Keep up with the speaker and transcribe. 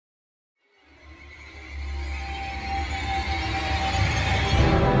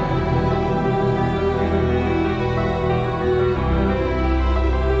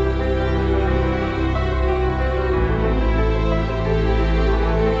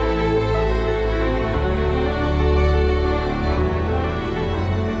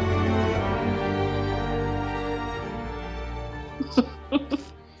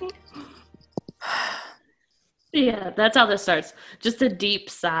Yeah, that's how this starts. Just a deep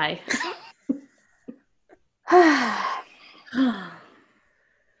sigh.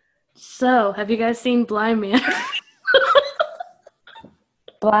 So, have you guys seen Blind Man?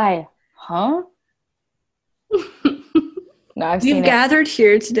 Bly. Huh? No, I've We've seen gathered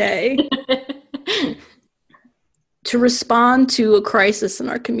here today to respond to a crisis in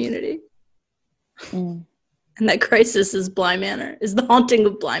our community. it. And that crisis is Bly Manor, is the haunting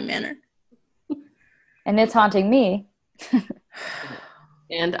of Bly Manor. And it's haunting me.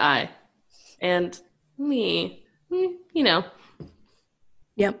 And I. And me. You know.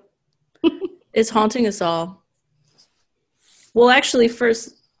 Yep. It's haunting us all. Well, actually,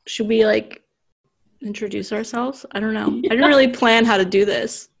 first, should we, introduce ourselves? I don't know. I didn't really plan how to do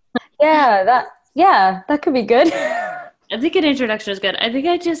this. Yeah, that could be good. I think an introduction is good. I think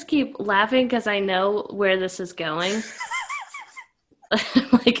I just keep laughing because I know where this is going.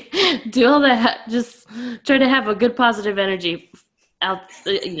 Do all that. Just try to have a good positive energy out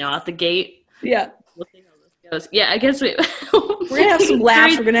the gate. Yeah. We'll see how this goes. Yeah, I guess we're gonna have some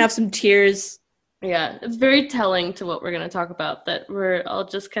laughs. We're gonna have some tears. Yeah, it's very telling to what we're gonna talk about that we're all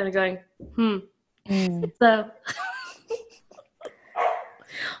just kind of going, So,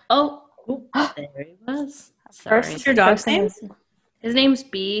 oh, there he was. Sorry. What's your dog's name? His name's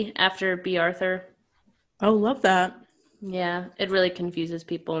B, after B. Arthur. Oh, love that. Yeah, it really confuses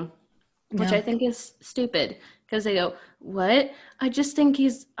people, which I think is stupid because they go, "What? I just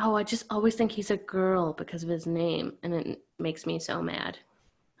always think he's a girl because of his name," and it makes me so mad.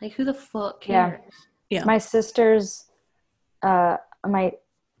 Like, who the fuck cares? Yeah. My sister's, Anna's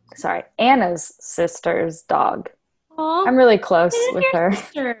sister's dog. Aww, I'm really close with her.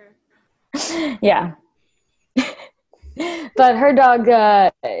 Yeah. But her dog,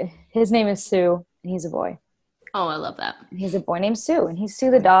 his name is Sue, and he's a boy. Oh, I love that. And he's a boy named Sue, and he's Sue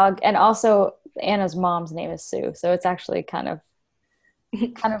the dog, and also Anna's mom's name is Sue, so it's actually kind of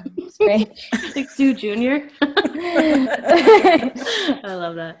strange. Like Sue Jr. I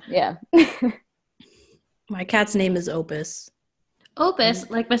love that. Yeah. My cat's name is Opus. Opus,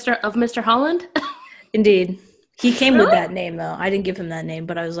 like Mr. Holland? Indeed. He came with that name, though. I didn't give him that name,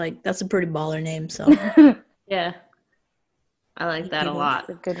 but I was like, that's a pretty baller name, so. Yeah. I like that a lot.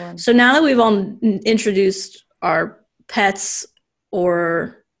 That's a good one. So now that we've all introduced our pets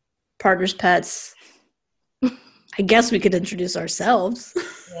or partners' pets, I guess we could introduce ourselves.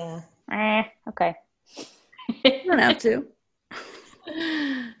 Yeah. Okay. You don't have to.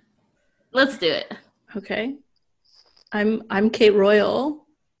 Let's do it. Okay. I'm Kate Royal.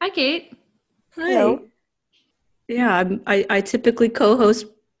 Hi, Kate. Hi. Hello. Yeah, I typically co-host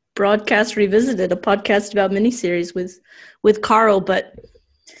Broadcast Revisited, a podcast about miniseries with Carl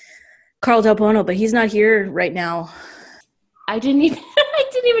Del Bono, but he's not here right now. I didn't even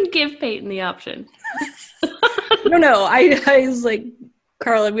give Peyton the option. No. I was like,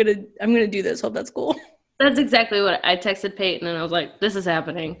 Carl, I'm gonna do this. Hope that's cool. That's exactly what I texted Peyton, and I was like, "This is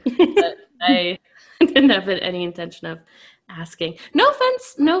happening." But I didn't have any intention of asking. No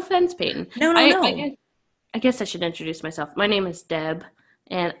offense, Peyton. No. I guess I should introduce myself. My name is Deb,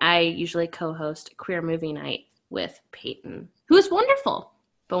 and I usually co-host Queer Movie Night with Peyton, who is wonderful.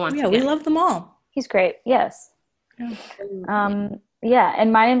 But once again, we love them all. He's great. Yes. Yeah.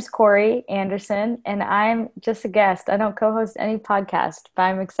 And my name's Corey Anderson, and I'm just a guest. I don't co-host any podcast, but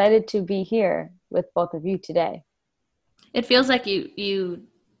I'm excited to be here with both of you today. It feels like you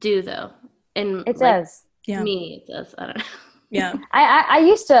do, though. And it does. Yeah. Me, it does. I don't know. Yeah. I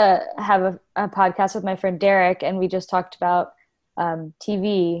used to have a podcast with my friend Derek, and we just talked about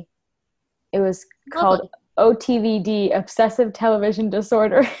TV. It was called OTVD, Obsessive Television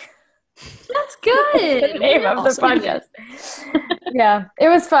Disorder. That's good. The name of the podcast. Yeah, it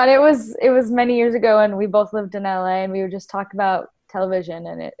was fun. It was many years ago, and we both lived in LA, and we would just talk about television,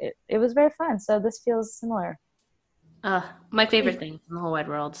 and it was very fun. So this feels similar. My favorite thing in the whole wide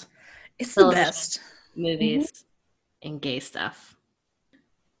world. It's the best. Movies and gay stuff.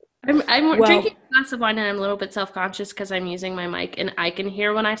 I'm drinking a glass of wine, and I'm a little bit self-conscious because I'm using my mic, and I can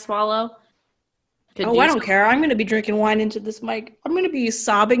hear when I swallow. I don't care. I'm going to be drinking wine into this mic. I'm going to be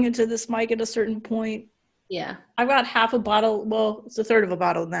sobbing into this mic at a certain point. Yeah. I've got half a bottle. Well, it's a third of a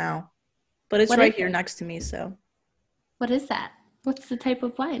bottle now. But it's right here next to me, so. What is that? What's the type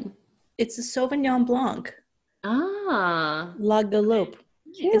of wine? It's a Sauvignon Blanc. Ah. La Galope.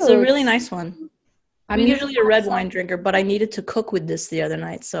 It's a really nice one. I'm usually a red wine drinker, but I needed to cook with this the other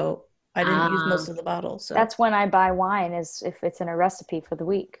night, so I didn't use most of the bottle. So that's when I buy wine, is if it's in a recipe for the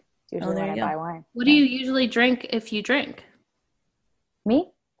week. Usually when I buy wine. What do you usually drink if you drink? Me?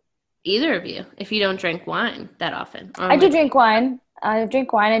 Either of you, if you don't drink wine that often. I do drink wine. I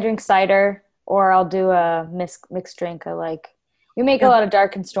drink wine. I drink cider or I'll do a mixed drink. We make a lot of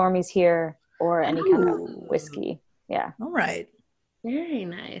dark and stormies here, or any kind of whiskey. Yeah. All right. Very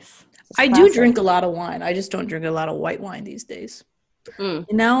nice. I do drink a lot of wine. I just don't drink a lot of white wine these days.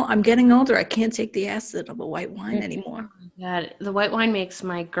 Now I'm getting older. I can't take the acid of a white wine anymore. Oh my God, the white wine makes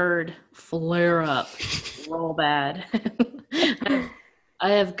my GERD flare up real bad. I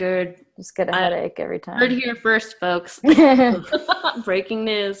have GERD. Just get a headache every time. Heard here first, folks. Breaking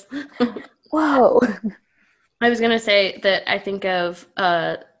news. Whoa. I was going to say that I think of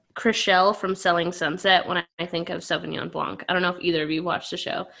Chriselle from Selling Sunset when I think of Sauvignon Blanc. I don't know if either of you watched the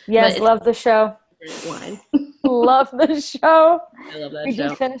show. Yes, love the show. Wine. Love the show. I love that we show.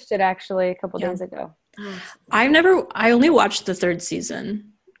 just finished it actually a couple days ago. I only watched the 3rd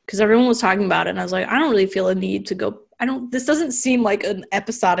season because everyone was talking about it and I was like, I don't really feel a need to go. This doesn't seem like an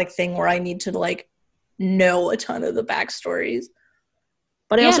episodic thing where I need to like know a ton of the backstories.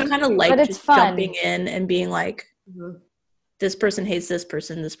 But I also kind of like just jumping in and being like, this person hates this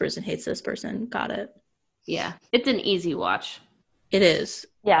person hates this person. Got it. Yeah. It's an easy watch. It is.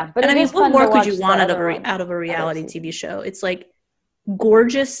 Yeah. But I mean, what more could you want out of a reality TV show? It's like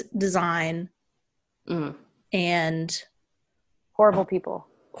gorgeous design and horrible people.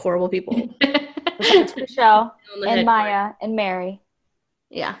 It's Michelle and Maya and Mary.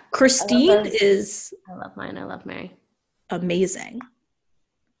 Yeah. Christine is... I love mine. I love Mary. Amazing.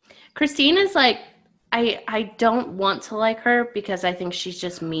 Christine is like... I don't want to like her because I think she's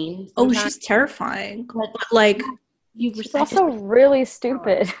just mean. Sometimes. Oh, she's terrifying. But like... She's also really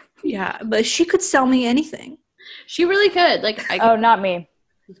stupid. Yeah, but she could sell me anything. She really could. Like, not me.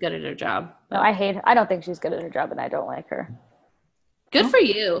 She's good at her job. No, I don't think she's good at her job, and I don't like her. Good for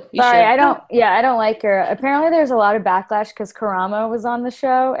you. Sorry, I don't like her. Apparently, there's a lot of backlash because Karamo was on the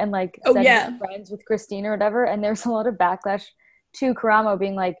show and like said friends with Christine or whatever, and there's a lot of backlash to Karamo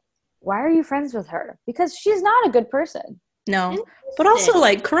being like, "Why are you friends with her? Because she's not a good person." No, but also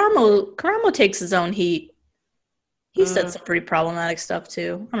like Karamo takes his own heat. He said some pretty problematic stuff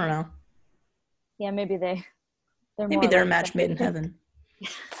too. I don't know. Yeah, maybe they're a match made in heaven.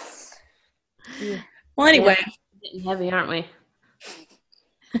 Yeah. Well, anyway, getting heavy, aren't we?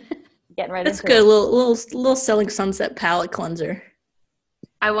 Getting right. That's good. A little Selling Sunset palate cleanser.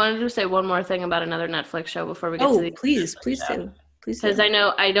 I wanted to say one more thing about another Netflix show before we get to the. Please do. Because I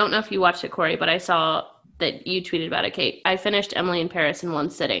don't know if you watched it, Corey, but I saw that you tweeted about it, Kate. I finished Emily in Paris in one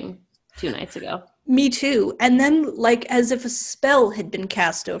sitting 2 nights ago. Me too. And then, like, as if a spell had been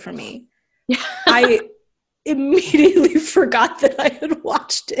cast over me, I immediately forgot that I had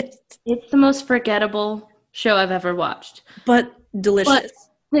watched it. It's the most forgettable show I've ever watched. But delicious. But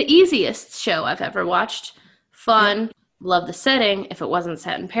the easiest show I've ever watched. Fun. Love the setting. If it wasn't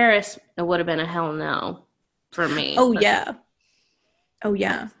set in Paris, it would have been a hell no for me. Oh, yeah.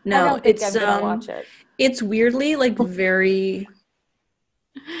 No, it's watch it. It's weirdly, like, very...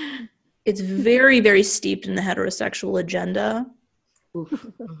 It's very, very steeped in the heterosexual agenda. Which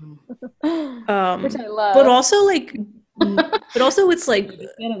I love. But also, it's like,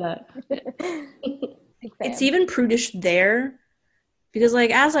 it's even prudish there. Because, like,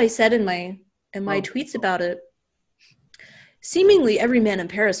 as I said in my tweets about it, seemingly every man in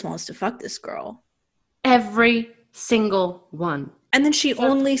Paris wants to fuck this girl. Every single one. And then she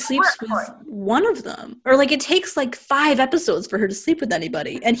only sleeps with one of them. Or, like, it takes, like, 5 episodes for her to sleep with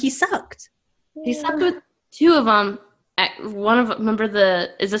anybody. And he sucked. He slept with 2 of them.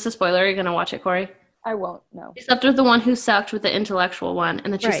 Is this a spoiler? Are you going to watch it, Corey? I won't, no. He slept with the one who sucked with the intellectual one.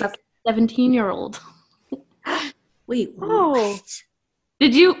 And then she slept with a 17-year-old. Wait, what?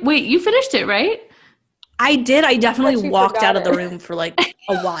 Did you? Wait, you finished it, right? I did. I definitely walked out of the room for, like,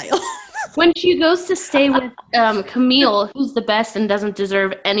 a while. When she goes to stay with Camille, who's the best and doesn't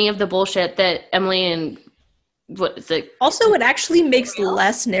deserve any of the bullshit that Emily and Also, it actually makes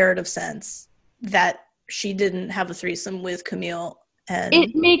less narrative sense that she didn't have a threesome with Camille. And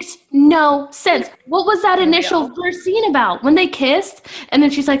it makes no sense. What was that initial first scene about? When they kissed, and then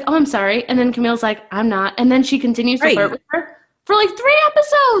she's like, "Oh, I'm sorry," and then Camille's like, "I'm not," and then she continues to flirt with her for like 3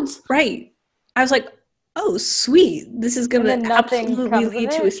 episodes. Right. I was like, oh, sweet. This is going to absolutely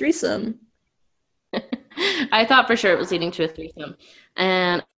lead to a threesome. I thought for sure it was leading to a threesome.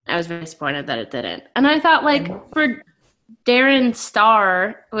 And I was very disappointed that it didn't. And I thought, like, for Darren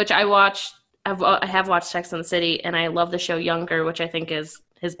Star, which I have watched Sex and the City, and I love the show Younger, which I think is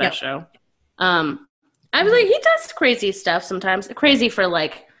his best show. I was like, he does crazy stuff sometimes. Crazy for,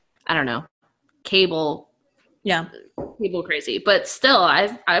 like, I don't know, cable. Yeah. People crazy, but still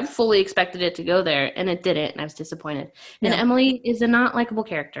I've fully expected it to go there, and it didn't, and I was disappointed. And Emily is a not likable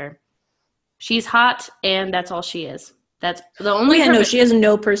character. She's hot, and that's all she is. That's the only. Yeah, no, she has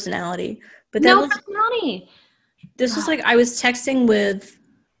no personality. But no personality. This was like I was texting with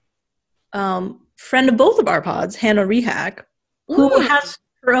friend of both of our pods, Hannah Rehack, who has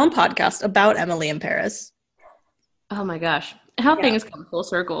her own podcast about Emily in Paris. Oh my gosh. How things come full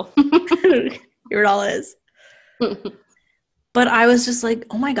circle. Here it all is. But I was just like,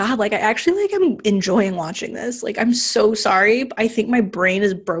 oh my God, like I actually like am enjoying watching this. Like I'm so sorry. I think my brain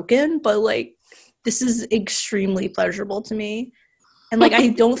is broken, but like this is extremely pleasurable to me. And like I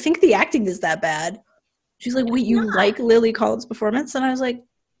don't think the acting is that bad. She's like, wait, you like Lily Collins' performance? And I was like,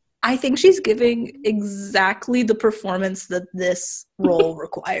 I think she's giving exactly the performance that this role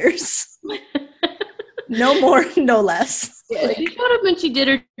requires. No more, no less. Like, she showed up and she did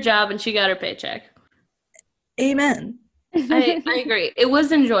her job and she got her paycheck. Amen. I agree. It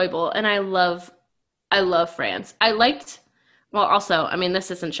was enjoyable, and I love France. Also, I mean,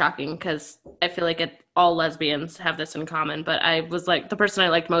 this isn't shocking because I feel like all lesbians have this in common, but I was like, the person I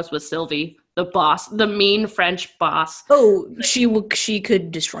liked most was Sylvie, the boss, the mean French boss. Oh, she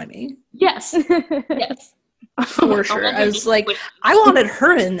could destroy me. Yes. Yes. For sure. I was like, I wanted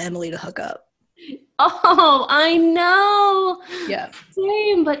her and Emily to hook up. Oh, I know. Yeah.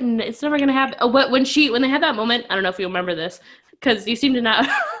 Same, but it's never gonna happen. Oh, but when they had that moment, I don't know if you remember this, because you seem to not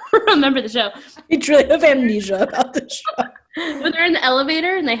remember the show. You truly have amnesia about the show. When they're in the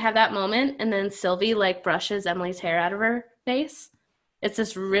elevator and they have that moment, and then Sylvie like brushes Emily's hair out of her face. It's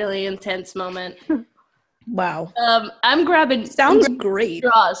this really intense moment. Wow. I'm grabbing. Sounds great.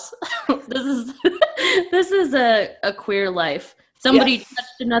 Straws. This is a queer life. Somebody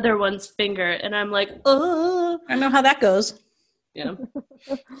touched another one's finger, and I'm like, oh. I know how that goes. Yeah.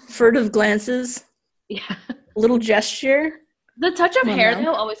 Furtive glances. Yeah. Little gesture. The touch of hair,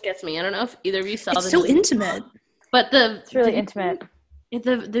 though, always gets me. I don't know if either of you saw it's so intimate. But it's really intimate.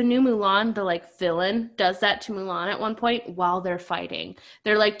 The new Mulan, the like villain, does that to Mulan at one point while they're fighting.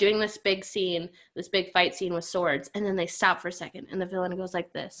 They're like doing this big scene, this big fight scene with swords, and then they stop for a second, and the villain goes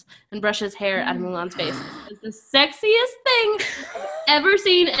like this and brushes hair out of Mulan's face. It's the sexiest thing I've ever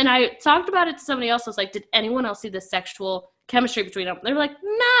seen, and I talked about it to somebody else. I was like, did anyone else see the sexual chemistry between them? They were like,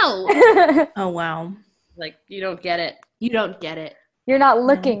 no. Oh, wow. Like, you don't get it. You don't get it. You're not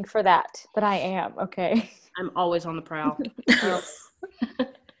looking for that, but I am, okay? I'm always on the prowl.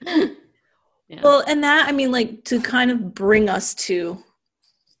 Yeah. Well, and that, I mean, like, to kind of bring us to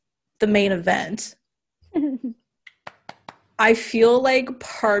the main event, I feel like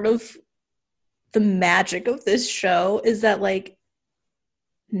part of the magic of this show is that, like,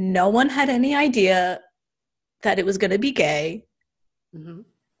 no one had any idea that it was going to be gay. Mm-hmm.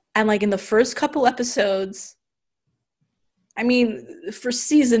 And, like, in the first couple episodes, I mean, for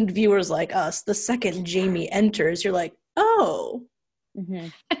seasoned viewers like us, the second Jamie enters, you're like, oh,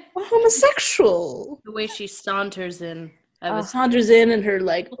 a homosexual. The way she saunters in. Saunters in her,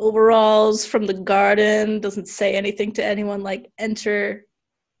 like, overalls from the garden, doesn't say anything to anyone, like, enter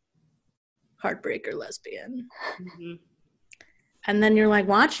heartbreaker lesbian. Mm-hmm. And then you're, like,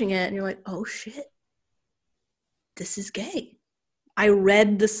 watching it, and you're like, oh, shit. This is gay. I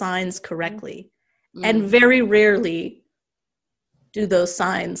read the signs correctly. Mm. And very rarely do those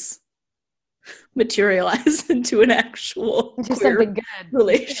signs materialize into an actual queer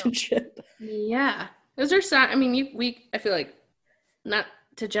relationship. Yeah. Those are signs. I mean, I feel like, not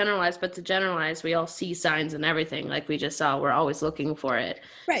to generalize, but to generalize, we all see signs and everything like we just saw. We're always looking for it.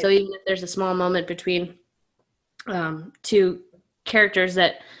 Right. So even if there's a small moment between two characters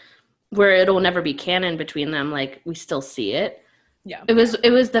where it'll never be canon between them, like we still see it. Yeah. It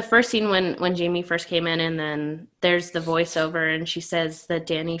was the first scene when Jamie first came in, and then there's the voiceover, and she says that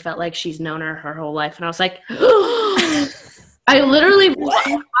Danny felt like she's known her whole life, and I was like, I literally was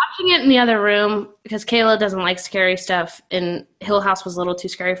watching it in the other room because Kayla doesn't like scary stuff, and Hill House was a little too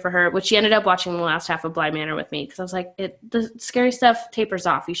scary for her, which she ended up watching the last half of Bly Manor with me because I was like, the scary stuff tapers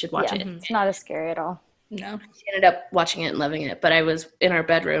off. You should watch it. It's not as scary at all. No. She ended up watching it and loving it, but I was in our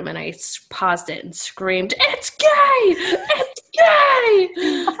bedroom and I paused it and screamed, "It's gay! It's gay!"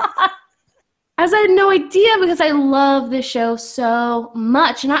 As I had no idea because I love this show so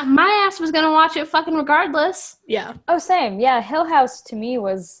much. And my ass was going to watch it fucking regardless. Yeah. Oh, same. Yeah, Hill House to me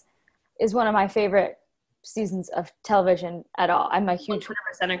is one of my favorite seasons of television at all. I'm a huge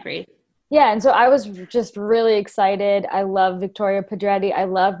 100% agree. Yeah, and so I was just really excited. I love Victoria Pedretti. I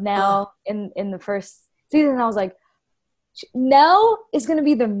love Nell in the first season. I was like, Nell is going to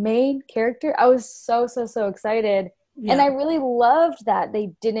be the main character. I was so excited. Yeah. And I really loved that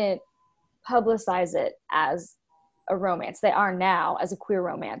they didn't publicize it as a romance. They are now as a queer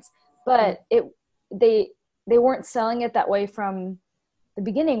romance. But they weren't selling it that way from the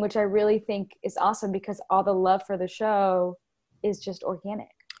the beginning, which I really think is awesome because all the love for the show is just organic.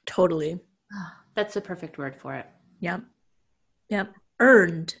 Totally. That's the perfect word for it. Yep.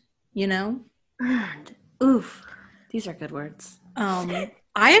 Earned, you know? Earned. Oof. These are good words. I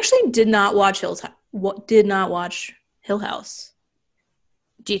actually did not watch Hill House.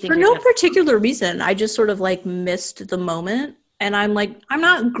 Do you think for no particular reason? I just sort of like missed the moment, and I'm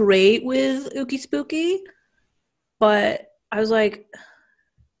not great with Ookie Spooky, but I was like,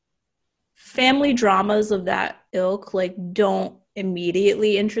 family dramas of that ilk like don't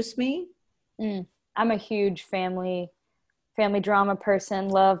immediately interest me. I'm a huge family drama person.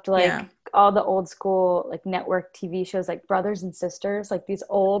 Loved all the old school like network TV shows like Brothers and Sisters, like these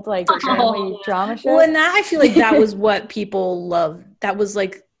old like family drama shows. Well, and that I feel like that was what people loved. That was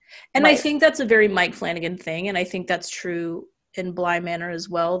like, and right. I think that's a very Mike Flanagan thing, and I think that's true in Bly Manor as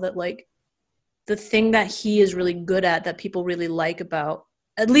well, that like the thing that he is really good at that people really like about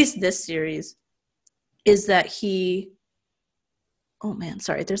at least this series is that he oh man,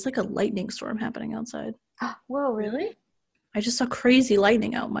 sorry, there's like a lightning storm happening outside. Whoa, really? I just saw crazy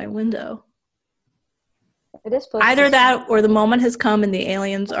lightning out my window. It is either that or the moment has come and the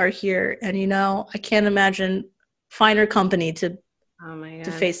aliens are here, and I can't imagine finer company to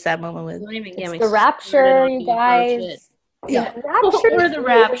face that moment with. It's the rapture, you guys. Yeah, rapture or the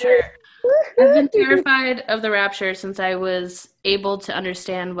rapture. I've been terrified of the rapture since I was able to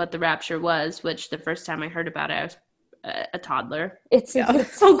understand what the rapture was, which the first time I heard about it, I was a toddler. It's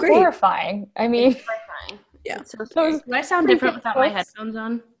so great. Horrifying. I mean, it's horrifying. Yeah. So do I sound different without my headphones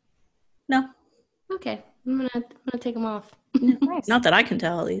on? No. Okay. I'm gonna take them off. Nice. Not that I can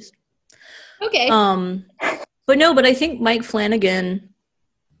tell, at least. Okay. But I think Mike Flanagan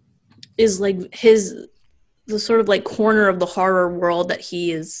is like the sort of like corner of the horror world that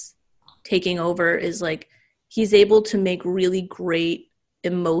he is taking over is like he's able to make really great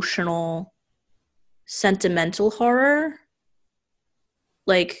emotional, sentimental horror.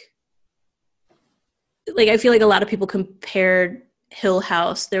 Like I feel like a lot of people compared Hill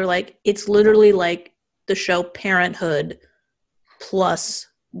House. They're like, it's literally like the show Parenthood plus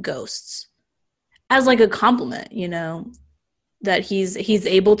Ghosts, as like a compliment, that he's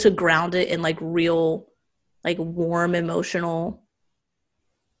able to ground it in like real, like warm emotional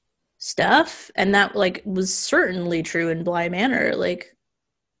stuff. And that like was certainly true in Bly Manor. Like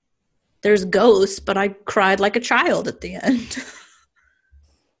there's ghosts, but I cried like a child at the end.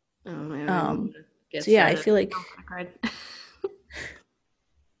 Oh my God. So yeah, I feel like I cried.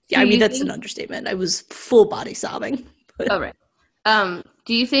 Yeah, I mean that's an understatement. I was full body sobbing. Oh right.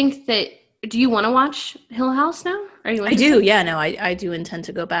 Do you want to watch Hill House now? Are you interested? I do. Yeah, no, I do intend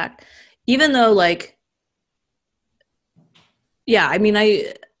to go back. Even though like yeah, I mean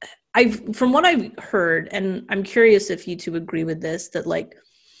I've from what I've heard, and I'm curious if you two agree with this, that like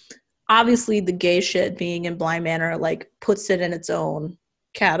obviously the gay shit being in Bly Manor like puts it in its own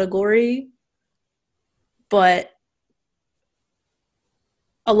category. But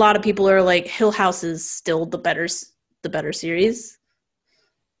a lot of people are like, Hill House is still the better series.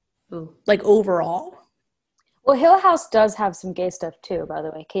 Ooh. Like overall. Well, Hill House does have some gay stuff too, by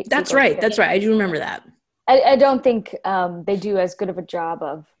the way. Kate That's right. That's right. I do remember that. I don't think they do as good of a job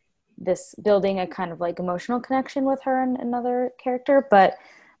of this building a kind of like emotional connection with her and another character, but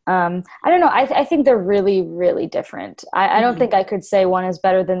I don't know. I think they're really, really different. I don't think I could say one is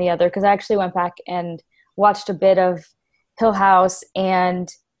better than the other, because I actually went back and watched a bit of Hill House,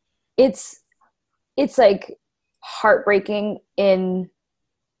 and it's like heartbreaking I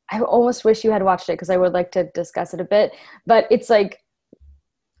almost wish you had watched it because I would like to discuss it a bit, but it's like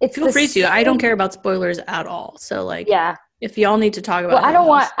feel free to. I don't care about spoilers at all, so like yeah, if y'all need to talk about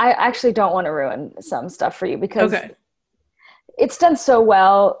I actually don't want to ruin some stuff for you, because it's done so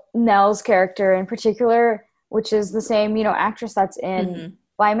well. Nell's character in particular, which is the same actress that's in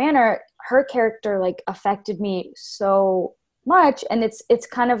Bly Manor, her character like affected me so much, and it's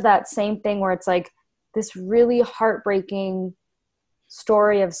kind of that same thing where it's like this really heartbreaking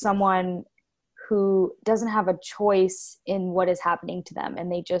story of someone who doesn't have a choice in what is happening to them,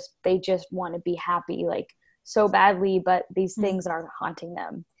 and they just want to be happy like so badly, but these things are haunting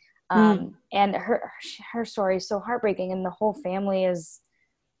them. And her story is so heartbreaking, and the whole family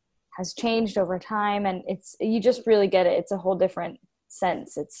has changed over time, and you just really get it. It's a whole different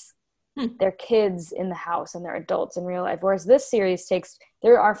sense. It's they're kids in the house and they're adults in real life, whereas this series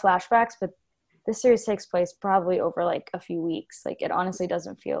there are flashbacks, but this series takes place probably over like a few weeks. Like it honestly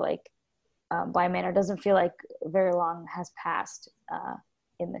doesn't feel like Bly Manor doesn't feel like very long has passed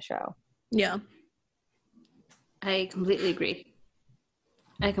in the show. Yeah, I completely agree.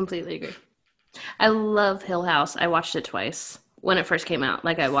 I love Hill House. I watched it twice. when it first came out.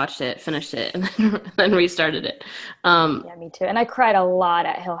 Like I watched it, finished it, and then restarted it. Yeah, me too. And I cried a lot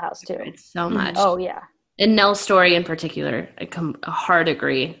at Hill House too. It's so much. Oh yeah. And Nell's story in particular, I hard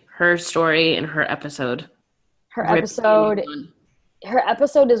agree. Her story and her episode. Her episode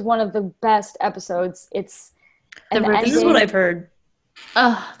is one of the best episodes. It's this is what I've heard.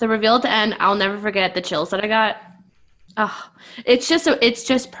 The reveal at the end, I'll never forget the chills that I got. It's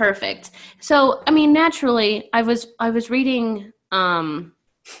just perfect. So, I mean, naturally, I was reading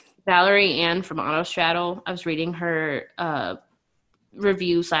Valerie Ann from Autostraddle. I was reading her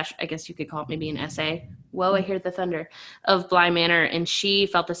review / I guess you could call it maybe an essay. Whoa, I hear the thunder of Bly Manor, and she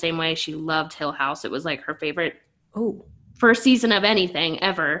felt the same way. She loved Hill House. It was like her favorite first season of anything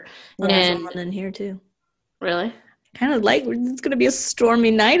ever. Well, there's someone in here too. Really? Kind of like it's going to be a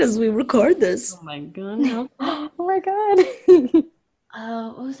stormy night as we record this. Oh my god. Oh my god.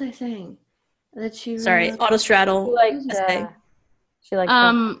 What was I saying? That she Autostraddle. She liked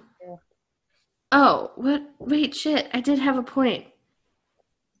Oh, what? Wait, shit. I did have a point.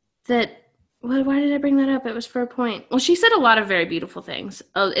 Why did I bring that up? It was for a point. Well, she said a lot of very beautiful things.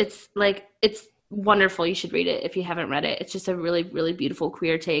 It's wonderful. You should read it if you haven't read it. It's just a really, really beautiful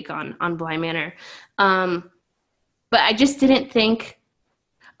queer take on Bly Manor. But I just didn't think.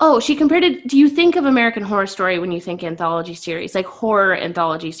 Oh, she compared it. Do you think of American Horror Story when you think anthology series, like horror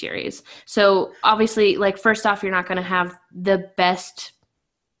anthology series? So obviously, like first off, you're not going to have the best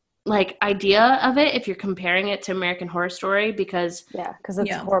like idea of it if you're comparing it to American Horror Story because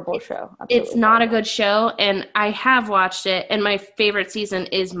it's a horrible show. Absolutely it's not a good show, and I have watched it, and my favorite season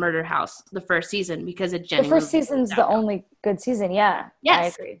is Murder House, the first season, because it genuinely the first season's the only good season. Yeah, yes. I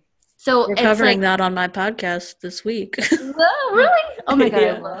agree. So you're covering that on my podcast this week. Whoa, really? Oh my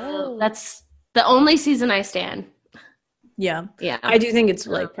god, that's the only season I stand. Yeah, I do think it's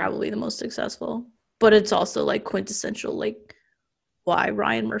like probably the most successful, but it's also like quintessential like why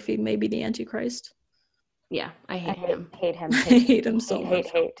Ryan Murphy may be the Antichrist. Yeah, I hate him. Hate him. I hate him so much.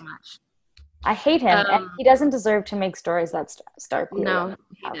 I hate him, and he doesn't deserve to make stories that star queer. No,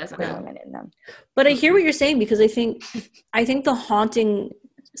 he doesn't. Women in them. But I hear what you're saying because I think the Haunting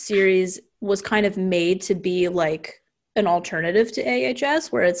series was kind of made to be like an alternative to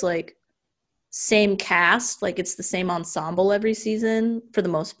AHS, where it's like same cast, like it's the same ensemble every season for the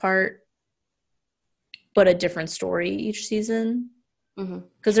most part, but a different story each season.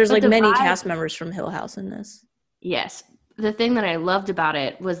 Because there's like many cast members from Hill House in this. Yes. The thing that I loved about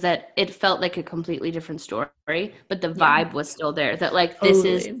it was that it felt like a completely different story, but the vibe was still there. That like this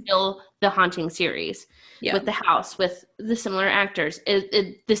is still the Haunting series with the house, with the similar actors,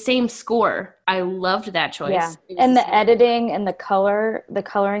 the same score. I loved that choice. Yeah, and the editing and the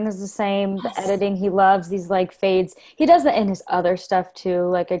coloring is the same. Yes. The editing, he loves these like fades. He does that in his other stuff too.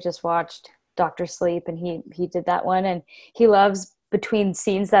 Like I just watched Dr. Sleep, and he did that one, and he loves between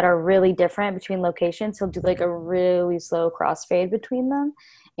scenes that are really different between locations, he'll do like a really slow crossfade between them.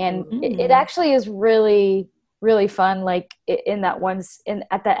 And it actually is really, really fun. Like in that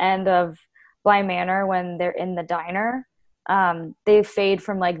at the end of Bly Manor, when they're in the diner, they fade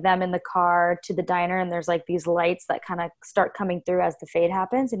from like them in the car to the diner. And there's like these lights that kind of start coming through as the fade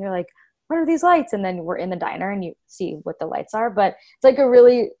happens. And you're like, what are these lights? And then we're in the diner and you see what the lights are. But it's like a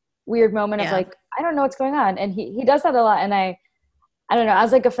really weird moment of like, I don't know what's going on. And he does that a lot. And I don't know,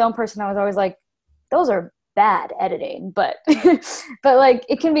 as like a film person, I was always like, those are bad editing, but but like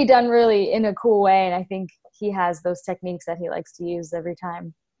it can be done really in a cool way. And I think he has those techniques that he likes to use every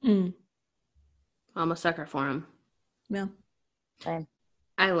time. I'm a sucker for him. Yeah. Same.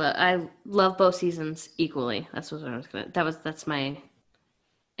 I love both seasons equally. That's what I was that's my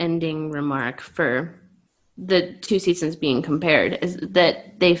ending remark for the two seasons being compared, is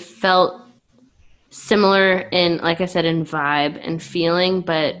that they felt similar in, like I said, in vibe and feeling,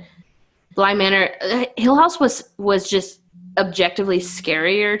 but Bly Manor, Hill House was just objectively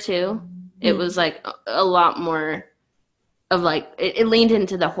scarier too. It was like a lot more of like it leaned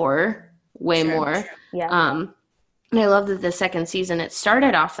into the horror way more. Yeah. And I love that the second season it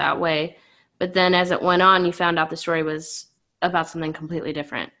started off that way, but then as it went on, you found out the story was about something completely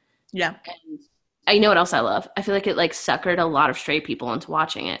different. Yeah. And I know what else I love. I feel like it like suckered a lot of straight people into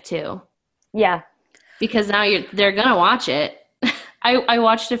watching it too. Yeah. Because now they're gonna watch it. I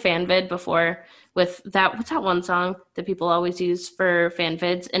watched a fan vid before with what's that one song that people always use for fan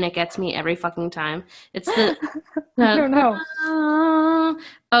vids, and it gets me every fucking time. It's the I don't know.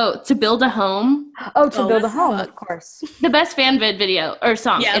 To Build a Home. To Build a Home, of course. The best fan vid video or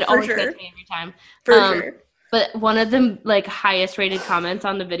song. Yeah, it always gets me every time. For sure. But one of the like highest rated comments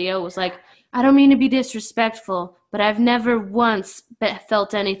on the video was like, I don't mean to be disrespectful, but I've never once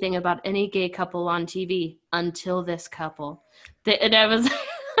felt anything about any gay couple on TV until this couple. And I was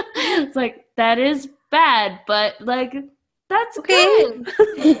it's like, that is bad, but like, that's okay.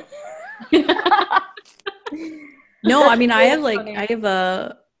 Good. No, I mean, I have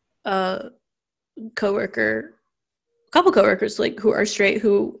a coworker, a couple coworkers like who are straight,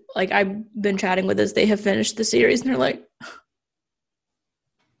 who like I've been chatting with as they have finished the series, and they're like,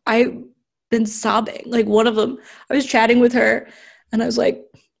 I've been sobbing. Like, one of them, I was chatting with her and I was like,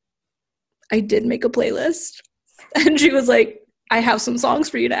 I did make a playlist, and she was like, I have some songs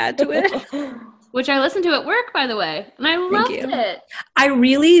for you to add to it. Which I listened to at work, by the way, and I loved it. I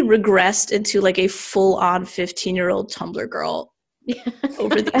really regressed into like a full-on 15-year-old Tumblr girl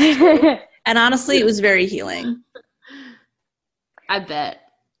over these two. And honestly, it was very healing. I bet.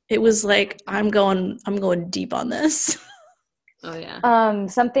 It was like, I'm going deep on this. Oh yeah.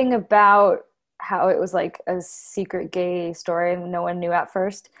 Something about how it was like a secret gay story and no one knew at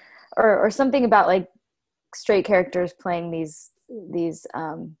first, or something about like straight characters playing these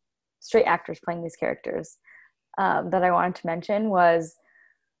straight actors playing these characters that I wanted to mention was,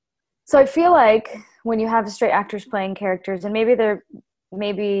 so I feel like when you have straight actors playing characters, and maybe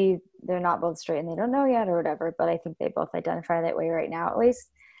they're not both straight and they don't know yet or whatever, but I think they both identify that way right now at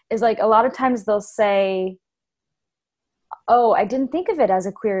least, is like a lot of times they'll say, oh, I didn't think of it as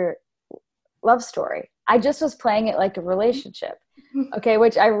a queer love story. I just was playing it like a relationship. Okay,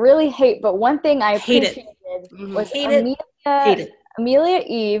 which I really hate, but one thing I appreciated was Amelia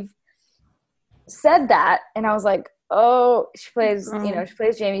Eve said that, and I was like, oh, she plays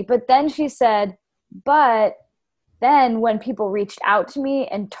Jamie. But then she said, but then when people reached out to me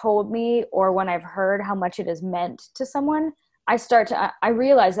and told me, or when I've heard how much it has meant to someone, I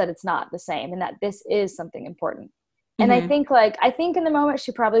realize that it's not the same and that this is something important. And I think in the moment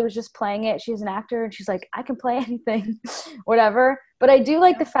she probably was just playing it. She's an actor and she's like, I can play anything, whatever. But I do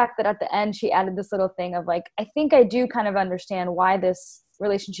like the fact that at the end she added this little thing of like, I think I do kind of understand why this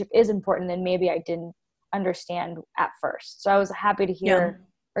relationship is important and maybe I didn't understand at first. So I was happy to hear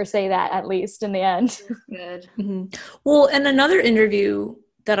her say that, at least in the end. Good. Mm-hmm. Well, and another interview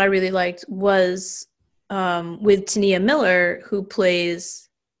that I really liked was with Tania Miller, who plays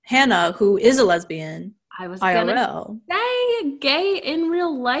Hannah, who is a lesbian. I was IRL. Gonna say gay in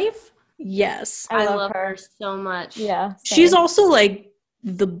real life. Yes. I love her so much. Yeah. Same. She's also like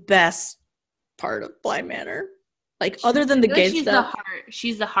the best part of Bly Manor. Like, other than the gay stuff.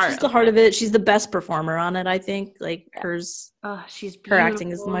 She's the heart. She's the heart of it. She's the best performer on it, I think. Like, she's beautiful. Her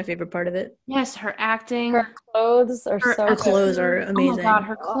acting is my favorite part of it. Yes, her acting. Her clothes are her clothes are amazing. Oh my god,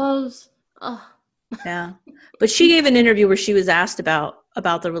 her clothes. Oh. Yeah. But she gave an interview where she was asked about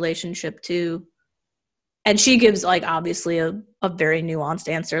the relationship too. And she gives, like, obviously a very nuanced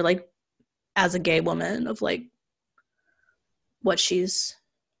answer, like, as a gay woman, of, like, what she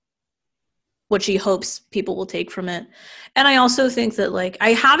hopes people will take from it. And I also think that, like, I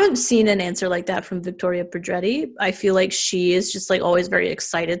haven't seen an answer like that from Victoria Pedretti. I feel like she is just, like, always very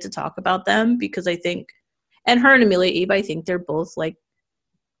excited to talk about them, because I think, and her and Amelia Eve, I think they're both, like,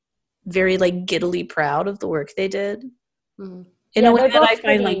 very, like, giddily proud of the work they did. Mm-hmm. In a way that I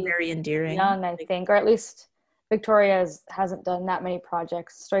find, like, very endearing. Young, I think, or at least Victoria hasn't done that many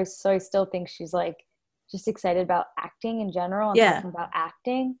projects, so I still think she's, like, just excited about acting in general and talking about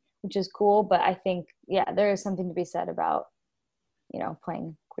acting, which is cool. But I think, there is something to be said about,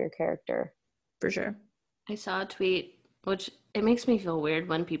 playing a queer character. For sure. I saw a tweet, which it makes me feel weird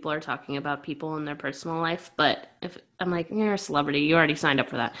when people are talking about people in their personal life, but if I'm like, you're a celebrity, you already signed up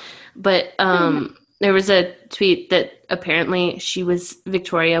for that. But there was a tweet that apparently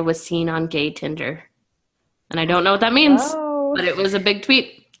Victoria was seen on gay Tinder. And I don't know what that means, but it was a big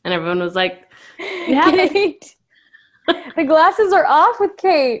tweet. And everyone was like, Kate, the glasses are off with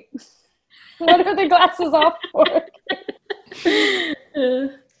Kate. What are the glasses off for?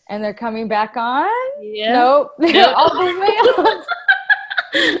 And they're coming back on? Yeah. Nope. They're all the way off.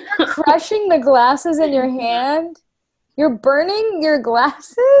 You're crushing the glasses in your hand. You're burning your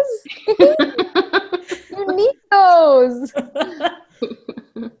glasses? You need those.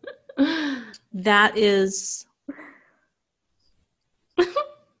 That is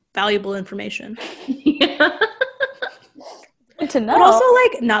valuable information. Yeah. Good to know. But also,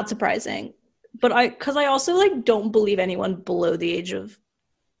 like, not surprising. But because I also, like, don't believe anyone below the age of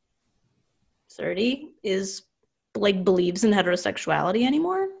 30 is, like, believes in heterosexuality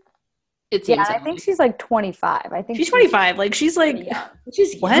anymore. I think she's like 25. I think she's 25. Like, she's like,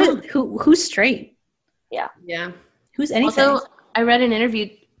 she's what? Who's straight? Yeah. Who's anything? Also, I read an interview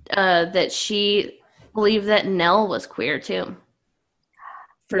that she believed that Nell was queer too.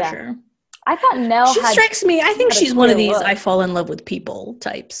 For sure. I thought Nell She strikes me. I think she's one of these I fall in love with people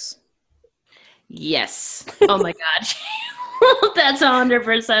types. Yes. Oh my god. That's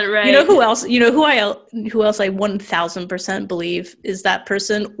 100% right. You know who else? You know who else I 1000% believe is that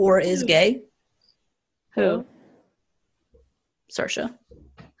person or is gay? Who? Saoirse.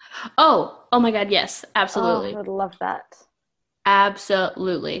 Oh my god, yes. Absolutely. I would love that.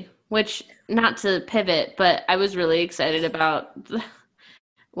 Absolutely. Which, not to pivot, but I was really excited about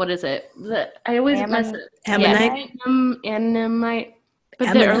what is it? I always mess it. Ammonite. Ammonite.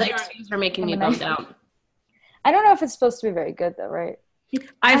 But the early reviews are making me bummed out. I don't know if it's supposed to be very good though, right?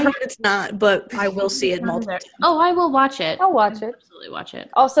 I've heard it's not, but I will see it multiple times. Oh, I will watch it. I'll watch it. Absolutely watch it.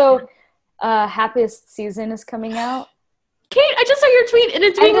 Also, Happiest Season is coming out. Kate, I just saw your tweet and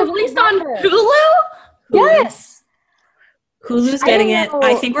it's being released on Hulu? Yes. Hulu's getting it.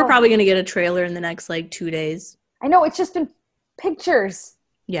 I think we're probably going to get a trailer in the next 2 days. I know, it's just been pictures.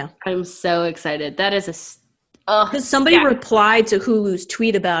 Yeah. I'm so excited. That is because somebody replied to Hulu's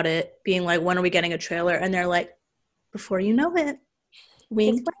tweet about it, being like, when are we getting a trailer? And they're like, before you know it.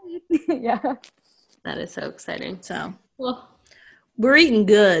 Wink. Yeah. That is so exciting. So, we're eating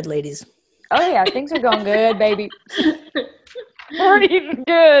good, ladies. Oh, yeah. Things are going good, baby. We're eating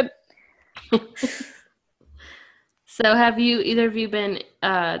good. So have either of you been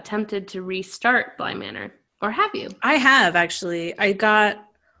tempted to restart Bly Manor? Or have you? I have, actually. I got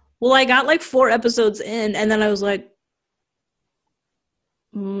 4 episodes in, and then I was like,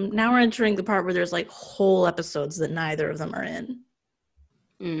 now we're entering the part where there's whole episodes that neither of them are in.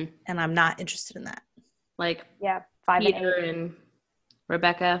 And I'm not interested in that. 5 Peter and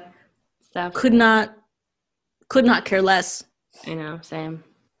Rebecca stuff. Could not care less. I know, same.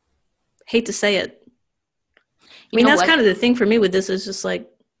 Hate to say it. I mean, that's kind of the thing for me with this is just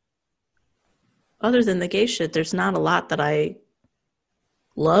other than the gay shit, there's not a lot that I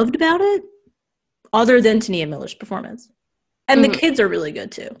loved about it other than Tania Miller's performance. And the kids are really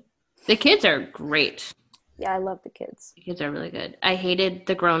good too. The kids are great. Yeah, I love the kids. The kids are really good. I hated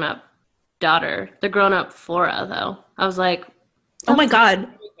the grown-up daughter, the grown-up Flora, though. I was like, oh my God.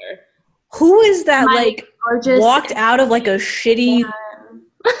 Who is that, walked out of, a shitty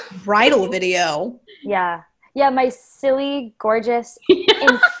bridal video? Yeah. Yeah, my silly, gorgeous,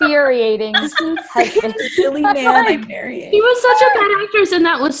 infuriating husband. Silly man I'm marrying. He was such a bad actress, and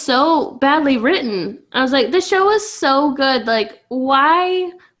that was so badly written. I was like, the show is so good.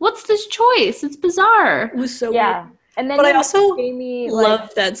 Why? What's this choice? It's bizarre. It was so weird. And then but I also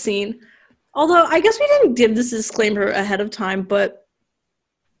loved that scene. Although, I guess we didn't give this disclaimer ahead of time, but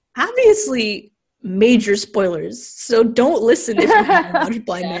obviously, major spoilers. So don't listen if you haven't watched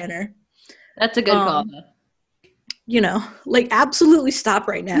Bly Manor. That's a good call. Absolutely stop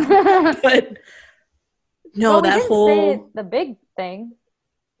right now. But no, that whole say the big thing.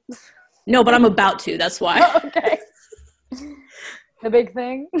 No, but I'm about to. That's why. Oh, okay. The big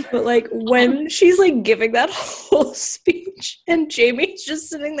thing. But when she's giving that whole speech, and Jamie's just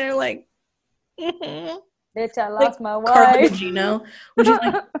sitting there bitch, I lost my wife. Carla Gugino, which is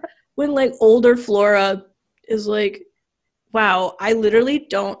when older Flora is wow, I literally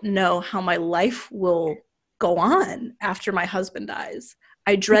don't know how my life will go on after my husband dies.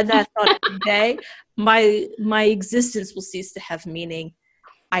 I dread that thought every day. My existence will cease to have meaning.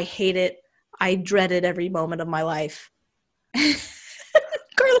 I hate it. I dread it every moment of my life.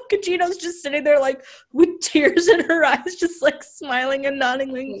 Carla Gugino's just sitting there with tears in her eyes, just smiling and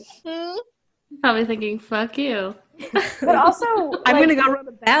nodding Probably thinking, fuck you. But also, I'm gonna go run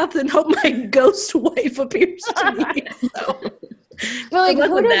a bath and hope my ghost wife appears to me. So. Well,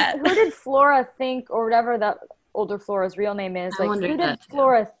 who did Flora think, or whatever that older Flora's real name is? Who did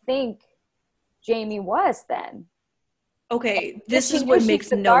Flora think Jamie was then? Okay, this is what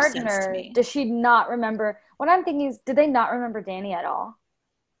makes no sense to me. Does she not remember? What I'm thinking is, did they not remember Danny at all?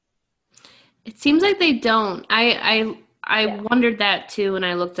 It seems like they don't. I wondered that too when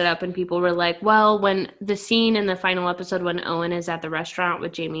I looked it up, and people were like, well, when the scene in the final episode when Owen is at the restaurant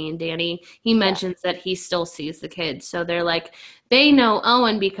with Jamie and Danny, he mentions that he still sees the kids. So they're they know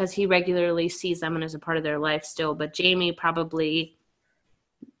Owen because he regularly sees them and is a part of their life still. But Jamie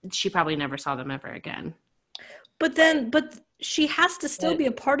she probably never saw them ever again. But she has to still be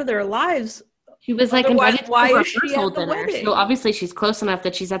a part of their lives. She was invited to the rehearsal dinner. So obviously she's close enough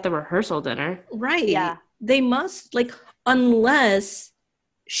that she's at the rehearsal dinner. Right. Yeah. They must unless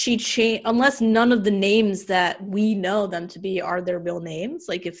unless none of the names that we know them to be are their real names.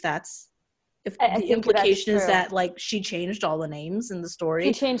 If the implication is that she changed all the names in the story.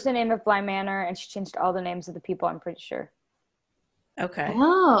 She changed the name of Bly Manor, and she changed all the names of the people, I'm pretty sure. Okay.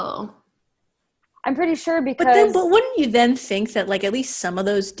 Oh. I'm pretty sure because... But wouldn't you then think that, like, at least some of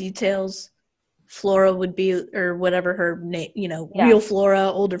those details, Flora would be, or whatever her name, real Flora,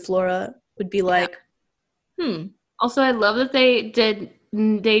 older Flora, would be like, Also, I love that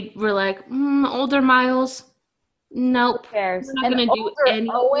they were like, older Miles, nope. Who cares? We're not going to do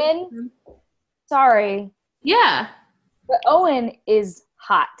anything. Owen, sorry. Yeah. But Owen is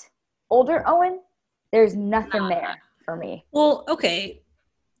hot. Older Owen, there's nothing there for me. Well, okay.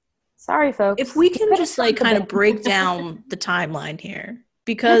 Sorry, folks. If we can just like kind of break down the timeline here,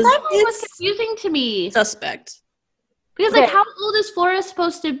 because the timeline was confusing to me. Suspect. Because like, how old is Flora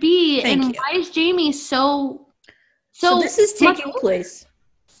supposed to be, why is Jamie so? So this is taking place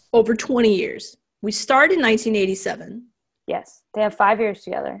over 20 years. We start in 1987. Yes, they have 5 years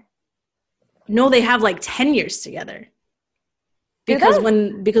together. No, they have like 10 years together. Because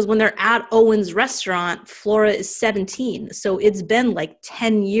when they're at Owen's restaurant, Flora is 17. So it's been like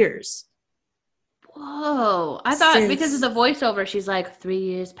 10 years. Whoa. I thought because of the voiceover, she's like 3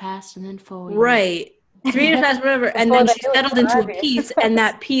 years passed and then 4 years. Right. 3 years passed, whatever. And then she settled into a piece, and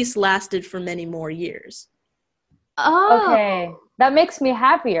that piece lasted for many more years. Oh. Okay. That makes me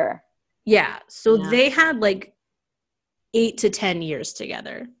happier. Yeah. So they had like 8 to 10 years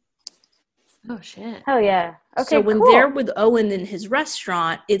together. Oh, shit. Hell yeah. Okay, so when they're with Owen in his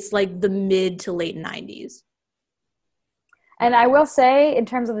restaurant, it's like the mid to late 90s. And I will say, in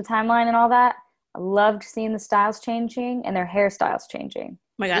terms of the timeline and all that, I loved seeing the styles changing and their hairstyles changing.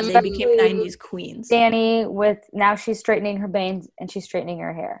 Oh my God, they became 90s queens. Danny now she's straightening her bangs and she's straightening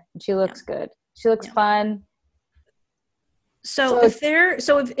her hair. And she looks good. She looks fun. So if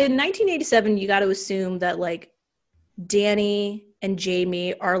in 1987, you got to assume that like Danny and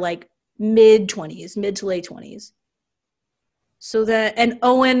Jamie are like mid to late 20s. So that, and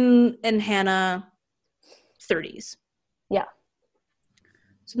Owen and Hannah, 30s. Yeah.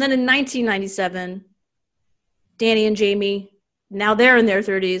 So then in 1997, Danny and Jamie, now they're in their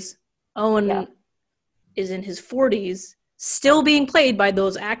 30s. Owen is in his 40s, still being played by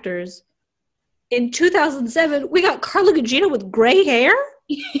those actors. In 2007, we got Carla Gugino with gray hair.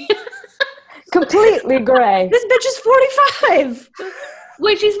 Completely gray. This bitch is 45.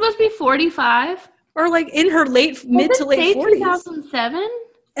 Wait, she's supposed to be 45? Or like in her mid to late 40s. 2007?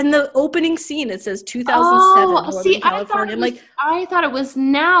 And the opening scene, it says 2007. Oh, see, I thought it was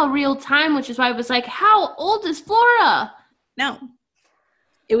now real time, which is why I was like, how old is Flora? No.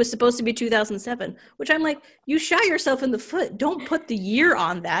 It was supposed to be 2007, which I'm like, you shot yourself in the foot. Don't put the year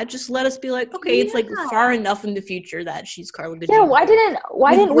on that. Just let us be like, okay, it's like far enough in the future that she's Carla Gugino. Yeah, why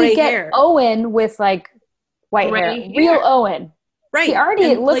didn't we get Owen with like white hair? Real Owen. Right. He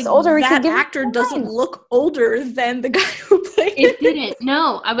already looks older. That actor doesn't look older than the guy who played it. It didn't.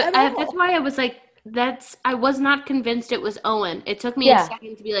 No. That's why I was like, I was not convinced it was Owen. It took me a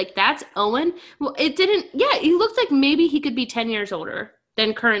second to be like, that's Owen? Well, it didn't. Yeah, he looked like maybe he could be 10 years older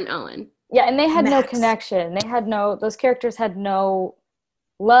than current Owen. Yeah, and they had no connection. Those characters had no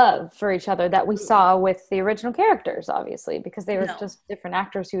love for each other that we saw with the original characters, obviously, because they were just different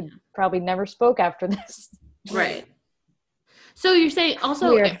actors who probably never spoke after this. Right. So you're saying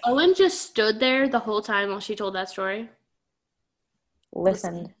also Owen just stood there the whole time while she told that story?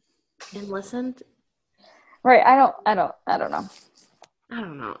 Listened. And listened? Right. I don't know. I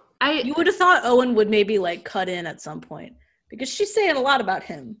don't know. You would have thought Owen would maybe like cut in at some point because she's saying a lot about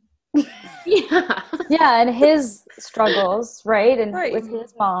him. Yeah. Yeah, and his struggles, right? And with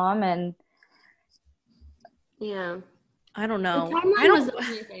his mom and yeah. I don't know. The timeline was the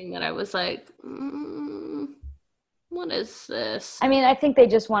only thing that I was like, what is this? I mean, I think they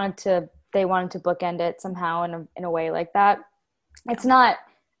just wanted to bookend it somehow in a way like that. It's not,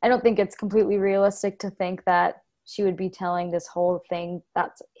 I don't think it's completely realistic to think that she would be telling this whole thing.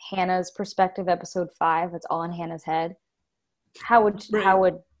 That's Hannah's perspective, episode 5. It's all in Hannah's head. How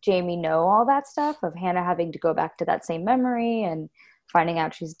would Jamie know all that stuff of Hannah having to go back to that same memory and finding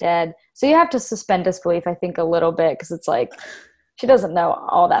out she's dead? So you have to suspend disbelief, I think, a little bit, because it's like she doesn't know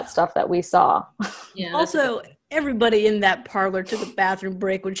all that stuff that we saw. Yeah. Also, everybody in that parlor took a bathroom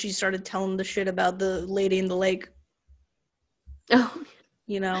break when she started telling the shit about the lady in the lake. Oh,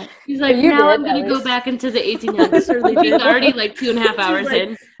 you know, he's like, now I'm going to go back into the 1800s. He's already like 2.5 hours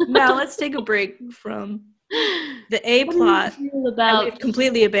in. Now let's take a break from the A plot that we've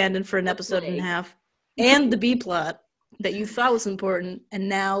completely abandoned for an episode and a half, and the B plot that you thought was important, and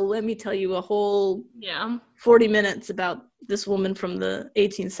now let me tell you a whole 40 minutes about this woman from the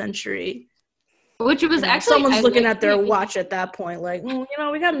 18th century. Which it was actually someone's looking at their watch at that point, like,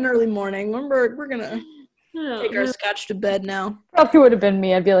 we got an early morning. We're gonna take our scotch to bed now. Probably would have been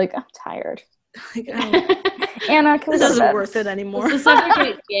me. I'd be like, I'm tired. Like, Anna, this isn't worth it anymore. Was this ever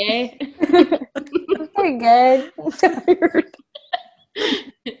get gay? Pretty good.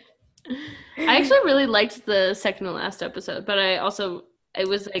 I actually really liked the second to last episode, but it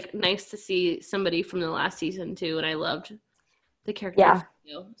was like nice to see somebody from the last season too, and I loved the character. Yeah.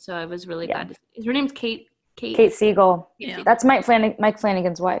 So I was really glad to see. Her name's Kate Siegel. Yeah. That's Mike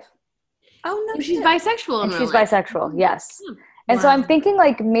Flanagan's wife. Oh no, she's bisexual. And she's bisexual. Yes. And so I'm thinking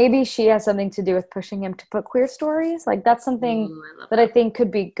like maybe she has something to do with pushing him to put queer stories. Like that's something that I think could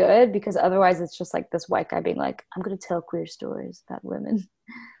be good, because otherwise it's just like this white guy being like, I'm going to tell queer stories about women.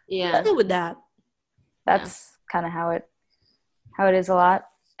 Yeah. I'll go with that. That's kind of how it is a lot.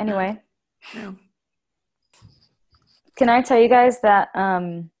 Anyway. Yeah. Can I tell you guys that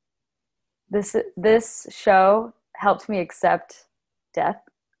this show helped me accept death?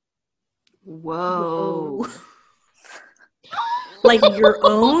 Whoa. Like your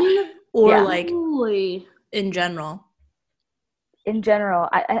own, or like Holy. in general? In general.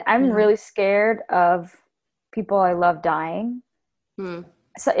 I'm really scared of people I love dying.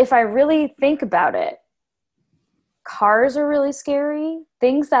 So if I really think about it, cars are really scary.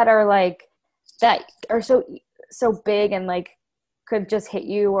 Things that are like, that are so big and like could just hit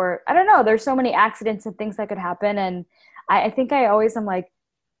you, or I don't know, there's so many accidents and things that could happen, and I think I always am like,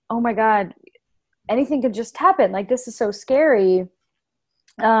 oh my God, anything could just happen, like this is so scary.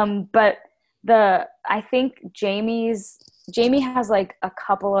 But I think Jamie has like a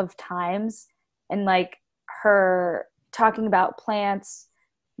couple of times, and like her talking about plants,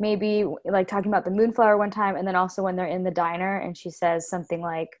 maybe like talking about the moonflower one time, and then also when they're in the diner and she says something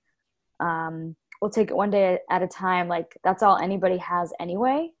like, we'll take it one day at a time. Like that's all anybody has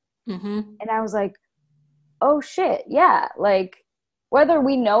anyway. Mm-hmm. And I was like, oh shit. Yeah. Like whether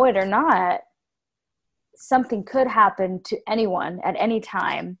we know it or not, something could happen to anyone at any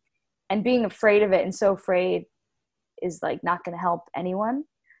time, and being afraid of it and so afraid is like not going to help anyone.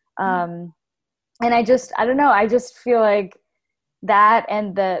 And I don't know. I just feel like that,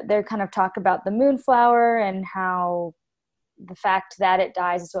 and their kind of talk about the moonflower and how the fact that it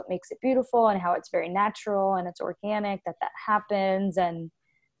dies is what makes it beautiful, and how it's very natural and it's organic that happens. And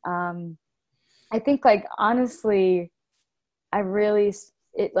I think like honestly,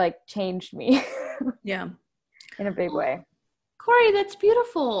 it like changed me. Yeah. In a big way. Corey, that's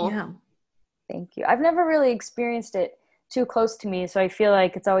beautiful. Yeah. Thank you. I've never really experienced it too close to me, so I feel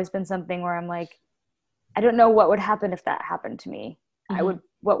like it's always been something where I'm like, I don't know what would happen if that happened to me. Mm-hmm.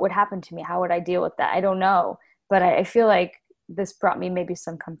 What would happen to me? How would I deal with that? I don't know. But I feel like this brought me maybe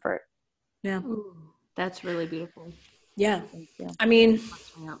some comfort. Yeah. Ooh, that's really beautiful. Yeah. Thank you. I mean,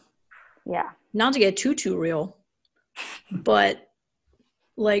 yeah. Not to get too real, but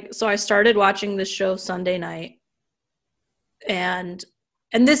like, so I started watching this show Sunday night, and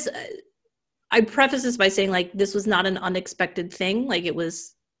this, I preface this by saying like, this was not an unexpected thing. Like it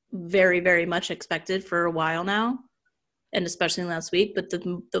was very, very much expected for a while now, and especially last week. But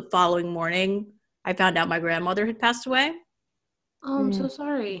the following morning, I found out my grandmother had passed away. Oh, I'm so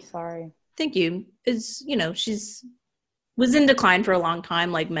sorry. Sorry. Thank you. It's, she's was in decline for a long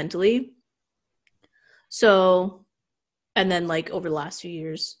time, like mentally. So, and then like over the last few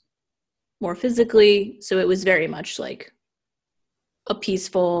years, more physically. So it was very much like a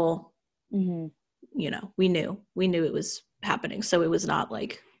peaceful, we knew it was happening. So it was not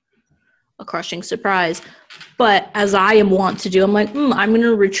like a crushing surprise. But as I am wont to do, I'm like, I'm going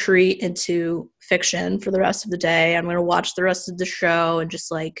to retreat into fiction for the rest of the day. I'm going to watch the rest of the show and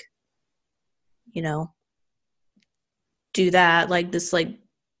just like, do that, like this like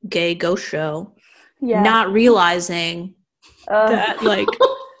gay ghost show. Yeah. Not realizing that like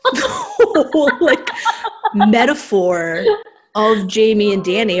like metaphor of Jamie and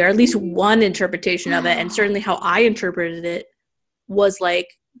Danny, or at least one interpretation of it, and certainly how I interpreted it was like,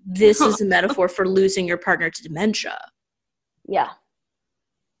 this is a metaphor for losing your partner to dementia. Yeah.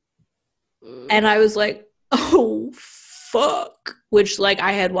 And I was like, oh fuck, which like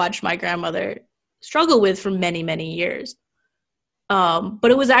I had watched my grandmother struggle with for many, many years. But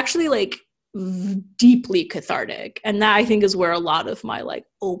it was actually like deeply cathartic, and that I think is where a lot of my like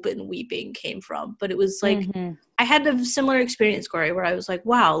open weeping came from. But it was like I had a similar experience, Corey, where I was like,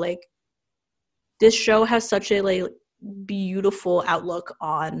 wow, like this show has such a like beautiful outlook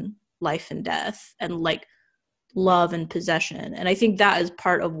on life and death and like love and possession. And I think that is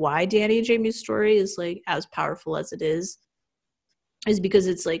part of why Danny and Jamie's story is like as powerful as it is because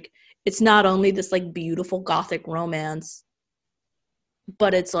it's like, it's not only this like beautiful gothic romance,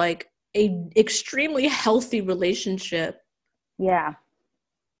 but it's like a extremely healthy relationship. Yeah.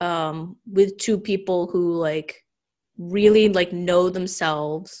 With two people who like really like know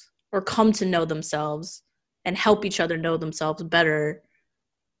themselves or come to know themselves and help each other know themselves better,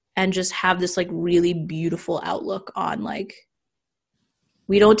 and just have this like really beautiful outlook on like,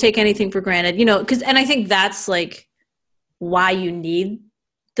 we don't take anything for granted, you know, and I think that's like why you need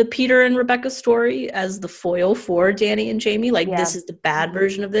the Peter and Rebecca story as the foil for Danny and Jamie. Like, this is the bad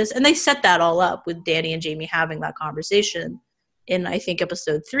version of this. And they set that all up with Danny and Jamie having that conversation in, I think,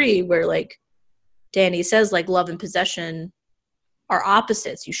 episode 3, where like Danny says like love and possession are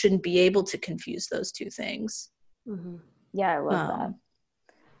opposites. You shouldn't be able to confuse those two things. Mm-hmm. Yeah, I love that.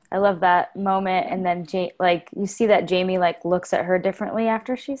 I love that moment. And then like you see that Jamie like looks at her differently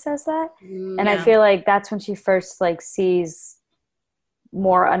after she says that. And I feel like that's when she first like sees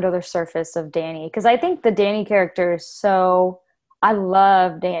more under the surface of Danny, because I think the Danny character is I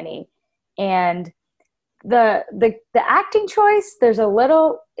love Danny, and the acting choice, it's a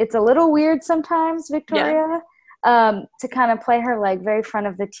little weird sometimes, Victoria, to kind of play her like very front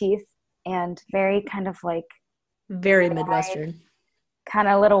of the teeth and very kind of like very Midwestern, kind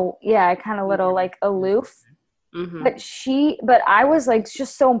of little like aloof. Mm-hmm. But I was like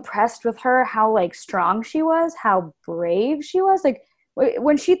just so impressed with her, how like strong she was, how brave she was. Like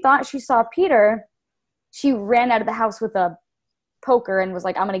when she thought she saw Peter, she ran out of the house with a poker and was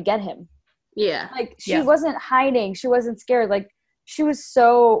like, I'm gonna get him. Yeah. Like she wasn't hiding, she wasn't scared. Like she was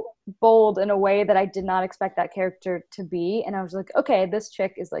so bold in a way that I did not expect that character to be. And I was like, okay, this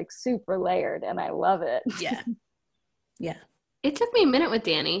chick is like super layered and I love it. Yeah. Yeah. It took me a minute with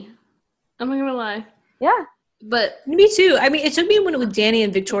Danny. I'm not gonna lie. Yeah. But me too. I mean, it took me a minute with Danny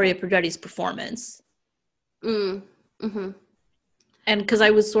and Victoria Pedretti's performance. Mm-hmm. And because I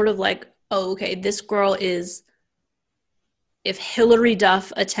was sort of like, oh, okay, this girl is, if Hilary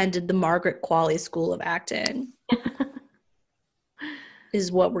Duff attended the Margaret Qualley School of Acting,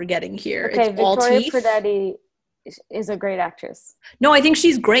 is what we're getting here. Okay, it's all Victoria teeth. Pedretti is a great actress. No, I think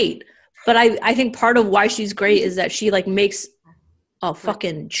she's great. But I think part of why she's great is that she like makes a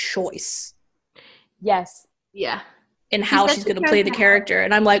fucking choice. Yes. Yeah. In how she's going to play the character.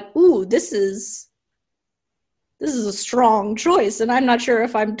 And I'm like, ooh, this is a strong choice. And I'm not sure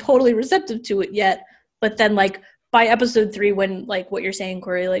if I'm totally receptive to it yet. But then like by episode 3, when like what you're saying,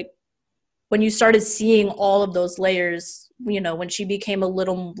 Corey, like when you started seeing all of those layers, you know, when she became a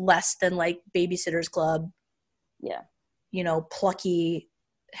little less than like Babysitter's Club. Yeah. You know, plucky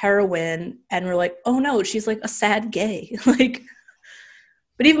heroine. And we're like, oh no, she's like a sad gay. Like,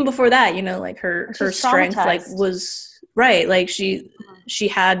 but even before that, you know, like her strength like was right. Like she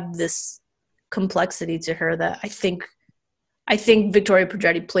had this complexity to her that I think Victoria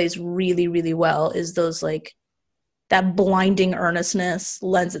Pedretti plays really, really well, is those like that blinding earnestness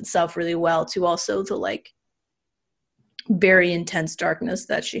lends itself really well to also the like very intense darkness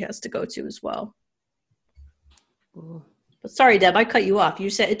that she has to go to as well. Ooh. But sorry, Deb, I cut you off. You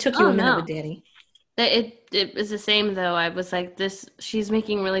said it took you a minute with Danny. It was the same though. I was like, she's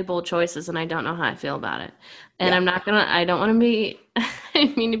making really bold choices and I don't know how I feel about it. And I don't want to be,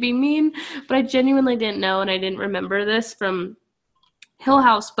 I mean to be mean, but I genuinely didn't know, and I didn't remember this from Hill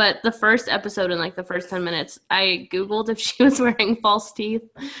House, but the first episode in like the first 10 minutes, I Googled if she was wearing false teeth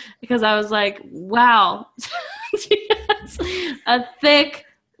because I was like, wow, she has a thick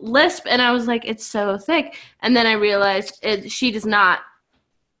lisp. And I was like, it's so thick. And then I realized she does not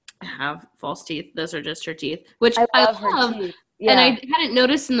have false teeth. Those are just her teeth, which I love. Her teeth. Yeah. And I hadn't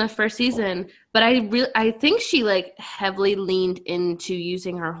noticed in the first season, but I think she like heavily leaned into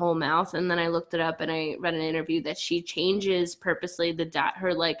using her whole mouth. And then I looked it up and I read an interview that she changes purposely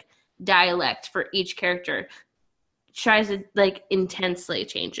her like dialect for each character, tries to like intensely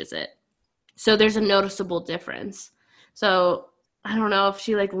changes it. So there's a noticeable difference. So I don't know if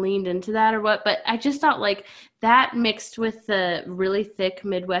she like leaned into that or what, but I just thought like that mixed with the really thick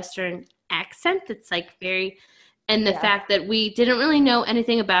Midwestern accent that's like very, and the fact that we didn't really know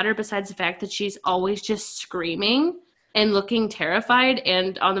anything about her besides the fact that she's always just screaming and looking terrified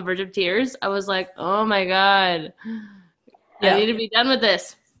and on the verge of tears. I was like, oh my God, I need to be done with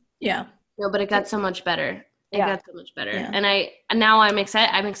this. Yeah. No, but it got so much better. It got so much better. Yeah. And now I'm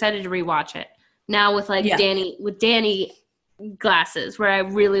excited to rewatch it now with like Danny glasses, where I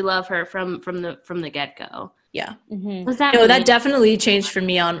really love her from the get-go. Yeah. Mm-hmm. That definitely changed for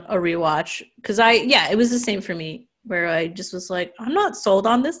me on a rewatch, because it was the same for me, where I just was like, I'm not sold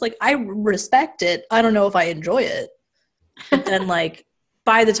on this. Like, I respect it, I don't know if I enjoy it. But then like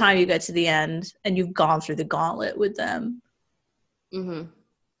by the time you get to the end and you've gone through the gauntlet with them,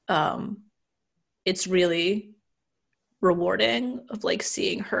 it's really rewarding of like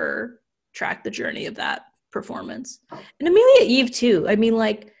seeing her track the journey of that performance. And Amelia Eve too. I mean,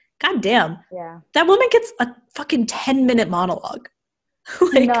 like, goddamn. Yeah. That woman gets a fucking 10-minute monologue.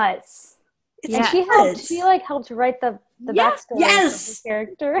 Like, nuts. It's and she helped write the backstory of the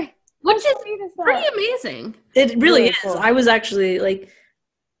character. Which is pretty amazing. It really is. Cool. I was actually like,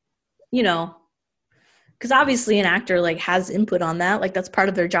 you know, because obviously an actor like has input on that. Like that's part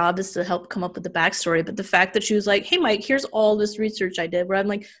of their job is to help come up with the backstory. But the fact that she was like, hey, Mike, here's all this research I did, where I'm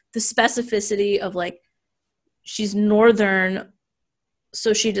like, the specificity of like, she's Northern,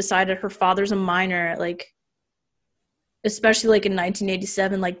 so she decided her father's a miner, like, especially like in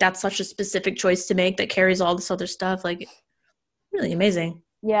 1987, like that's such a specific choice to make that carries all this other stuff. Like, really amazing.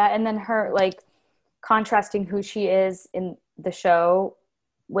 Yeah, and then her like contrasting who she is in the show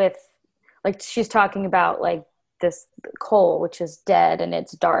with, like, she's talking about like this coal which is dead and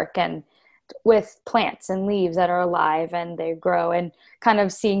it's dark, and with plants and leaves that are alive and they grow, and kind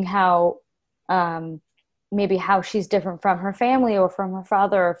of seeing how maybe how she's different from her family or from her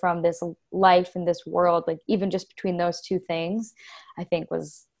father or from this life in this world, like even just between those two things, I think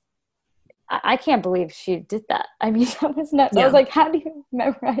was, I can't believe she did that. I mean, that was nuts. Yeah. I was like, how do you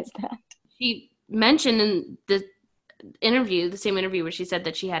memorize that? She mentioned in the interview, the same interview where she said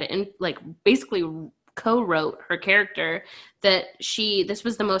that she had like basically co-wrote her character, that this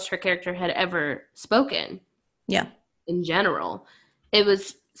was the most her character had ever spoken. Yeah. In general. It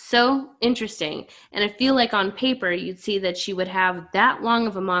was so interesting. And I feel like on paper, you'd see that she would have that long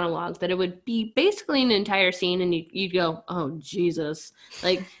of a monologue that it would be basically an entire scene, and you'd go, oh, Jesus.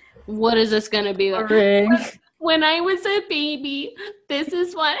 Like, what is this going to be? When I was a baby, this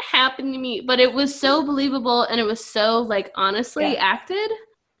is what happened to me. But it was so believable, and it was so, like, honestly acted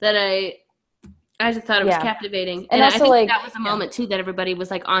that I just thought it was captivating. And also, I think like, that was a moment, too, that everybody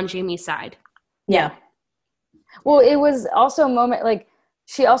was, like, on Jamie's side. Yeah. Well, it was also a moment, like,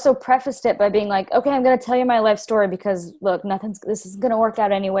 she also prefaced it by being like, okay, I'm going to tell you my life story because, look, this is going to work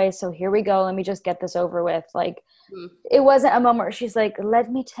out anyway, so here we go. Let me just get this over with. Like, it wasn't a moment where she's like,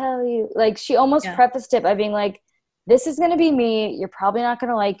 let me tell you. Like, she almost prefaced it by being like, this is going to be me. You're probably not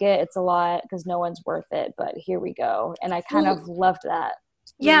going to like it. It's a lot because no one's worth it, but here we go. And I kind of loved that.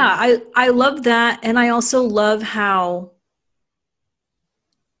 Yeah, I love that. And I also love how,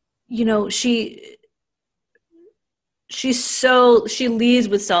 you know, she leads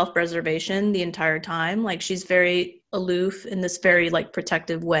with self-preservation the entire time. Like, she's very aloof in this very like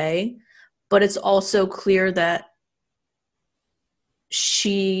protective way, but it's also clear that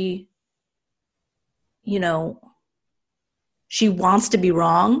she, you know, she wants to be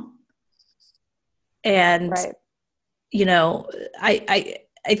wrong. And, you know, I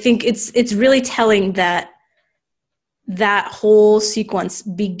think it's really telling that whole sequence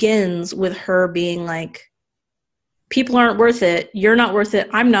begins with her being like, people aren't worth it. You're not worth it.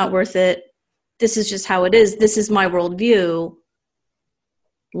 I'm not worth it. This is just how it is. This is my worldview.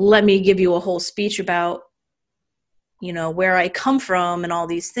 Let me give you a whole speech about, you know, where I come from and all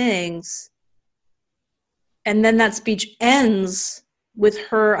these things. And then that speech ends with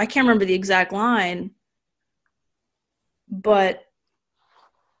her, I can't remember the exact line, but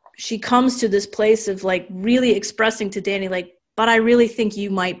she comes to this place of like really expressing to Danny, like, but I really think you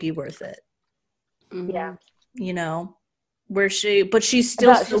might be worth it. Yeah. You know, but she's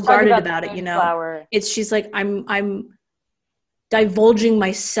still so guarded about it, you know. Flower. She's like, I'm divulging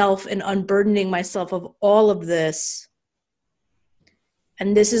myself and unburdening myself of all of this.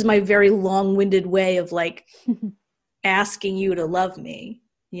 And this is my very long-winded way of like asking you to love me,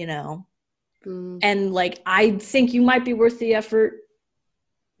 you know. And like, I think you might be worth the effort.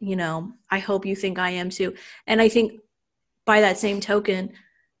 You know, I hope you think I am too. And I think by that same token,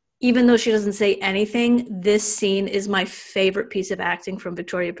 even though she doesn't say anything, this scene is my favorite piece of acting from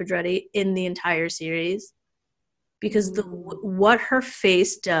Victoria Pedretti in the entire series, because what her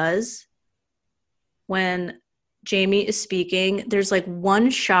face does when Jamie is speaking, there's like one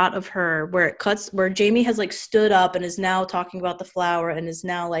shot of her where it cuts, where Jamie has like stood up and is now talking about the flower and is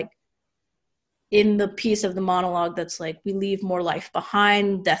now like in the piece of the monologue that's like, we leave more life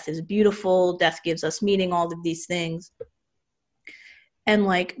behind, death is beautiful, death gives us meaning, all of these things. And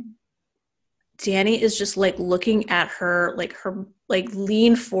like, Danny is just like looking at her, like her, like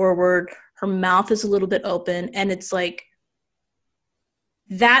lean forward, her mouth is a little bit open. And it's like,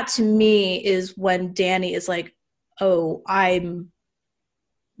 that to me is when Danny is like, oh, I'm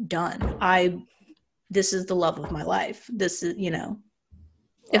done. This is the love of my life. This is, you know,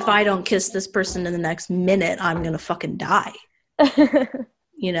 if I don't kiss this person in the next minute, I'm going to fucking die,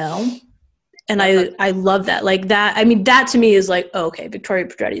 you know? And I love that. Like that, I mean, that to me is like, oh, okay, Victoria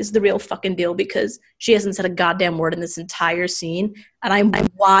Pedretti is the real fucking deal, because she hasn't said a goddamn word in this entire scene. And I'm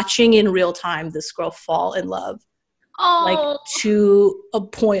watching in real time this girl fall in love. Oh. Like to a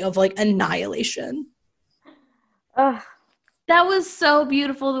point of like annihilation. That That was so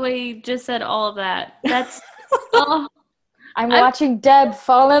beautiful the way you just said all of that. That's oh, I'm watching Deb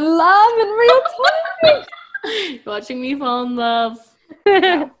fall in love in real time. Watching me fall in love.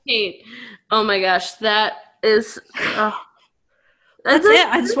 Kate. Oh my gosh, that is that's it.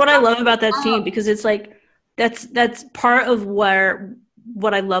 That's what I love about that scene, because it's like that's part of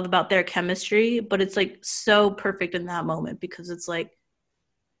what I love about their chemistry, but it's like so perfect in that moment, because it's like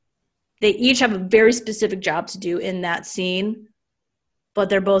they each have a very specific job to do in that scene, but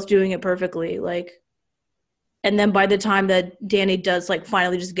they're both doing it perfectly. Like, and then by the time that Dani does like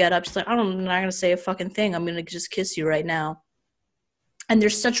finally just get up, she's like, I'm not gonna say a fucking thing. I'm gonna just kiss you right now. And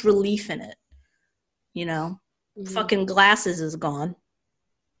there's such relief in it, you know. Mm-hmm. Fucking Glasses is gone.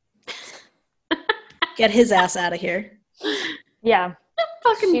 Get his ass out of here. Yeah.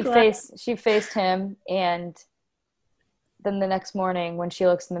 She faced him, and then the next morning when she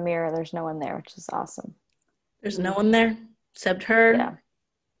looks in the mirror, there's no one there, which is awesome. There's no one there except her. Yeah.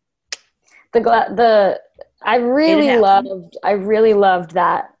 I really loved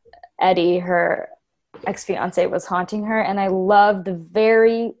that Eddie, her ex-fiance, was haunting her, and I love the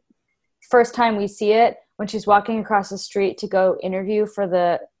very first time we see it when she's walking across the street to go interview for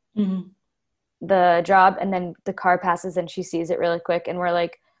the job, and then the car passes and she sees it really quick, and we're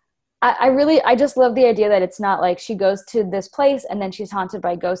like, I just love the idea that it's not like she goes to this place and then she's haunted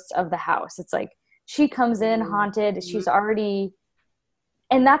by ghosts of the house. It's like she comes in haunted. She's already,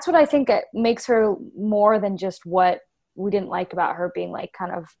 and that's what I think it makes her more than just what we didn't like about her being like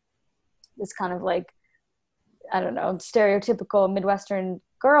kind of this kind of like, I don't know, stereotypical Midwestern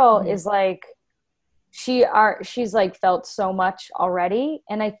girl, is like she's like felt so much already.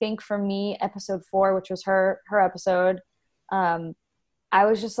 And I think for me, episode 4, which was her episode, I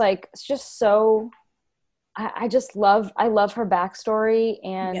was just like, it's just so, I love her backstory,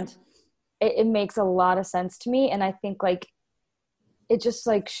 and it makes a lot of sense to me. And I think like, it just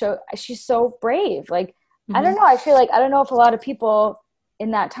like she's so brave. Like, I don't know. I feel like, I don't know if a lot of people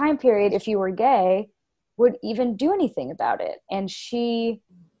in that time period, if you were gay, would even do anything about it. And she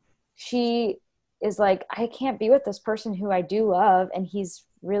is like, I can't be with this person who I do love, and he's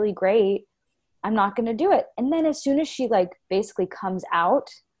really great. I'm not going to do it. And then as soon as she like basically comes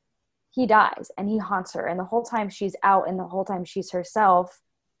out, he dies and he haunts her. And the whole time she's out and the whole time she's herself,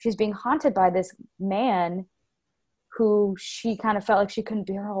 she's being haunted by this man who she kind of felt like she couldn't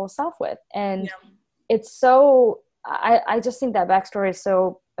be her whole self with. And it's so, I just think that backstory is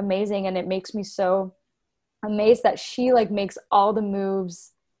so amazing. And it makes me so amazed that she like makes all the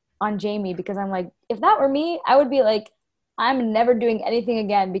moves on Jamie, because I'm like, if that were me, I would be like, I'm never doing anything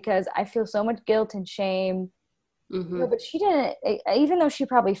again because I feel so much guilt and shame. No, but she didn't, even though she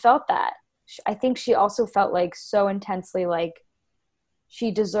probably felt that, I think she also felt like so intensely like she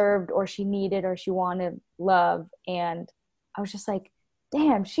deserved or she needed or she wanted love. And I was just like,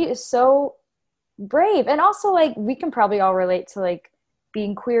 damn, she is so brave. And also like, we can probably all relate to like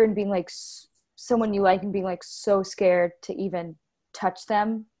being queer and being like someone you like and being like so scared to even touch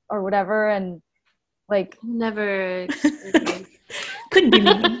them or whatever. And like, never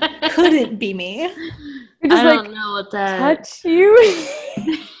couldn't be me. You're just I don't know what that touch you.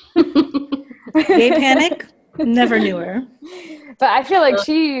 Gay panic. Never knew her. But I feel like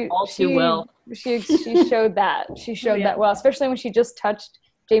she showed that. She showed that well, especially when she just touched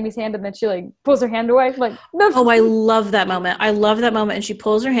Jamie's hand and then she like pulls her hand away. Like, no. Oh, I love that moment. And she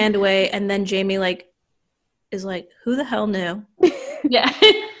pulls her hand away, and then Jamie like is like, who the hell knew? Yeah.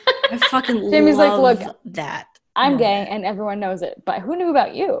 I fucking Jamie's love like, look, that. I'm gay and everyone knows it, but who knew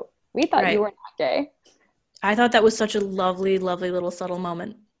about you? We thought you were not gay. I thought that was such a lovely, lovely little subtle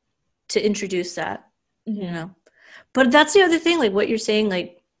moment to introduce that, you know. But that's the other thing, like what you're saying,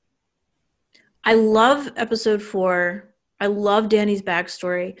 like I love episode 4. I love Dani's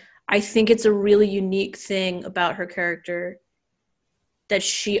backstory. I think it's a really unique thing about her character that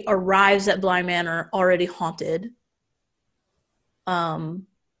she arrives at Bly Manor already haunted.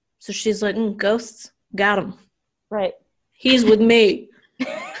 So she's like, ghosts, got him. Right. He's with me.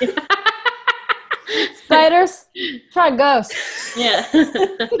 Spiders, try ghosts. Yeah.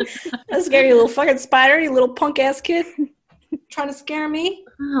 That's scary, you little fucking spider, you little punk ass kid. Trying to scare me.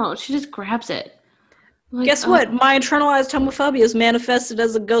 No, she just grabs it. Like, guess what? My internalized homophobia is manifested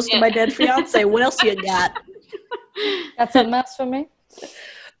as a ghost of my dead fiance. What else you got? Got something else for me?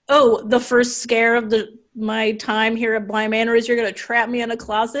 Oh, the first scare of my time here at Bly Manor is you're going to trap me in a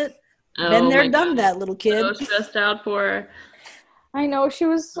closet? Been there, done that, little kid. So stressed out for her. I know, she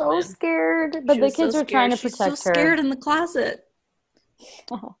was so scared, but the kids were trying to protect her. She's so scared in the closet.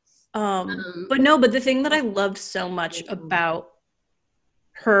 But the thing that I loved so much about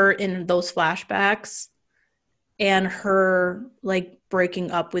her in those flashbacks and her like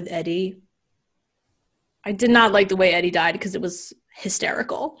breaking up with Eddie. I did not like the way Eddie died because it was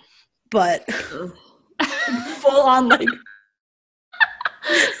hysterical, but full on like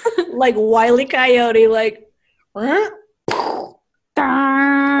like Wile E. Coyote, like flattened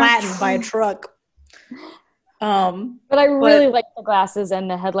by a truck. But I really like the glasses and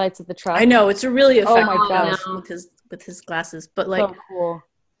the headlights of the truck. I know, it's a really effective my gosh. with his glasses, but like so cool.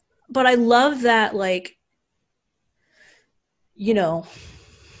 But I love that, like, you know,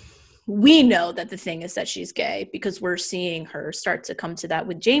 we know that the thing is that she's gay because we're seeing her start to come to that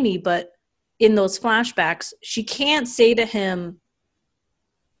with Jamie, but in those flashbacks, she can't say to him,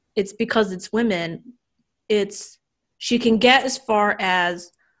 it's because it's women. She can get as far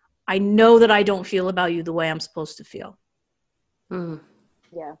as, I know that I don't feel about you the way I'm supposed to feel.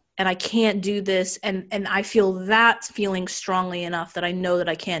 Yeah. And I can't do this. And I feel that feeling strongly enough that I know that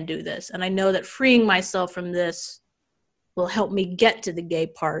I can't do this. And I know that freeing myself from this will help me get to the gay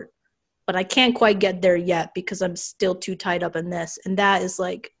part. But I can't quite get there yet because I'm still too tied up in this. And that is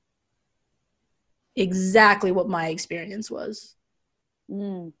like exactly what my experience was.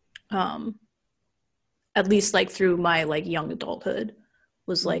 At least like through my like young adulthood.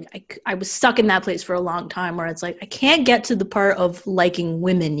 Was like I was stuck in that place for a long time where it's like I can't get to the part of liking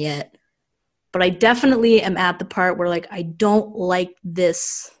women yet, but I definitely am at the part where like I don't like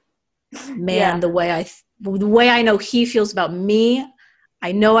this man the way I know he feels about me.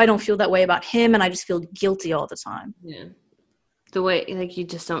 I know I don't feel that way about him, and I just feel guilty all the time. Yeah, the way like you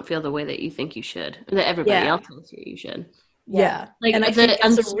just don't feel the way that you think you should, or that everybody else tells you should. Yeah. Like, and I think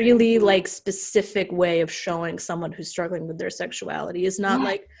that's a really like specific way of showing someone who's struggling with their sexuality is not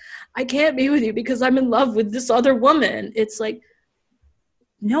like, I can't be with you because I'm in love with this other woman. It's like,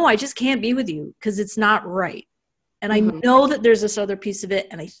 no, I just can't be with you because it's not right. And I know that there's this other piece of it.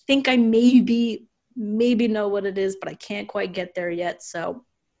 And I think I maybe know what it is, but I can't quite get there yet. So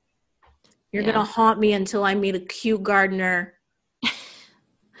you're going to haunt me until I meet a cute gardener.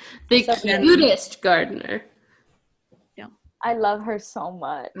 The cutest gardener. I love her so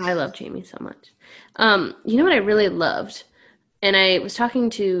much. I love Jamie so much. You know what I really loved? And I was talking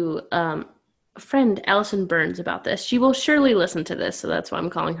to a friend, Allison Burns, about this. She will surely listen to this, so that's why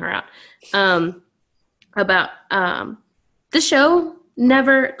I'm calling her out. About the show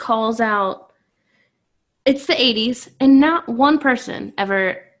never calls out, it's the 80s, and not one person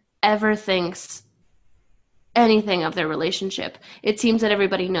ever thinks anything of their relationship. It seems that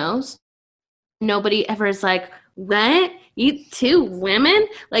everybody knows. Nobody ever is like, what? You two women?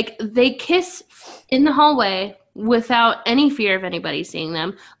 Like, they kiss in the hallway without any fear of anybody seeing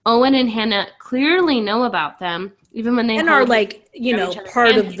them. Owen and Hannah clearly know about them, even when they are like, you know,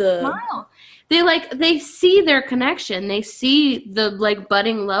 part of the smile. They see their connection. They see the like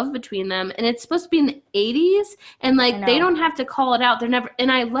budding love between them, and it's supposed to be in the 80s, and like they don't have to call it out. They're never. And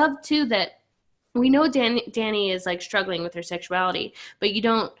I love too that we know Danny is like struggling with her sexuality, but you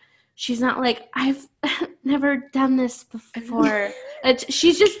don't. She's not like, I've never done this before.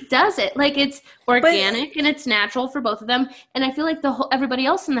 She just does it. Like, it's organic and it's natural for both of them. And I feel like everybody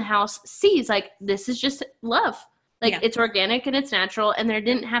else in the house sees, like, this is just love. Like, it's organic and it's natural. And there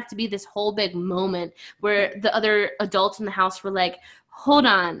didn't have to be this whole big moment where the other adults in the house were like, hold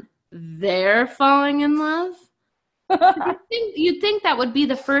on, they're falling in love? You'd think that would be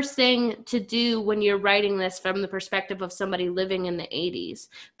the first thing to do when you're writing this from the perspective of somebody living in the 80s,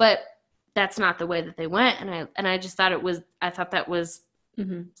 but that's not the way that they went. And I just thought that was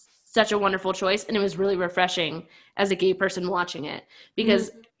such a wonderful choice, and it was really refreshing as a gay person watching it,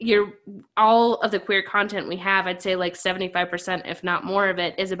 because all of the queer content we have, I'd say like 75%, if not more of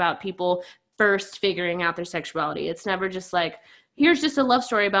it, is about people first figuring out their sexuality. It's never just like, here's just a love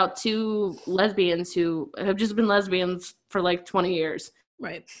story about two lesbians who have just been lesbians for like 20 years.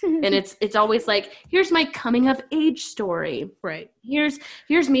 Right. And it's always like, here's my coming of age story. Right. Here's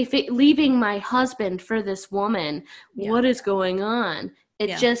me leaving my husband for this woman. Yeah. What is going on? It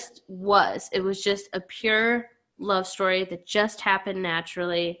was just a pure love story that just happened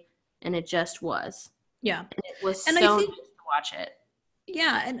naturally, and it just was. Yeah. And it was so nice to watch it.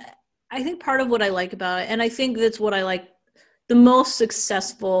 Yeah. And I think part of what I like about it, and I think that's what I like, the most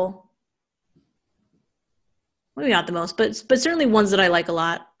successful, maybe not the most, but certainly ones that I like a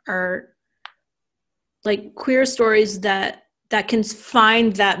lot are like queer stories that can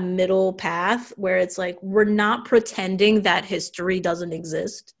find that middle path where it's like, we're not pretending that history doesn't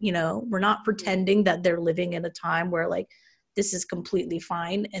exist. You know, we're not pretending that they're living in a time where like this is completely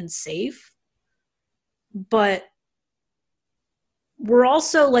fine and safe, but we're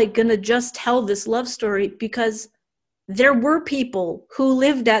also like gonna just tell this love story because there were people who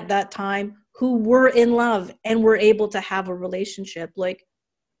lived at that time who were in love and were able to have a relationship. Like,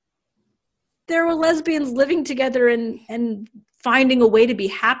 there were lesbians living together and finding a way to be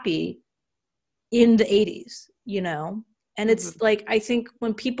happy in the 80s, you know? And it's like, I think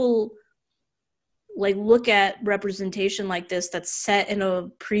when people like look at representation like this that's set in a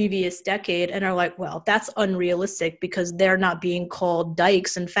previous decade and are like, well, that's unrealistic because they're not being called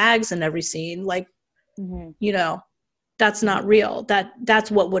dykes and fags in every scene. Like, you know, that's not real.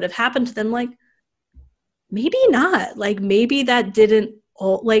 That's what would have happened to them. Like, maybe not. Like, maybe that didn't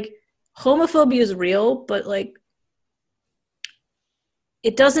all, like, homophobia is real, but like,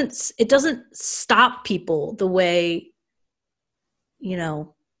 it doesn't stop people the way, you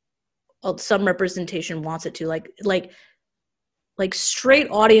know, some representation wants it to. Like straight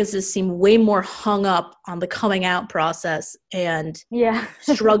audiences seem way more hung up on the coming out process and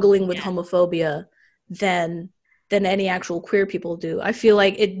struggling with homophobia than any actual queer people do. I feel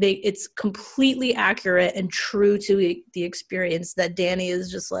like it's completely accurate and true to the experience that Danny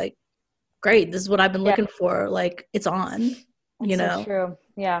is just like, great, this is what I've been looking for. Like, it's on. You know, so true.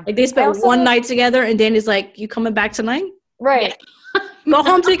 Yeah. Like, they spent one night together, and Danny's like, "You coming back tonight? Right. Yeah. Go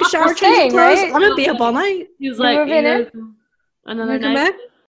home, take a shower, change your clothes. Right? I'm gonna be up all night." He's like, another night. Back?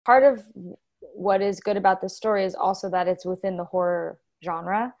 Part of what is good about this story is also that it's within the horror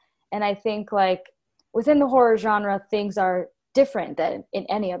genre, and I think like within the horror genre, things are different than in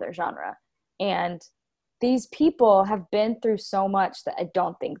any other genre, and these people have been through so much that I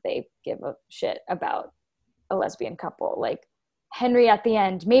don't think they give a shit about a lesbian couple. Like, Henry at the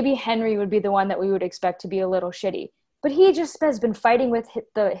end, maybe Henry would be the one that we would expect to be a little shitty, but he just has been fighting with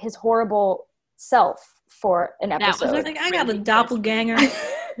his horrible self for an episode. That was like, I got a doppelganger.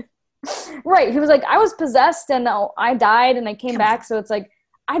 Right. He was like, I was possessed and I died and I came back. So it's like,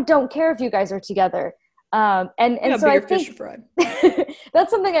 I don't care if you guys are together. And so I think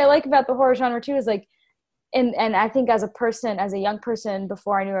that's something I like about the horror genre too, is like, and I think as a young person,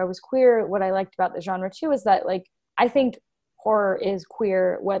 before I knew I was queer, what I liked about the genre too is that, like, I think horror is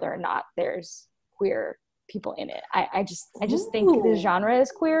queer whether or not there's queer people in it. I just think the genre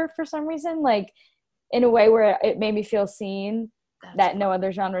is queer for some reason, like in a way where it made me feel seen that no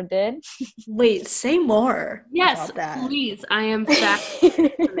other genre did. Wait, say more. Yes, about that. Please. I am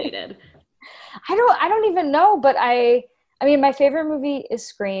fascinated. I don't even know, but I mean, my favorite movie is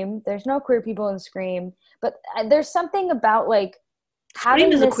Scream. There's no queer people in Scream, but there's something about like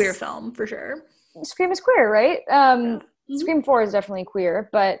Scream is a queer film for sure. Scream is queer, right? Scream 4 is definitely queer,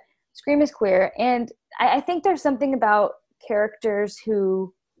 but Scream is queer. And I think there's something about characters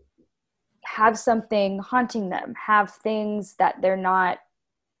who have something haunting them, have things that they're not,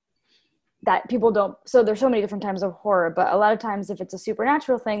 that people don't. So there's so many different types of horror, but a lot of times if it's a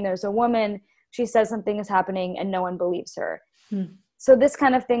supernatural thing, there's a woman, she says something is happening and no one believes her. So this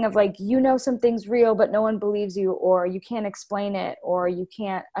kind of thing of like, you know, something's real, but no one believes you, or you can't explain it, or you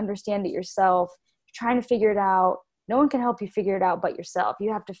can't understand it yourself. You're trying to figure it out. No one can help you figure it out but yourself.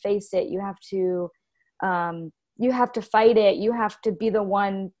 You have to face it. You have to fight it. You have to be the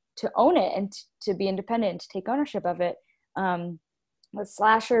one to own it and to be independent, to take ownership of it. With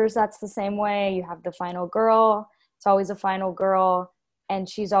slashers, that's the same way. You have the final girl. It's always a final girl, and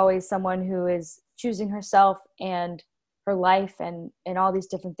she's always someone who is choosing herself and her life and all these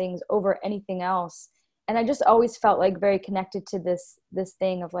different things over anything else. And I just always felt like very connected to this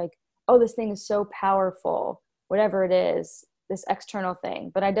thing of like, oh, this thing is so powerful, whatever it is, this external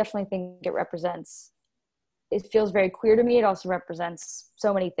thing. But I definitely think it feels very queer to me. It also represents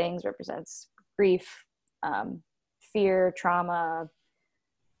so many things, represents grief, fear, trauma,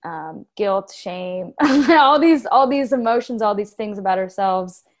 guilt, shame, all these emotions, all these things about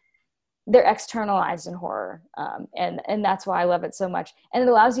ourselves. They're externalized in horror. And that's why I love it so much. And it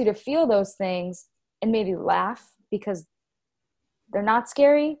allows you to feel those things and maybe laugh because they're not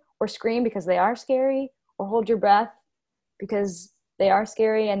scary, or scream because they are scary, or hold your breath because they are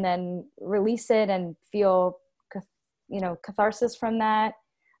scary, and then release it and feel, catharsis from that.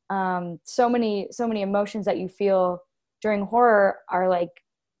 So many emotions that you feel during horror are like,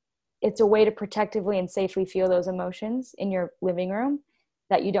 it's a way to protectively and safely feel those emotions in your living room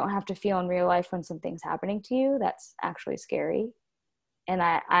that you don't have to feel in real life when something's happening to you that's actually scary. And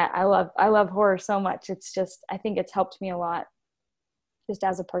I love horror so much. It's just, I think it's helped me a lot just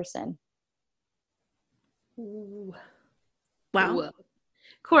as a person. Ooh. Wow. Whoa.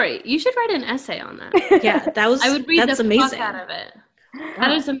 Corey, you should write an essay on that. Yeah, I would read the amazing. fuck out of it.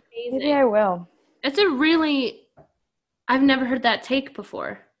 That is amazing. Maybe I will. I've never heard that take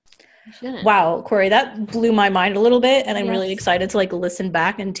before. You shouldn't. Wow, Corey, that blew my mind a little bit, and I'm really excited to like listen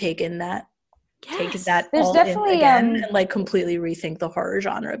back and take in that take that all in again and like completely rethink the horror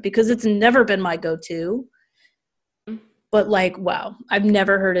genre, because it's never been my go-to. But like, wow, I've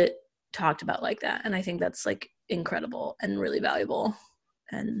never heard it talked about like that, and I think that's like incredible and really valuable.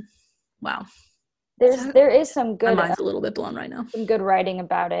 And wow, there is some good. My mind's a little bit blown right now. Some good writing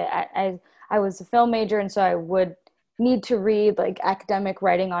about it. I was a film major, and so I would need to read like academic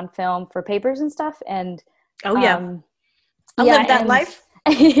writing on film for papers and stuff. And I lived that life.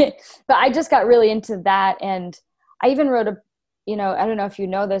 But I just got really into that, and I even wrote I don't know if you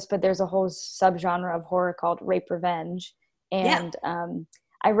know this, but there's a whole subgenre of horror called rape revenge, and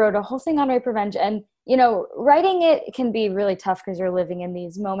I wrote a whole thing on rape revenge. And writing it can be really tough because you're living in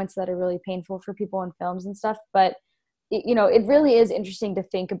these moments that are really painful for people in films and stuff. But it really is interesting to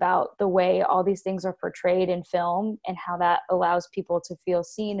think about the way all these things are portrayed in film and how that allows people to feel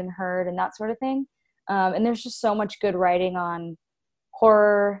seen and heard and that sort of thing. And there's just so much good writing on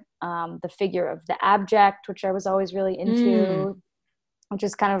horror, the figure of the abject, which I was always really into, which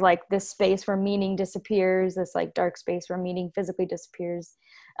is kind of like this space where meaning disappears, this like dark space where meaning physically disappears.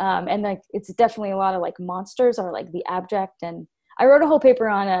 And like, it's definitely a lot of like monsters are like the abject. And I wrote a whole paper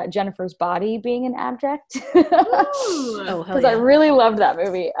on Jennifer's Body being an abject. Because I really loved that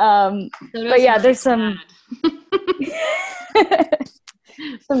movie. But yeah, there's some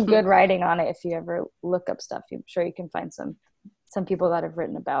some good writing on it. If you ever look up stuff, I'm sure you can find some people that have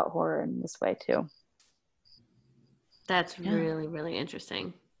written about horror in this way too. That's really, really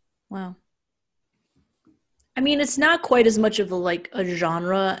interesting. Wow. I mean, it's not quite as much of a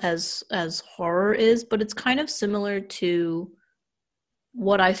genre as horror is, but it's kind of similar to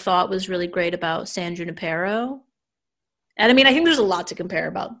what I thought was really great about San Junipero. And I mean, I think there's a lot to compare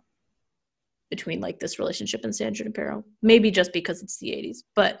about between like this relationship and San Junipero. Maybe just because it's the 80s,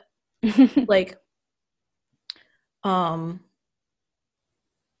 but like,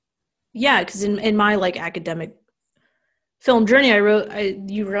 yeah, because in my like academic film journey,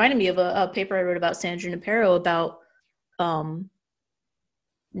 you reminded me of a paper I wrote about San Junipero about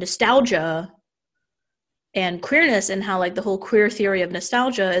nostalgia and queerness, and how like the whole queer theory of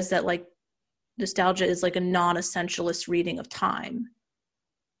nostalgia is that like nostalgia is like a non-essentialist reading of time.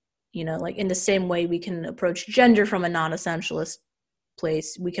 Like in the same way we can approach gender from a non-essentialist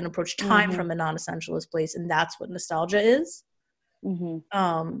place, we can approach time from a non-essentialist place, and that's what nostalgia is. And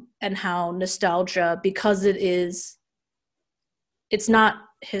how nostalgia, because it's not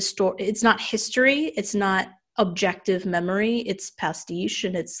history, it's not objective memory, it's pastiche,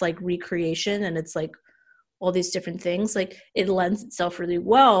 and it's like recreation, and it's like all these different things, like it lends itself really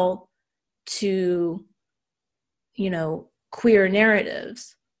well to queer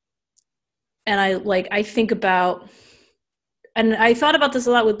narratives. And I think about, and I thought about this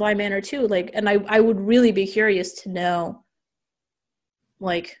a lot with Bly Manor too, like, and I would really be curious to know,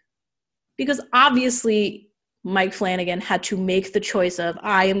 like, because obviously Mike Flanagan had to make the choice of,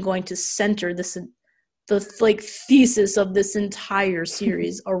 I am going to center the like thesis of this entire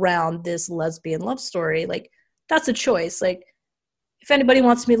series around this lesbian love story. Like, that's a choice. Like, if anybody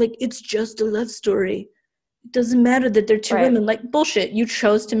wants to be like, it's just a love story, it doesn't matter that they're two women, like, bullshit. You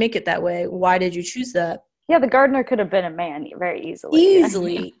chose to make it that way. Why did you choose that? Yeah, the gardener could have been a man very easily.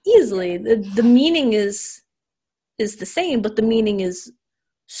 Easily. The meaning is the same, but the meaning is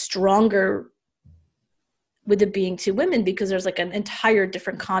stronger with it being two women, because there's like an entire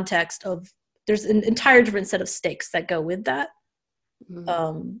different context there's an entire different set of stakes that go with that.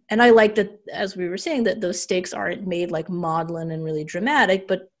 And I like that, as we were saying, that those stakes aren't made like maudlin and really dramatic,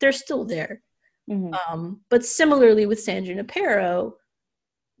 but they're still there. But similarly with San Junipero,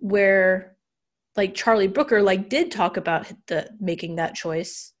 where like Charlie Brooker like did talk about making that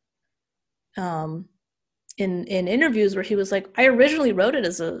choice in interviews, where he was like, I originally wrote it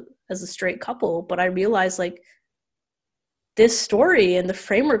as a straight couple, but I realized like this story and the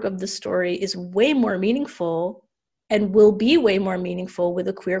framework of the story is way more meaningful and will be way more meaningful with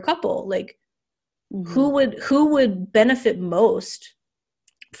a queer couple. Like, who would benefit most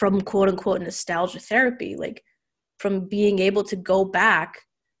from quote unquote nostalgia therapy, like from being able to go back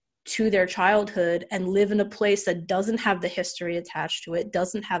to their childhood and live in a place that doesn't have the history attached to it,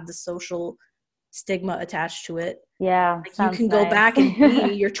 doesn't have the social stigma attached to it. Yeah, like, you can go back and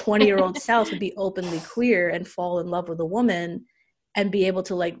be your 20-year-old self and be openly queer and fall in love with a woman and be able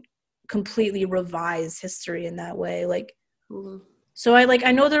to like completely revise history in that way. Like, so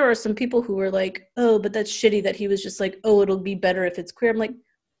I know there are some people who were like, oh, but that's shitty that he was just like, oh, it'll be better if it's queer. I'm like,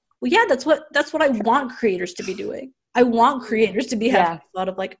 well, yeah, that's what I want creators to be doing. I want creators to be having a thought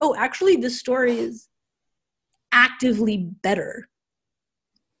of like, oh, actually this story is actively better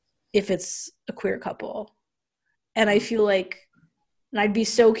if it's a queer couple. And I feel like And I'd be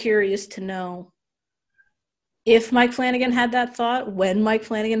so curious to know if Mike Flanagan had that thought, when Mike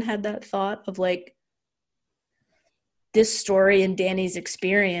Flanagan had that thought of like this story and Danny's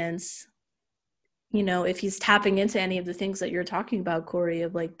experience, you know, if he's tapping into any of the things that you're talking about, Corey,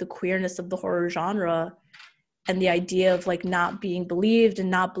 of like the queerness of the horror genre and the idea of like not being believed and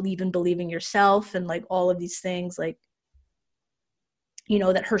not believing yourself and like all of these things, like, you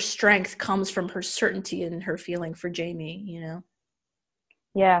know, that her strength comes from her certainty and her feeling for Jamie, you know?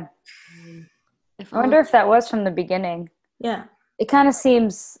 Yeah. I wonder if that was from the beginning. Yeah. It kind of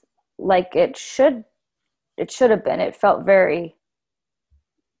seems like it should have been. It felt very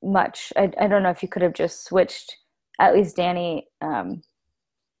much. I don't know if you could have just switched, at least Danny,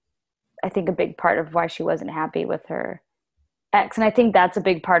 I think a big part of why she wasn't happy with her ex. And I think that's a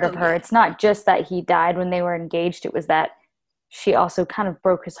big part of her. Yeah. It's not just that he died when they were engaged. It was that she also kind of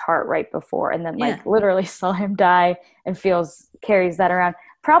broke his heart right before and then like literally saw him die and carries that around.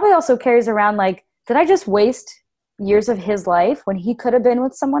 Probably also carries around like, did I just waste years of his life when he could have been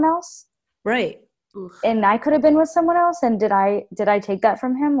with someone else? Right. And I could have been with someone else. And did I take that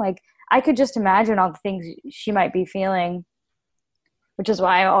from him? Like, I could just imagine all the things she might be feeling, which is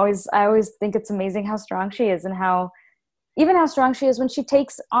why I always think it's amazing how strong she is and how strong she is when she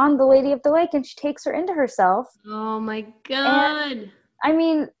takes on the Lady of the Lake and she takes her into herself. Oh my God. And, I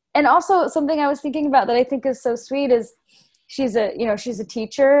mean, and also something I was thinking about that I think is so sweet is she's a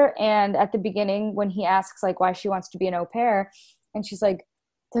teacher. And at the beginning when he asks like why she wants to be an au pair, and she's like,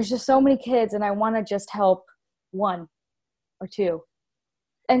 there's just so many kids and I want to just help one or two.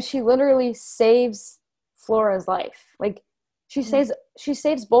 And she literally saves Flora's life. Like she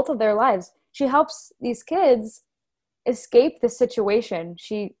saves both of their lives. She helps these kids escape the situation.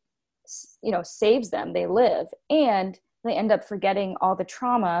 She, saves them. They live and they end up forgetting all the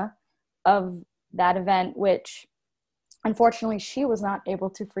trauma of that event, which unfortunately she was not able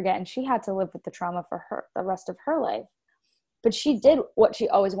to forget. And she had to live with the trauma for the rest of her life. But she did what she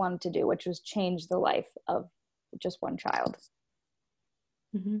always wanted to do, which was change the life of just one child.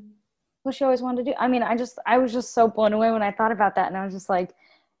 Mm-hmm. What she always wanted to do. I mean, I was just so blown away when I thought about that. And I was just like,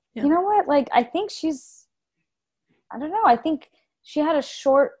 you know what? Like, I think I don't know. I think she had a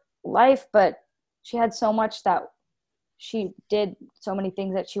short life, but she had so much that she did so many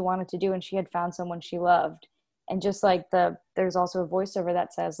things that she wanted to do. And she had found someone she loved. And just like there's also a voiceover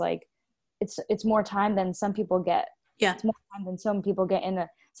that says like, it's more time than some people get. Yeah. It's more time than some people get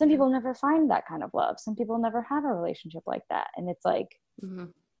some people never find that kind of love. Some people never have a relationship like that. And it's like,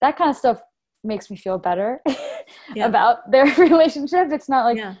 that kind of stuff makes me feel better about their relationship. It's not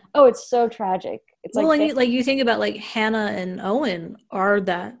like, oh, it's so tragic. It's you think about like Hannah and Owen are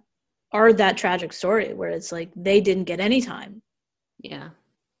that tragic story where it's like, they didn't get any time. Yeah.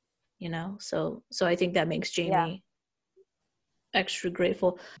 You know? So I think that makes Jamie extra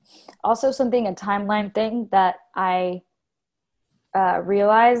grateful. Also a timeline thing that I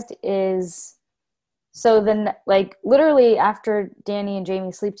realized is, so then like literally after Danny and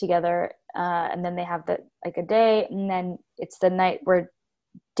Jamie sleep together and then they have a day, and then it's the night where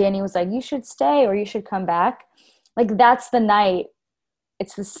Danny was like, you should stay or you should come back. Like that's the night,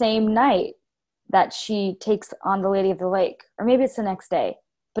 it's the same night that she takes on the Lady of the Lake, or maybe it's the next day,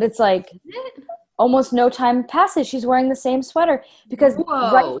 but it's like almost no time passes. She's wearing the same sweater because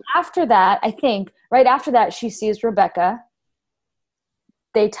right after that, she sees Rebecca.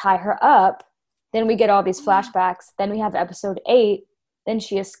 They tie her up. Then we get all these flashbacks. Then we have episode 8. Then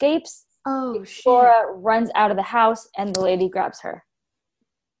she escapes. Oh, shit. Flora runs out of the house and the lady grabs her.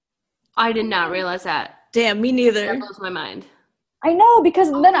 I did not realize that. Damn, me neither. That blows my mind. I know,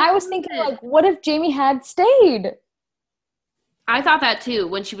 because then I was thinking like, what if Jamie had stayed? I thought that too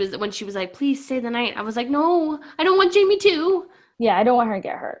when she was like, please stay the night. I was like, no, I don't want Jamie to. Yeah, I don't want her to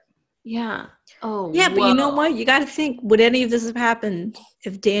get hurt. Yeah. Oh. Yeah, but you know what? You got to think, would any of this have happened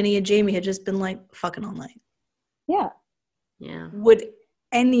if Danny and Jamie had just been like fucking all night? Yeah. Yeah. Would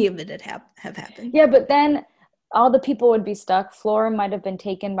any of it have happened? Yeah, but then all the people would be stuck. Flora might have been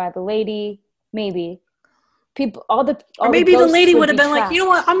taken by the lady. Maybe. Maybe the lady would have been trapped. Like, you know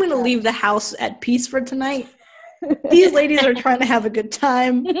what? I'm going to leave the house at peace for tonight. These ladies are trying to have a good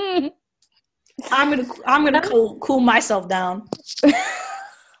time. I'm gonna cool myself down. I'm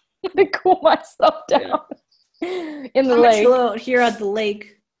gonna cool myself down in the lake. Chill out here at the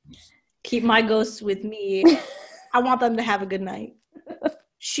lake. Keep my ghosts with me. I want them to have a good night.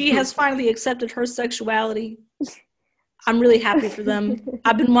 She has finally accepted her sexuality. I'm really happy for them.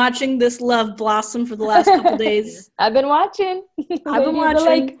 I've been watching this love blossom for the last couple days. I've been watching.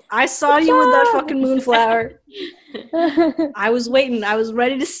 I saw you with that fucking moonflower. I was waiting. I was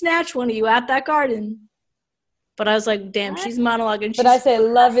ready to snatch one of you at that garden. But I was like, damn, she's monologuing. But I say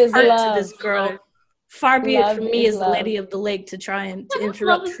love is love. To this girl. Far be it from me as the love. Lady of the Lake to try and to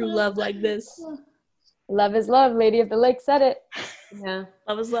interrupt true love like this. Love is love. Lady of the Lake said it. Yeah.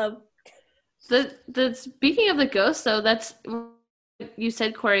 Love is love. The speaking of the ghost, though, that's you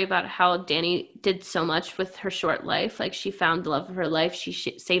said, Corey, about how Dani did so much with her short life. Like, she found the love of her life. She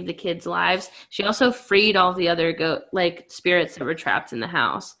saved the kids' lives. She also freed all the other spirits that were trapped in the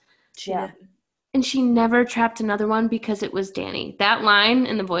house. Yeah. And she never trapped another one because it was Dani. That line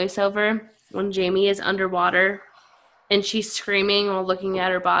in the voiceover when Jamie is underwater and she's screaming while looking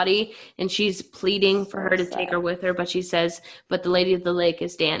at her body and she's pleading for her to take her with her, but she says, but the Lady of the Lake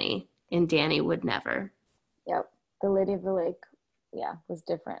is Dani, and Dani would never. Yep. The Lady of the Lake, was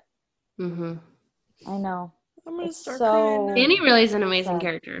different. Mm-hmm. I know. I'm going to start crying. Dani really is an amazing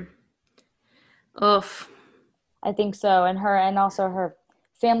character. Oof. I think so. And also her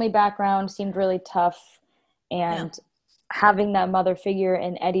family background seemed really tough, and having that mother figure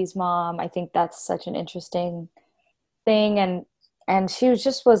in Eddie's mom, I think that's such an interesting thing. And she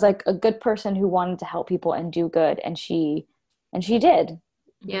was like a good person who wanted to help people and do good, and she did.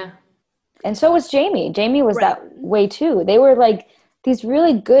 Yeah. And so was Jamie. Jamie was that way too. They were like these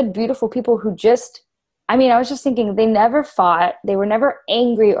really good, beautiful people who just, I was just thinking, they never fought. They were never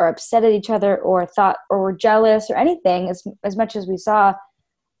angry or upset at each other or thought or were jealous or anything as much as we saw.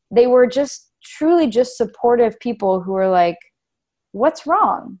 They were just truly just supportive people who were like, what's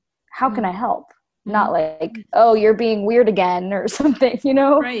wrong? How can I help? Not like, oh, you're being weird again or something,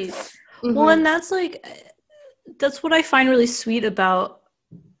 Right. Mm-hmm. Well, and that's what I find really sweet about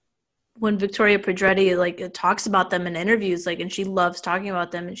when Victoria Pedretti talks about them in interviews, and she loves talking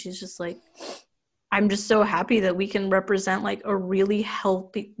about them, and she's just like, I'm just so happy that we can represent a really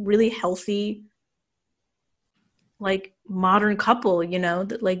healthy modern couple,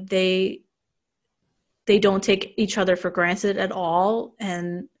 that they don't take each other for granted at all,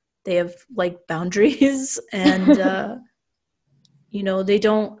 and they have boundaries, and they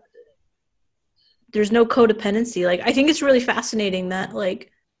don't, there's no codependency. I think it's really fascinating that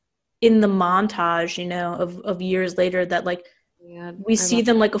in the montage, of years later, that we see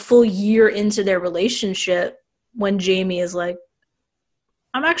them a full year into their relationship when Jamie is like,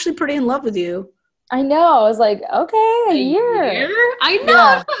 I'm actually pretty in love with you. I know. I was like, okay, a year. I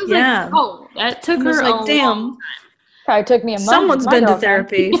know. Yeah. Oh, that took her a damn. long time. Probably took me a month. Someone's been to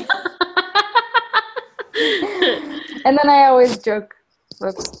therapy. And then I always joke.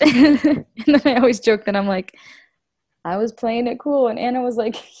 Whoops. And then I always joke that I'm like, I was playing it cool, and Anna was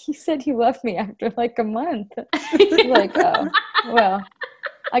like, he said he left me after a month. Like, oh, well,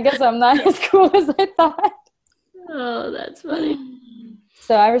 I guess I'm not as cool as I thought. Oh, that's funny.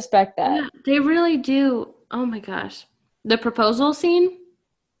 So I respect that. Yeah, they really do. Oh my gosh. The proposal scene?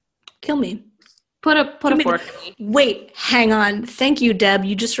 Kill me. Put a fork in me. Wait, hang on. Thank you, Deb.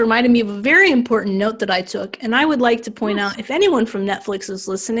 You just reminded me of a very important note that I took, and I would like to point out, if anyone from Netflix is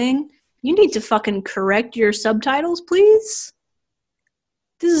listening, you need to fucking correct your subtitles, please.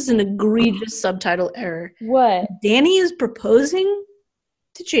 This is an egregious subtitle error. What? Dani is proposing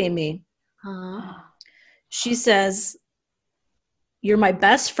to Jamie. She says, you're my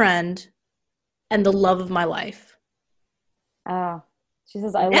best friend and the love of my life. Oh. She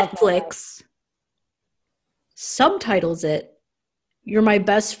says, I love Netflix subtitles it, you're my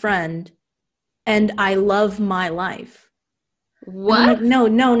best friend and I love my life. What? No.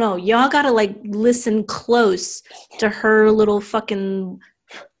 Y'all gotta listen close to her little fucking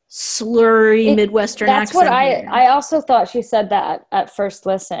slurry Midwestern accent. That's what I also thought she said that at first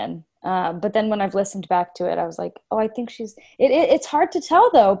listen. But then when I've listened back to it, I was like, oh, I think it's hard to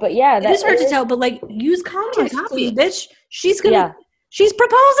tell though, but yeah. It is hard to tell, but use context, please, bitch. She's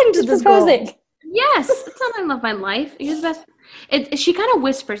proposing to this girl. Yes. It's not I love my life. You're the best. She kind of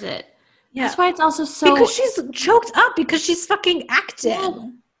whispers it. Yeah. That's why it's also so... Because she's choked up because she's fucking acting. Yeah.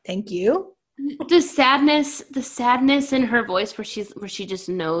 Thank you. The sadness in her voice where she just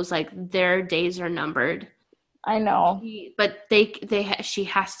knows their days are numbered. I know. But she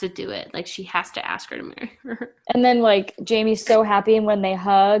has to do it. She has to ask her to marry her. And then Jamie's so happy, and when they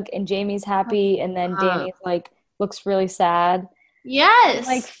hug and Jamie's happy, and then Dani looks really sad.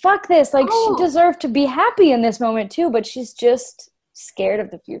 Yes. Fuck this. She deserved to be happy in this moment too, but she's just scared of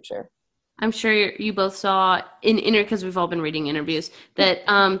the future. I'm sure you both saw because we've all been reading interviews that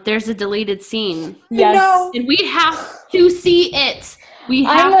there's a deleted scene. Yes. And we have to see it. We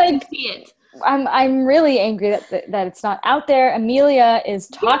have to see it. I'm really angry that it's not out there. Amelia is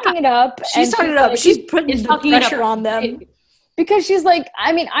talking it up. She's talking it up. She's putting the pressure on them. Because she's I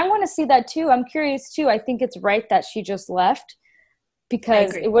want to see that too. I'm curious too. I think it's right that she just left.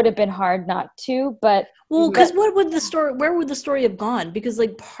 because it would have been hard not to. But because where would the story have gone? Because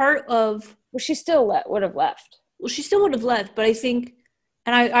like part of she still would have left. Well, she still would have left, but I think,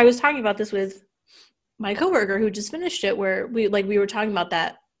 and I was talking about this with my coworker who just finished it, where we were talking about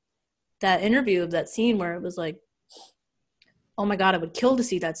that interview of that scene where it was like, oh my God, I would kill to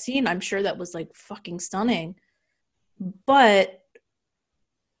see that scene. I'm sure that was like fucking stunning. But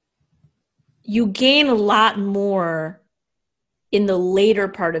you gain a lot more in the later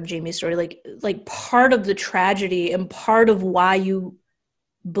part of Jamie's story, like part of the tragedy and part of why you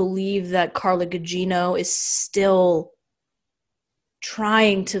believe that Carla Gugino is still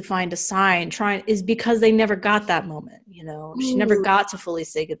trying to find a sign, is because they never got that moment, you know. She never got to fully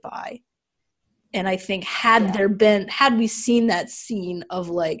say goodbye. And I think had we seen that scene of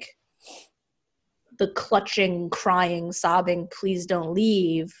like the clutching, crying, sobbing, please don't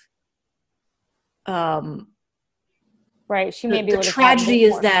leave, right, she maybe the tragedy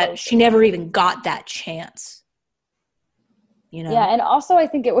is that she never even got that chance, you know. Yeah, and also I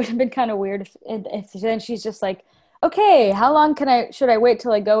think it would have been kind of weird if then she's just like, okay, how long should I wait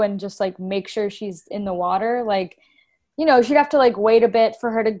till I go and just like make sure she's in the water? Like, you know, she'd have to like wait a bit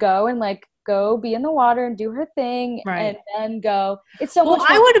for her to go and like go be in the water and do her thing, and then go. It's so much.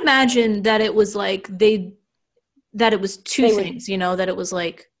 I would imagine that it was like that it was two things, you know, that it was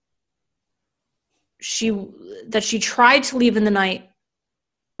like she tried to leave in the night,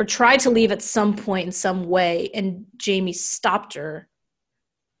 or tried to leave at some point in some way, and Jamie stopped her.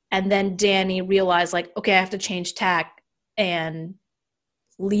 And then Danny realized, like, okay, I have to change tack and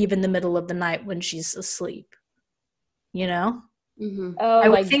leave in the middle of the night when she's asleep. You know? Mm-hmm. I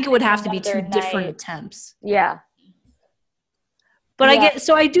would think it would have to be two different attempts. Yeah. But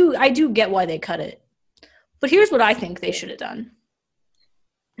I do get why they cut it. But here's what I think they should have done.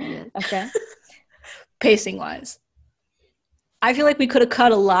 Okay. Pacing-wise. I feel like we could have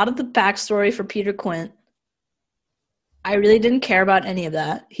cut a lot of the backstory for Peter Quint. I really didn't care about any of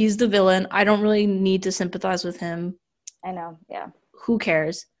that. He's the villain. I don't really need to sympathize with him. I know, yeah. Who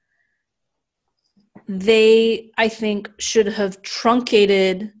cares? They, I think, should have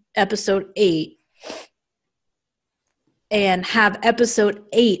truncated episode 8 and have episode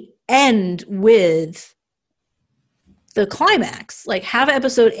 8 end with the climax. Like, have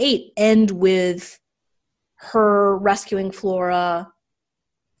episode 8 end with her rescuing Flora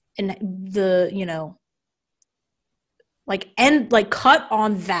and the, you know, cut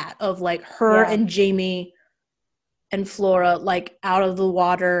on that of like her and Jamie and Flora like out of the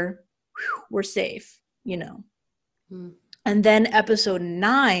water, we're safe, you know. And then episode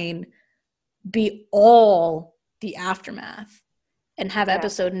 9 be all the aftermath, and have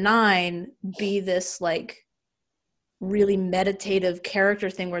episode 9 be this like really meditative character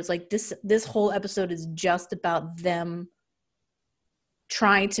thing where it's like this whole episode is just about them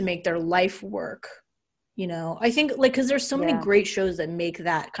trying to make their life work. You know, I think like because there's so many great shows that make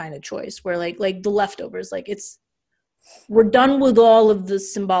that kind of choice where like The Leftovers, like we're done with all of the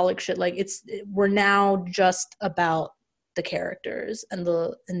symbolic shit. Like we're now just about the characters and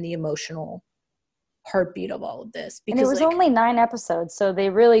the emotional heartbeat of all of this. Because and it was only 9 episodes, so they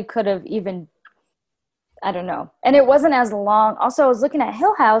really could have even, I don't know. And it wasn't as long. Also, I was looking at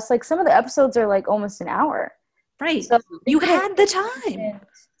Hill House, like some of the episodes are like almost an hour. Right. So you had the time.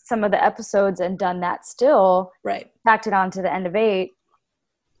 Some of the episodes and done that still. Right. Tacked it on to the end of 8.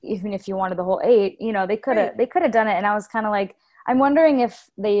 Even if you wanted the whole 8, you know, they could have done it. And I was kind of like, I'm wondering if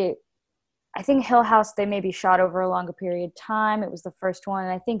I think Hill House, they maybe shot over a longer period of time. It was the first one.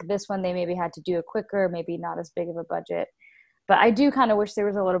 And I think this one, they maybe had to do it quicker, maybe not as big of a budget. But I do kind of wish there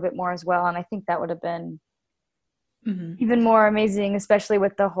was a little bit more as well. And I think that would have been even more amazing, especially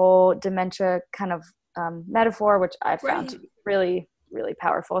with the whole dementia kind of metaphor, which I found to be really, really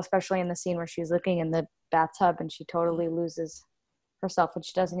powerful, especially in the scene where she's looking in the bathtub and she totally loses herself and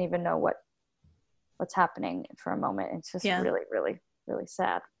she doesn't even know what's happening for a moment. It's just really, really, really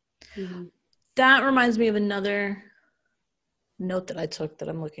sad. Mm-hmm. That reminds me of another note that I took that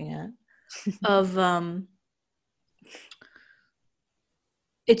I'm looking at of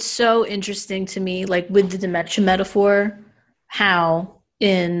it's so interesting to me, like with the dementia metaphor, how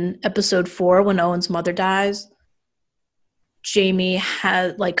in episode 4 when Owen's mother dies, Jamie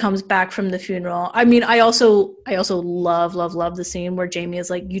comes back from the funeral. I mean, I also love the scene where Jamie is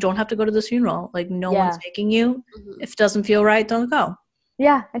like, you don't have to go to this funeral. Like, no one's making you. Mm-hmm. If it doesn't feel right, don't go.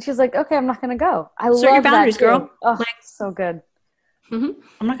 Yeah, and she's like, okay, I'm not going to go. Assert your boundaries, girl. Oh, like, so good. Mm-hmm.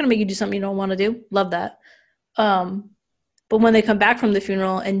 I'm not going to make you do something you don't want to do. Love that. But when they come back from the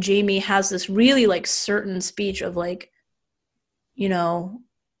funeral and Jamie has this really like certain speech of like, you know,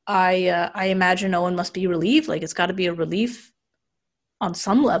 I imagine Owen must be relieved. Like, it's got to be a relief on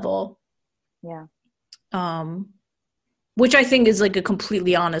some level. Yeah. Which I think is like a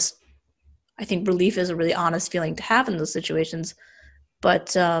completely honest, I think relief is a really honest feeling to have in those situations.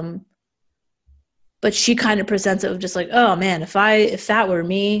 But she kind of presents it of just like, oh man, if that were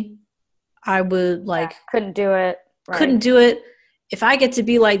me, I would like couldn't do it. Right. Couldn't do it. If I get to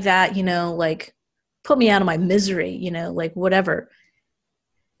be like that, you know, like put me out of my misery, you know, like whatever.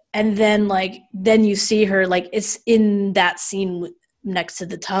 And then then you see her, like it's in that scene next to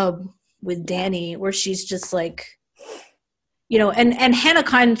the tub with Danny where she's just like, you know, and Hannah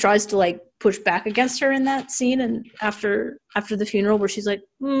kind of tries to like push back against her in that scene, and after the funeral where she's like,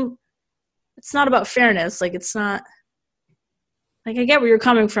 it's not about fairness, like it's not, like I get where you're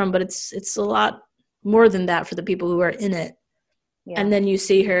coming from, but it's a lot more than that for the people who are in it. Yeah. And then you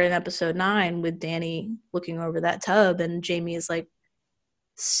see her in episode 9 with Danny looking over that tub, and Jamie is like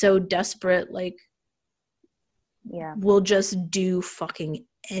so desperate, like will just do fucking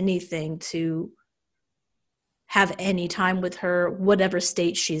anything to have any time with her, whatever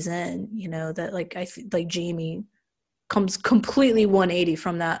state she's in, you know, that like I feel like Jamie comes completely 180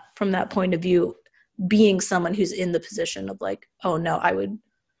 from that point of view, being someone who's in the position of like, oh no, I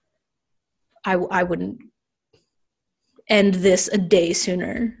wouldn't end this a day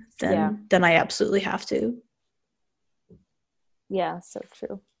sooner than I absolutely have to. Yeah, so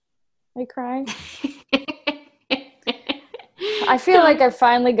true. Are you crying? I feel like I've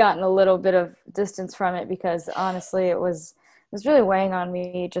finally gotten a little bit of distance from it, because honestly it was really weighing on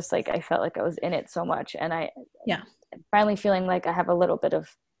me. Just like I felt like I was in it so much, and I'm finally feeling like I have a little bit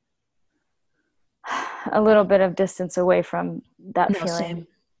of distance away from that feeling. Same.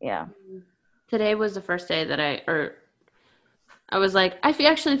 Yeah. Today was the first day that I was like,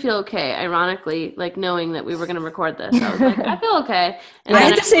 actually feel okay. Ironically, like knowing that we were going to record this, I was like, I feel okay. And I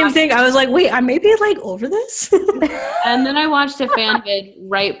had the same thing. I was like, wait, I may be like over this. And then I watched a fan vid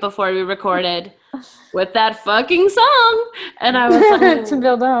right before we recorded with that fucking song, and I was like,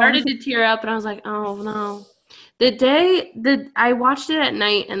 started to tear up, and I was like, oh no. I watched it at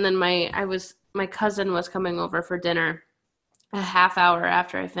night, and then my cousin was coming over for dinner a half hour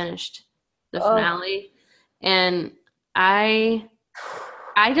after I finished the finale, and I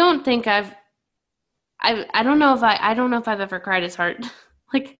don't think I don't know if I've ever cried as hard.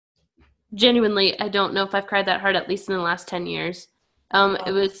 Like genuinely, I don't know if I've cried that hard, at least in the last 10 years.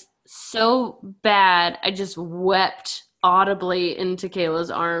 It was so bad. I just wept audibly into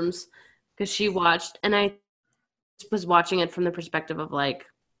Kayla's arms because she watched, and I was watching it from the perspective of like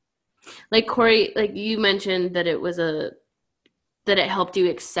Corey, like you mentioned that that it helped you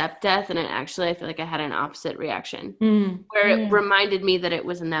accept death, and I feel like I had an opposite reaction where it reminded me that it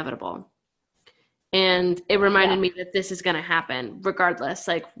was inevitable, and it reminded me that this is going to happen regardless,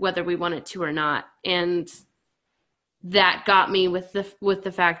 like whether we want it to or not. And that got me with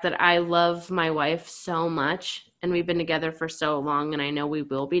the fact that I love my wife so much, and we've been together for so long, and I know we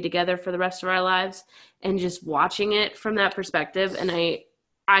will be together for the rest of our lives, and just watching it from that perspective. And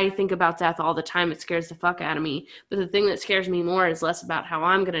I think about death all the time. It scares the fuck out of me. But the thing that scares me more is less about how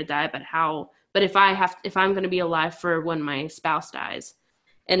I'm going to die, but if I'm going to be alive for when my spouse dies.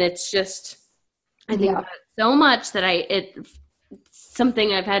 And it's just, I think about it so much that it's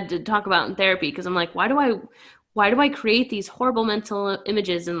something I've had to talk about in therapy, because I'm like, why do I create these horrible mental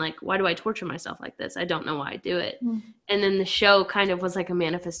images, and like, why do I torture myself like this? I don't know why I do it. And then the show kind of was like a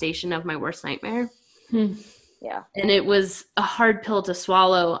manifestation of my worst nightmare. Yeah. And it was a hard pill to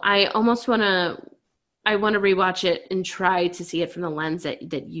swallow. I almost want to rewatch it and try to see it from the lens that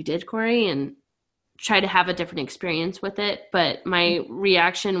you did, Corey, and try to have a different experience with it. But my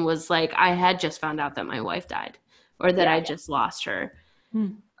reaction was like, I had just found out that my wife died, or that I just lost her.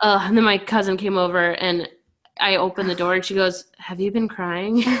 And then my cousin came over, and I opened the door, and she goes, "Have you been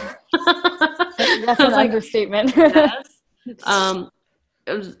crying?" That's an understatement. Yes.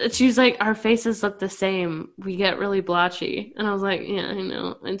 She was like, "Our faces look the same. We get really blotchy." And I was like, "Yeah, I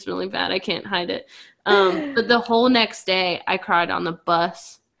know. It's really bad. I can't hide it." But the whole next day, I cried on the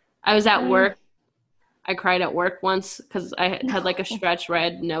bus. I was at work. I cried at work once because I had like a stretch where I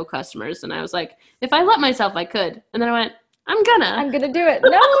had no customers. And I was like, if I let myself, I could. And then I went, I'm gonna do it.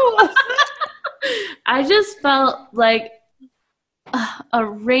 No. I just felt like a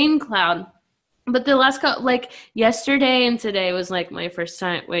rain cloud. But the last like yesterday and today was like my first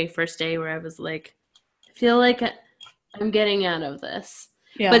day where I was like, I feel like I'm getting out of this.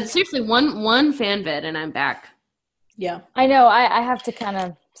 Yeah. But seriously, one fan vid and I'm back. Yeah. I know. I have to kind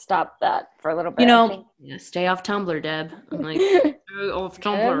of stop that for a little bit. You know, stay off Tumblr, Deb. I'm like, off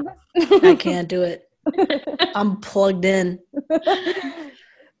Tumblr. I can't do it. I'm plugged in.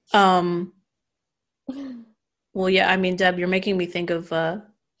 Well, yeah, I mean, Deb, you're making me think of the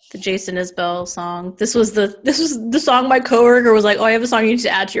Jason Isbell song. This was the song my coworker was like, "Oh, I have a song you need to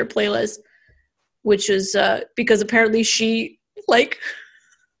add to your playlist," which is because apparently she like,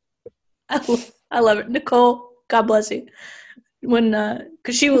 I love it, Nicole. God bless you. When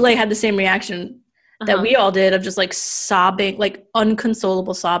because she like had the same reaction that we all did of just like sobbing, like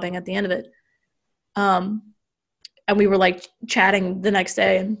unconsolable sobbing at the end of it. And we were like chatting the next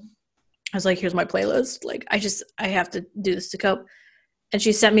day, and I was like, "Here's my playlist. Like, I have to do this to cope." And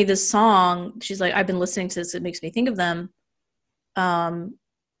she sent me this song. She's like, "I've been listening to this. It makes me think of them."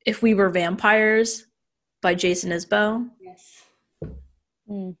 If We Were Vampires by Jason Isbell. Yes.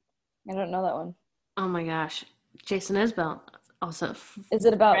 I don't know that one. Oh my gosh, Jason Isbell. Also, is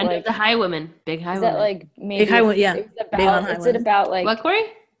it about friend like of the High Women? Big High is Women. that like maybe Big High Women? Yeah. Is it about like what, Corey?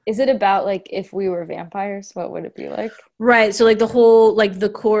 Is it about like if we were vampires? What would it be like? Right. So like the whole like the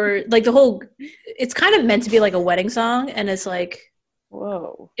core like the whole it's kind of meant to be like a wedding song, and it's like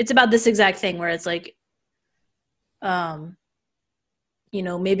whoa. It's about this exact thing where it's like you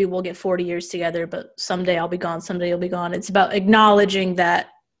know, maybe we'll get 40 years together, but someday I'll be gone, someday you'll be gone. It's about acknowledging that,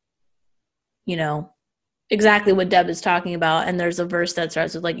 you know, exactly what Deb is talking about. And there's a verse that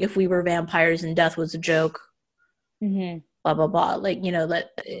starts with like, if we were vampires and death was a joke, blah, blah, blah. Like, you know, that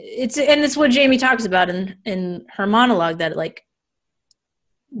it's what Jamie talks about in her monologue, that like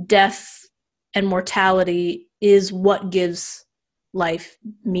death and mortality is what gives life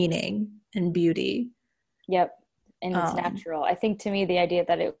meaning and beauty. Yep. And it's natural. I think to me, the idea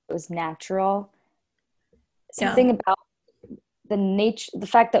that it was natural, something about the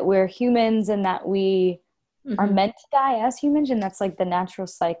fact that we're humans and that we are meant to die as humans, and that's like the natural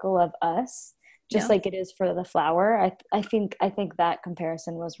cycle of us, just like it is for the flower. I think that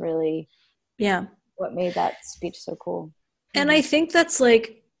comparison was really what made that speech so cool. And I think that's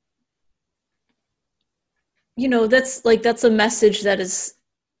like, you know, that's a message that is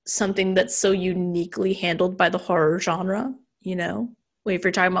something that's so uniquely handled by the horror genre, you know? If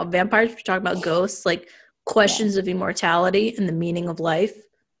you're talking about vampires, if you're talking about ghosts, like questions of immortality and the meaning of life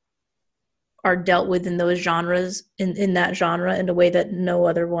are dealt with in those genres, in that genre, in a way that no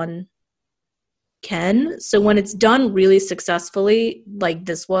other one can. So when it's done really successfully, like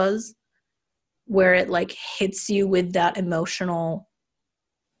this was, where it like hits you with that emotional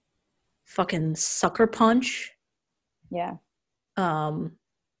fucking sucker punch. Yeah.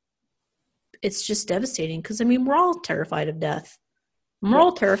 It's just devastating because, I mean, we're all terrified of death. We're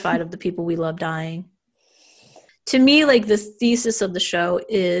all terrified of the people we love dying. To me, like, the thesis of the show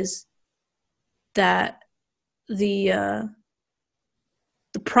is that the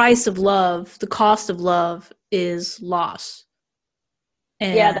price of love, the cost of love, is loss.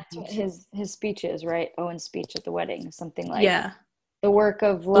 And that's what his speech is, right? Owen's speech at the wedding, something like the work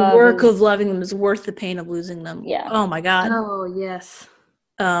of love. The work of loving them is worth the pain of losing them. Yeah. Oh my God. Oh yes.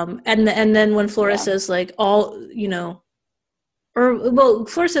 And then when Flora says like all, you know,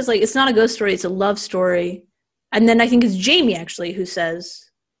 Flora says like it's not a ghost story, it's a love story, and then I think it's Jamie actually who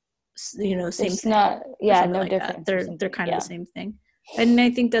says, you know, same it's thing. Not no like difference. They're kind of the same thing, and I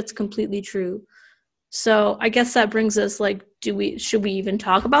think that's completely true. So I guess that brings us like, should we even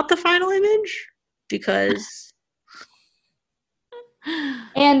talk about the final image? Because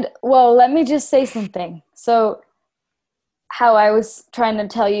and well, let me just say something. So how I was trying to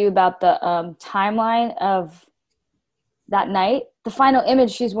tell you about the timeline of that night, the final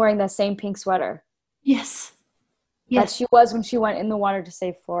image, she's wearing the same pink sweater. Yes. That she was when she went in the water to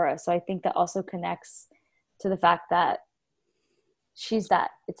save Flora. So I think that also connects to the fact that it's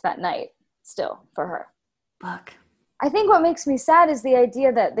that night still for her. Fuck. I think what makes me sad is the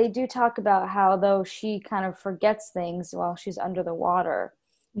idea that they do talk about how though she kind of forgets things while she's under the water.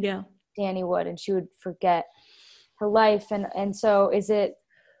 Yeah. Danny would, and she would forget her life, and so is it,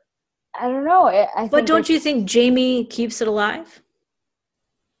 I don't know. But don't you think Jamie keeps it alive?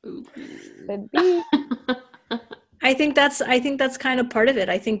 Could be. I think that's kind of part of it.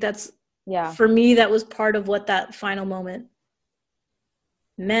 I think that's for me, that was part of what that final moment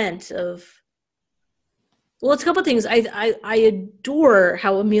meant. Well, it's a couple of things. I adore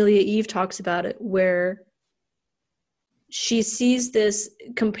how Amelia Eve talks about it, where she sees this,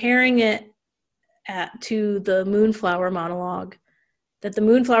 comparing it to the Moonflower monologue, that the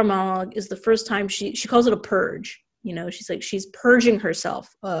Moonflower monologue is the first time she calls it a purge. You know, she's like, she's purging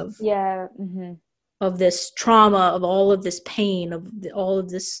herself of of this trauma, of all of this pain, of all of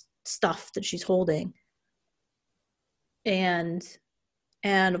this stuff that she's holding. And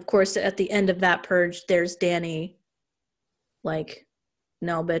of course, at the end of that purge, there's Danny like,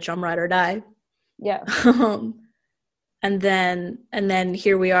 no, bitch, I'm ride or die. Yeah. And then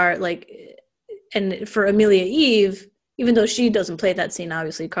here we are, like, and for Amelia Eve, even though she doesn't play that scene,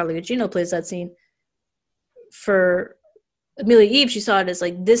 obviously Carla Gugino plays that scene. For Amelia Eve, she saw it as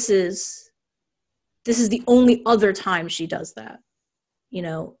like, this is the only other time she does that. You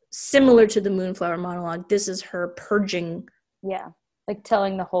know, similar to the Moonflower monologue, this is her purging. Yeah, like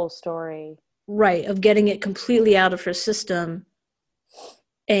telling the whole story. Right, of getting it completely out of her system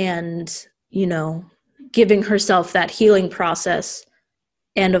and, you know, giving herself that healing process.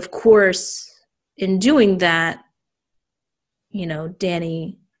 And of course, in doing that, you know,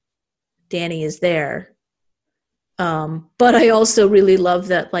 Danny is there. But I also really love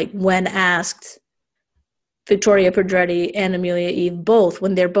that, like, when asked, Victoria Pedretti and Amelia Eve both,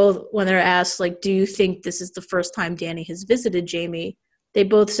 when they're asked, like, do you think this is the first time Danny has visited Jamie? They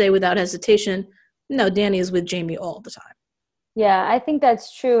both say without hesitation, no, Danny is with Jamie all the time. Yeah, I think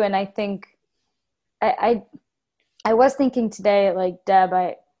that's true. And I think I was thinking today, like, Deb,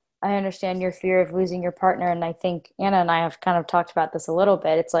 I understand your fear of losing your partner. And I think Anna and I have kind of talked about this a little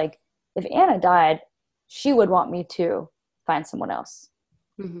bit. It's like, if Anna died, she would want me to find someone else.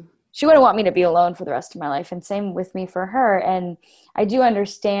 Mm-hmm. She wouldn't want me to be alone for the rest of my life. And same with me for her. And I do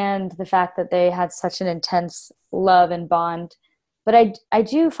understand the fact that they had such an intense love and bond. But I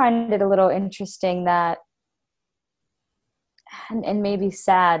do find it a little interesting that, and maybe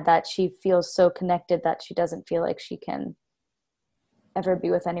sad, that she feels so connected that she doesn't feel like she can ever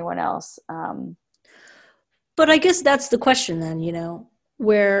be with anyone else. But I guess that's the question then, you know,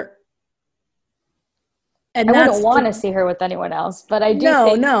 where... And I wouldn't want to see her with anyone else, but I do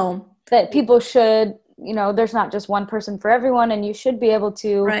think that people should, you know, there's not just one person for everyone, and you should be able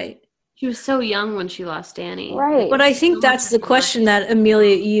to. Right. She was so young when she lost Danny. Right. But I think that's the question that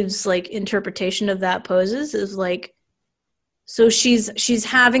Amelia Eve's, like, interpretation of that poses is, like, so she's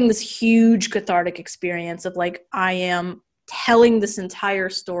having this huge cathartic experience of, like, I am telling this entire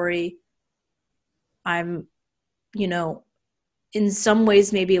story. I'm, you know, in some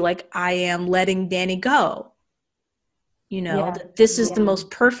ways, maybe, like, I am letting Danny go. You know, that this is the most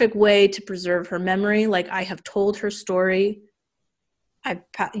perfect way to preserve her memory. Like, I have told her story.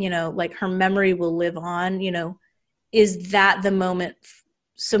 You know, like, her memory will live on, you know. Is that the moment?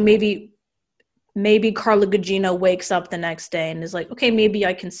 So maybe Carla Gugino wakes up the next day and is like, okay, maybe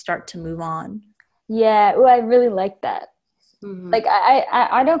I can start to move on. Yeah, well, I really like that. Mm-hmm. Like,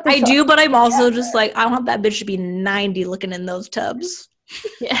 I don't think I do, but I'm also just like, I want that bitch to be 90 looking in those tubs.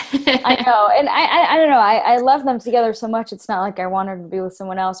 Yeah, I know. And I don't know. I love them together so much. It's not like I want her to be with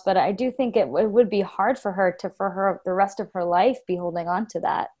someone else, but I do think it would be hard for her the rest of her life be holding on to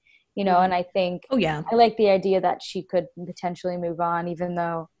that, you know. And I think, I like the idea that she could potentially move on, even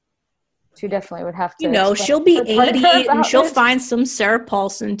though she definitely would have to. You know, she'll be 80 and she'll find some Sarah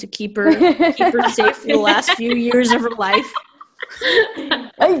Paulson to keep her safe for the last few years of her life.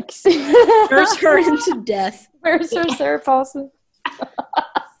 Nurse her into death. Where's her Sarah Paulson?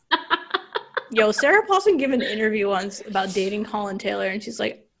 Yo, Sarah Paulson gave an interview once about dating Holland Taylor, and she's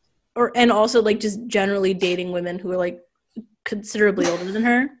like, and also, like, just generally dating women who are, like, considerably older than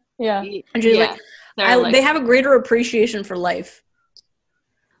her. Yeah. And she's like, they have a greater appreciation for life.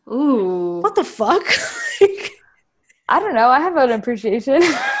 Ooh. What the fuck? I don't know. I have an appreciation.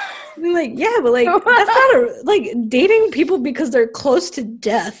 Like, yeah, but, like, that's not like, dating people because they're close to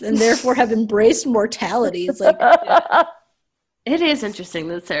death and therefore have embraced mortality. It's like, it is interesting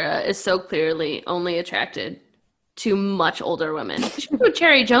that Sarah is so clearly only attracted to much older women. She was with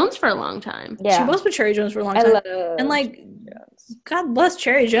Cherry Jones for a long time. Yeah, she was with Cherry Jones for a long time. And, like, God bless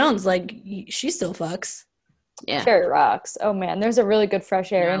Cherry Jones. Like, she still fucks. Yeah, Cherry rocks. Oh man, there's a really good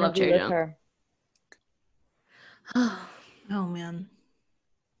Fresh Air interview with her. Oh man.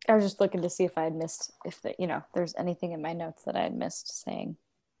 I was just looking to see if I had missed, there's anything in my notes that I had missed saying.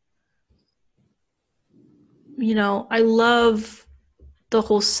 You know, I love the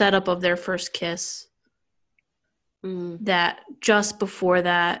whole setup of their first kiss. That just before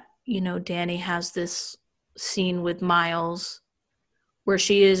that, you know, Danny has this scene with Miles where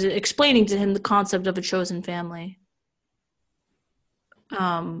she is explaining to him the concept of a chosen family.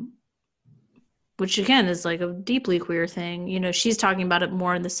 Which again is like a deeply queer thing. You know, she's talking about it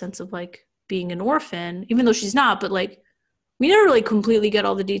more in the sense of like being an orphan, even though she's not, but like we never really completely get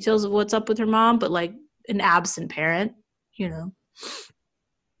all the details of what's up with her mom, but like an absent parent, you know.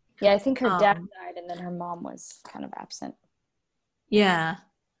 Yeah, I think her dad died and then her mom was kind of absent. Yeah.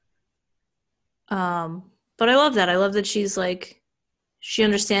 But I love that. I love that she's like, she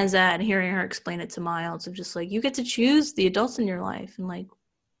understands that, and hearing her explain it to Miles of just like, you get to choose the adults in your life, and like,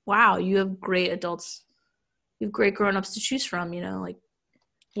 wow, you have great adults, you have great grown-ups to choose from, you know, like.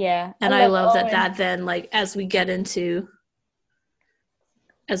 Yeah. And I love that then, like, as we get into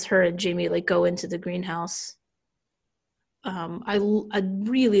as her and Jamie like go into the greenhouse. I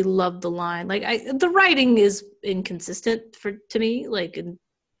really love the line. Like the writing is inconsistent to me, like in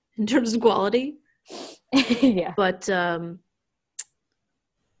terms of quality. Yeah. But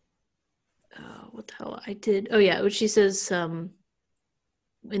what the hell I did? Oh yeah, she says in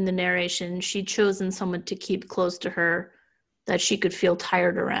the narration, she'd chosen someone to keep close to her that she could feel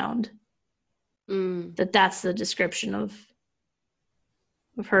tired around. That's the description of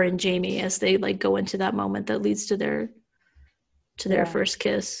her and Jamie as they like go into that moment that leads to their first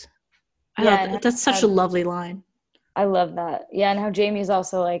kiss. I thought that's such a lovely line. I love that. Yeah, and how Jamie's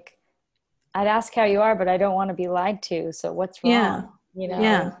also like, I'd ask how you are, but I don't want to be lied to. So what's wrong? Yeah. You know,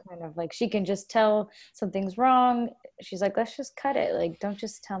 yeah. Kind of like she can just tell something's wrong. She's like, let's just cut it. Like, don't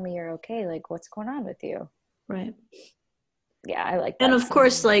just tell me you're okay. Like, what's going on with you? Right. Yeah, I like that. And of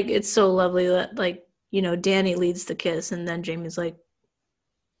course, like, it's so lovely that, like, you know, Danny leads the kiss and then Jamie's like,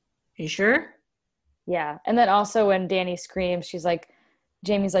 you sure? Yeah. And then also when Danny screams, she's like,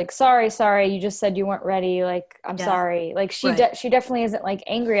 Jamie's like, sorry, you just said you weren't ready. Like, I'm sorry. Like, she definitely isn't like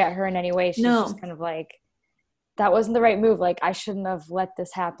angry at her in any way. She's just kind of like, that wasn't the right move. Like, I shouldn't have let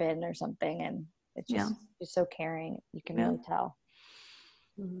this happen or something. And it's just she's so caring. You can really tell.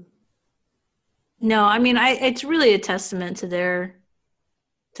 No, I mean, it's really a testament to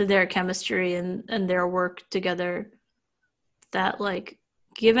their chemistry and their work together that, like,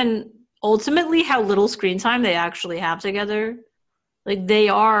 given ultimately how little screen time they actually have together, like they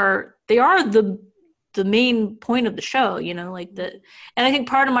are the main point of the show, you know, like and I think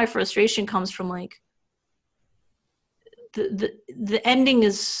part of my frustration comes from like the ending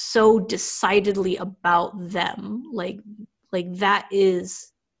is so decidedly about them, like that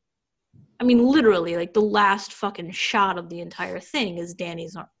is, I mean, literally, like the last fucking shot of the entire thing is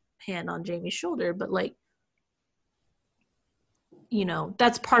Danny's hand on Jamie's shoulder, but like, you know,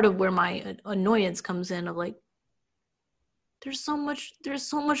 that's part of where my annoyance comes in of like, there's so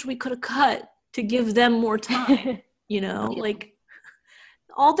much we could have cut to give them more time, you know, like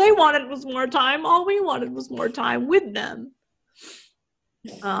all they wanted was more time. All we wanted was more time with them.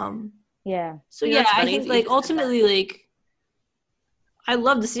 Yeah. So yeah, I think like ultimately, like I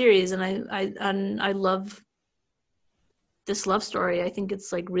love the series and I love this love story. I think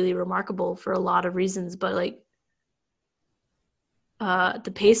it's like really remarkable for a lot of reasons, but like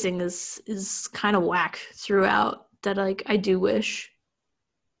the pacing is kind of whack throughout. That like I do wish.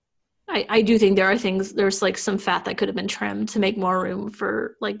 I do think there's like some fat that could have been trimmed to make more room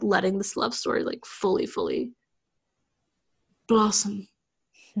for like letting this love story like fully blossom.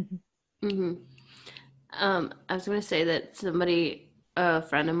 Mm-hmm. I was gonna say that a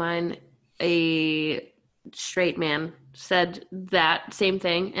friend of mine, a straight man, said that same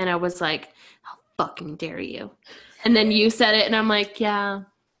thing, and I was like, how fucking dare you? And then you said it, and I'm like, yeah.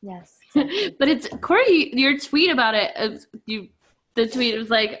 Yes. Exactly. But it's Corey, your tweet about it, the tweet was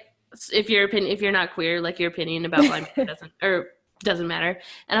like, if you're not queer, like your opinion about blind doesn't matter.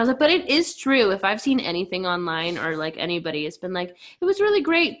 And I was like, but it is true. If I've seen anything online or like anybody has been like, it was really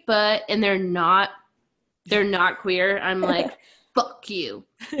great, and they're not queer, I'm like, fuck you.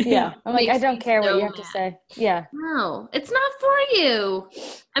 Yeah. I'm like, I don't care what you have to say. Yeah. No, it's not for you.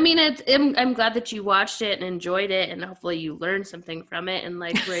 I mean, I'm glad that you watched it and enjoyed it, and hopefully you learned something from it and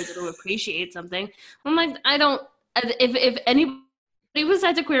like were able to appreciate something. I'm like, I don't. If anybody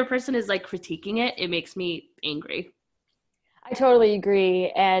besides a queer person is like critiquing it, it makes me angry. I totally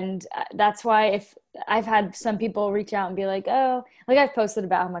agree, and that's why if I've had some people reach out and be like, oh, like I've posted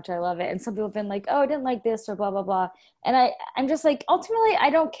about how much I love it, and some people have been like, oh, I didn't like this or blah blah blah, and I'm just like, ultimately I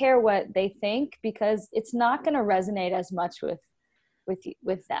don't care what they think because it's not going to resonate as much with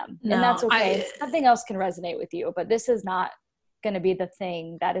them. No, and that's okay. Something else can resonate with you, but this is not going to be the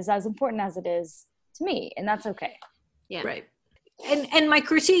thing that is as important as it is to me, and that's okay. Yeah, right. And my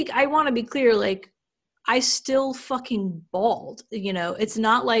critique, I want to be clear, like I still fucking bawled, you know. It's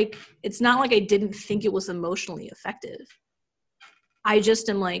not like I didn't think it was emotionally effective. I just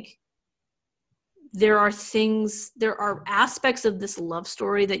am like, there are aspects of this love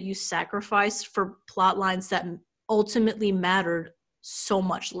story that you sacrificed for plot lines that ultimately mattered so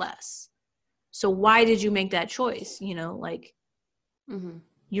much less. So why did you make that choice? You know, like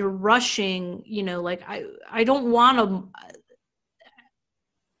you're rushing, you know, like I don't want to,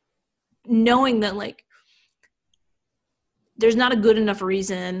 knowing that like there's not a good enough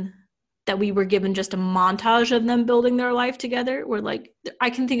reason that we were given just a montage of them building their life together, where like I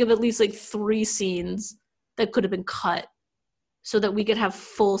can think of at least like 3 scenes that could have been cut so that we could have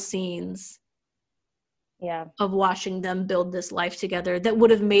full scenes of watching them build this life together that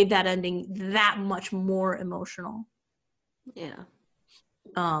would have made that ending that much more emotional. Yeah.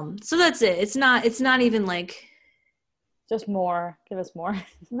 So that's it. It's not even like just more. Give us more.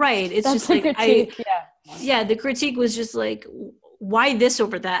 Right. It's just like critique, yeah, the critique was just like, why this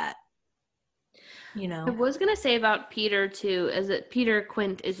over that? You know. I was gonna say about Peter too, is that Peter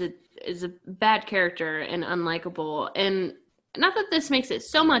Quint is a bad character and unlikable, and not that this makes it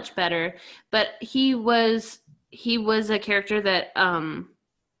so much better, but he was a character that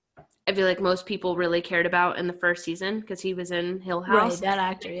I feel like most people really cared about in the first season because he was in Hill House. Right, that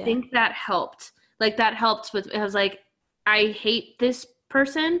actor, yeah. I think that helped. Like that helped with. I was like, I hate this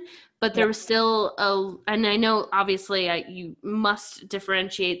person, but there was still and I know obviously you must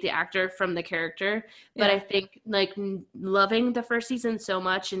differentiate the actor from the character, but I think like loving the first season so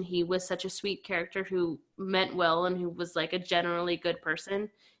much, and he was such a sweet character who meant well and who was like a generally good person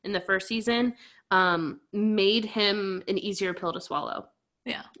in the first season, made him an easier pill to swallow.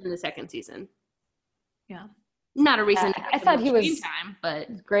 Yeah. In the second season. Yeah. Not a reason I thought he was time,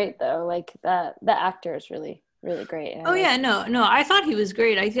 but great though. Like the actor is really, really great. Oh yeah, no, I thought he was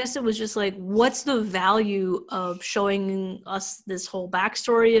great. I guess it was just like, what's the value of showing us this whole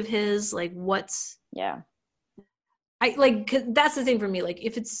backstory of his? Like, what's I like, 'cause that's the thing for me. Like,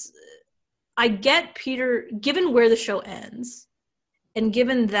 if it's, I get Peter, given where the show ends, and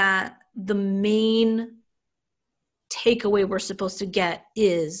given that the main takeaway we're supposed to get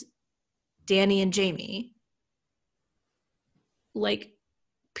is Danny and Jamie, like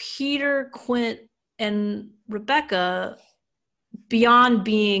Peter, Quint, and Rebecca, beyond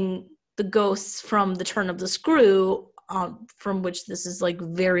being the ghosts from the Turn of the Screw, from which this is like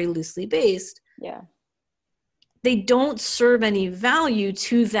very loosely based, they don't serve any value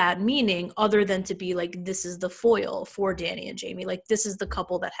to that meaning other than to be like, this is the foil for Danny and Jamie. Like, this is the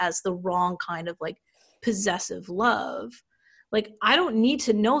couple that has the wrong kind of like possessive love. Like, I don't need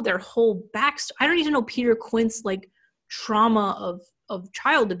to know their whole backstory. I don't need to know Peter Quint's like trauma of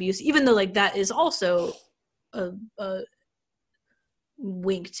child abuse, even though like that is also a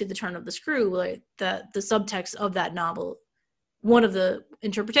wink to the Turn of the Screw. Like the subtext of that novel, one of the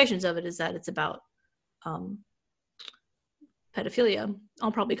interpretations of it is that it's about pedophilia.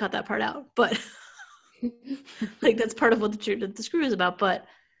 I'll probably cut that part out, but like that's part of what the Turn of the Screw is about. But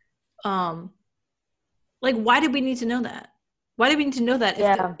like, why did we need to know that? Why do we need to know that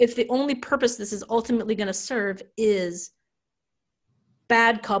if the only purpose this is ultimately going to serve is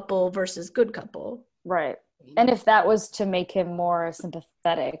bad couple versus good couple? Right. And if that was to make him more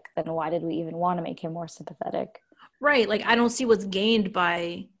sympathetic, then why did we even want to make him more sympathetic? Right. Like, I don't see what's gained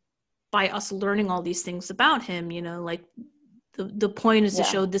by us learning all these things about him, you know, like the point is to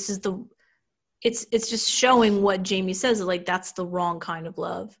show this is it's just showing what Jamie says, like, that's the wrong kind of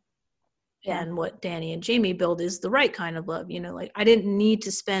love. And what Danny and Jamie build is the right kind of love, you know. Like, I didn't need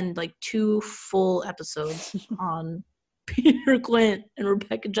to spend like 2 full episodes on Peter Quint and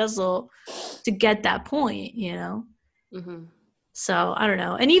Rebecca Jessel to get that point, you know. Mm-hmm. So I don't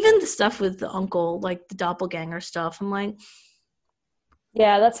know. And even the stuff with the uncle, like the doppelganger stuff, I'm like,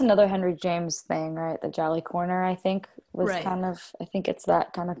 yeah, that's another Henry James thing, right? The Jolly Corner, I think, was kind of, I think it's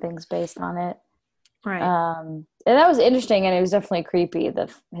that kind of thing's based on it. Right. And that was interesting, and it was definitely creepy.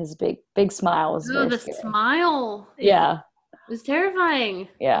 His big smile was the scary. Smile. Yeah. It was terrifying.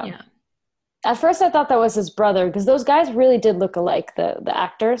 Yeah. At first I thought that was his brother, because those guys really did look alike, the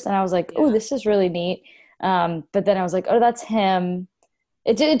actors, and I was like, oh, this is really neat. But then I was like, oh, that's him.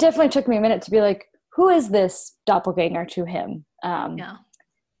 It definitely took me a minute to be like, who is this doppelganger to him?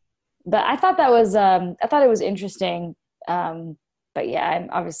 But I thought that was I thought it was interesting. But yeah, I'm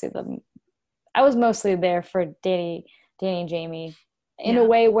obviously I was mostly there for Danny and Jamie in a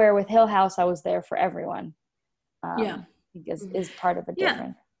way where with Hill House I was there for everyone. Because is part of a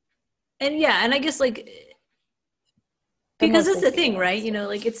different. And I guess like, because that's the thing, right? You know,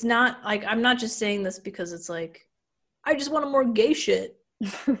 like, it's not like, I'm not just saying this because it's like, I just want more gay shit.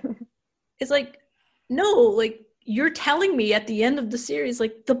 It's like, no, like, you're telling me at the end of the series,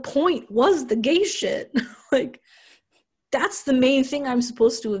 like, the point was the gay shit. Like, that's the main thing I'm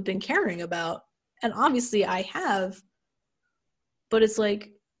supposed to have been caring about. And obviously I have, but it's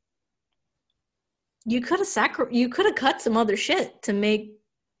like, you could have cut some other shit to make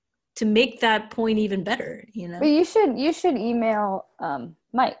that point even better, you know. But you should email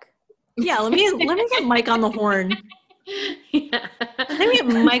Mike. Yeah, let me get Mike on the horn. Yeah. Let me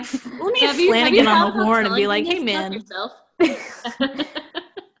get Flanagan on the horn and be like, hey man.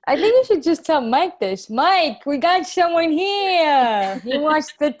 I think you should just tell Mike this. Mike, we got someone here. He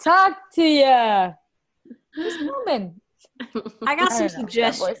wants to talk to you. Who's coming? I got some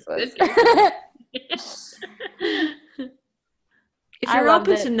suggestions. If you're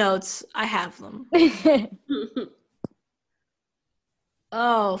open to notes, I have them.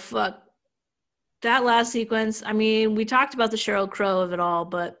 Oh, fuck. That last sequence, I mean, we talked about the Sheryl Crow of it all,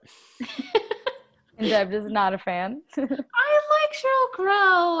 but... And Deb is not a fan. I like Sheryl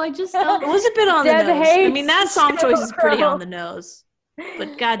Crow. I just don't... It was a bit on Deb the nose. I mean, that song Sheryl choice is pretty Crow. on the nose.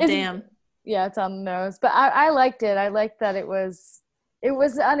 But goddamn. Yeah, it's on the nose. But I liked it. I liked that it was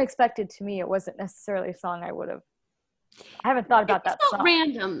unexpected to me. It wasn't necessarily a song I would have... I haven't thought about that song.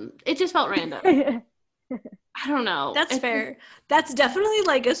 Random. It just felt random. I don't know. That's fair. That's definitely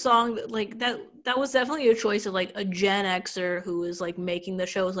like a song that, like, that was definitely a choice of like a Gen Xer who was like making the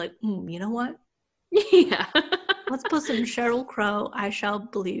show was like, you know what? Yeah. Let's put some Sheryl Crow, I Shall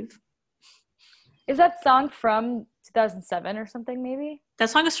Believe. Is that song from 2007 or something, maybe? That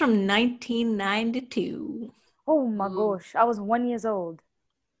song is from 1992. Oh my gosh. I was 1 year old.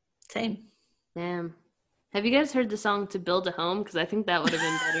 Same. Damn. Have you guys heard the song To Build a Home? Because I think that would have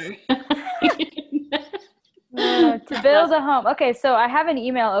been better. To build a home. Okay, so I have an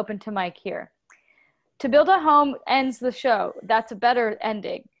email open to Mike here. To build a home ends the show. That's a better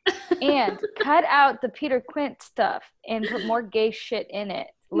ending. And cut out the Peter Quint stuff and put more gay shit in it.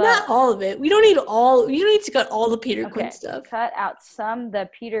 Not all of it. You don't need to cut all the Peter Quint stuff. Cut out some the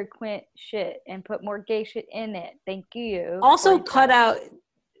Peter Quint shit and put more gay shit in it. Thank you. Also cut out,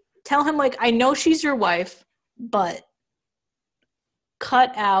 tell him like, I know she's your wife, but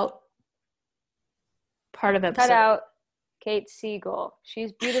cut out part of episode. Cut out Kate Siegel.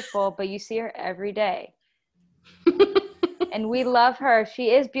 She's beautiful, but you see her every day. And we love her. She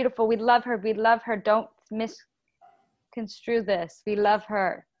is beautiful. We love her. We love her. Don't misconstrue this. We love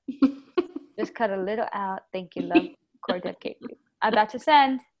her. Just cut a little out. Thank you, love. Corey Kate. I'm about to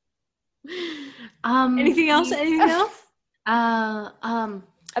send. Anything else? Anything else?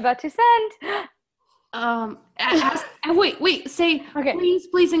 About to send. Wait. Say, okay.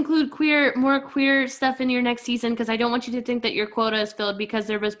 Please include more queer stuff in your next season, because I don't want you to think that your quota is filled, because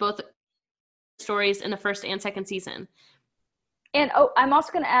there was both stories in the first and second season. And I'm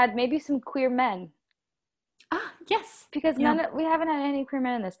also going to add maybe some queer men. Yes, because we haven't had any queer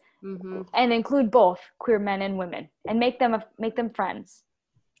men in this, and include both queer men and women, and make them friends.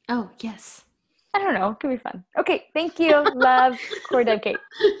 Oh yes. I don't know. It could be fun. Okay, thank you. Love, Corey Dead Kate.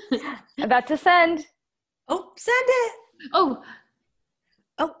 About to send. Oh, send it. Oh,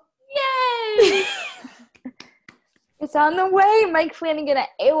 yay! It's on the way. Mike Flanagan at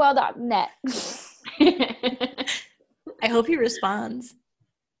AOL.net. I hope he responds.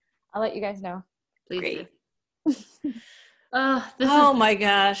 I'll let you guys know. Please. Great. My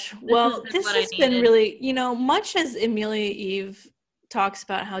gosh. Well, this has been really, much as Amelia Eve talks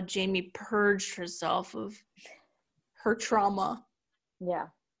about how Jamie purged herself of her trauma. Yeah.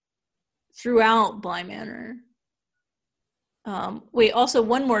 Throughout Bly Manor. Also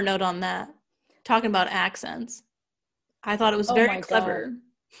one more note on that. Talking about accents. I thought it was very clever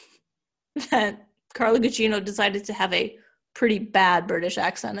that Carla Gugino decided to have a pretty bad British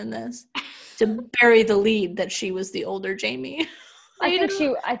accent in this to bury the lead that she was the older Jamie. I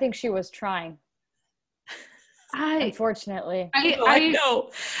think she was trying. Unfortunately. I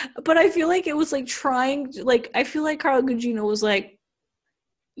know. But I feel like it was like trying, like, I feel like Carla Gugino was like,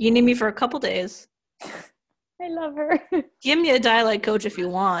 you need me for a couple days. I love her. Give me a dialect coach if you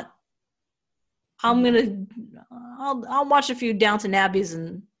want. I'll watch a few Downton Abbeys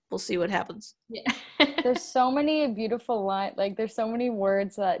and we'll see what happens. Yeah. There's so many beautiful lines. Like, there's so many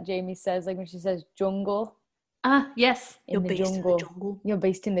words that Jamie says, like when she says jungle. Yes. You're based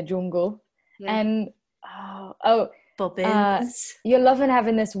in the jungle. Yeah. And you're loving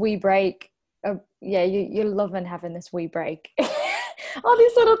having this wee break. You're loving having this wee break. All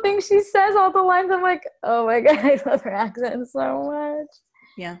these little things she says, all the lines, I'm like, oh my God, I love her accent so much.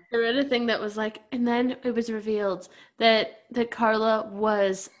 Yeah. I read a thing that was like, and then it was revealed that Carla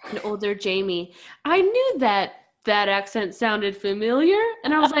was an older Jamie. I knew that accent sounded familiar,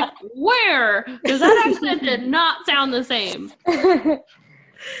 and I was like, where? Because that accent did not sound the same.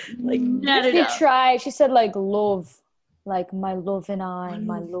 She said like love. Like my love and I. Till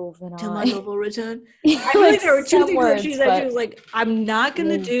my love will return. I feel like there were two things that she said. She was like, I'm not going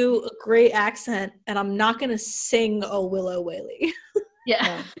to do a great accent, and I'm not going to sing "Oh Willow Waly."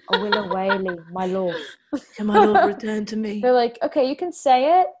 Yeah. "Oh Willow Waly, my love. Till my love return to me. They're like, okay, you can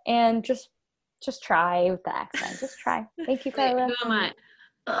say it, and just try with the accent. Just try. Thank you, Carla. Who am I?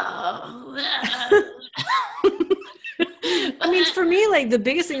 I mean, for me, like, the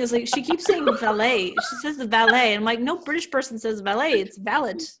biggest thing is, like, she keeps saying valet. She says the valet. And I'm like, no British person says valet. It's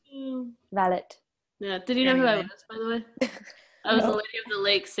valet. Valet. Yeah. Did you know who I was, by the way? I was the Lady of the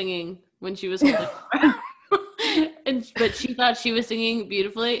Lake singing when she was holding her. But she thought she was singing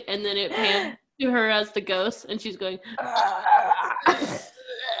beautifully, and then it panned to her as the ghost, and she's going...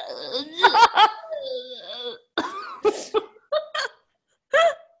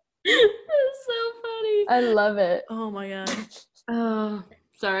 I love it. Oh my god. Oh,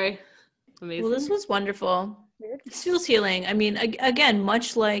 sorry. Amazing. Well, this was wonderful. This feels healing. I mean, again,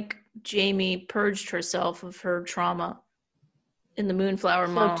 much like Jamie purged herself of her trauma in the Moonflower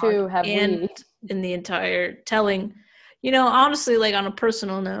monologue, too have and we. in the entire telling. You know, honestly, like on a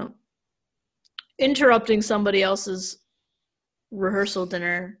personal note, interrupting somebody else's rehearsal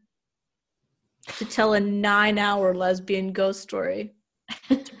dinner to tell a 9-hour lesbian ghost story,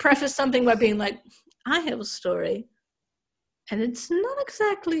 to preface something by being like, I have a story, and it's not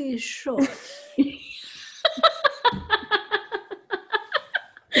exactly short.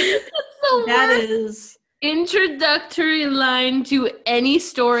 That is introductory line to any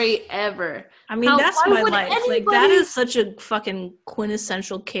story ever. I mean, that's my life. Like, that is such a fucking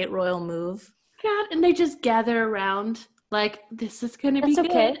quintessential Kate Royal move. God, and they just gather around like, this is gonna be good.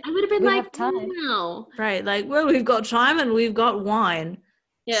 Okay. I would have been like, time. No. Right, like, well, we've got time and we've got wine,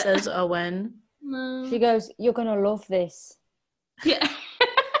 says Owen. No. She goes, you're gonna love this. Yeah.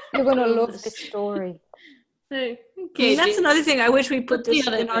 You're gonna love this story. Hey, I mean, that's another thing. I wish we put this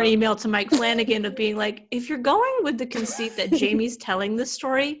in our email to Mike Flanagan of being like, if you're going with the conceit that Jamie's telling this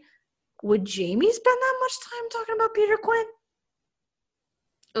story, would Jamie spend that much time talking about Peter Quint?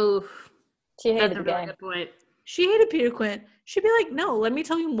 Oof. She hated the guy. Good point. She hated Peter Quint. She'd be like, no, let me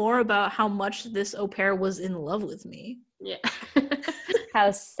tell you more about how much this au pair was in love with me. Yeah.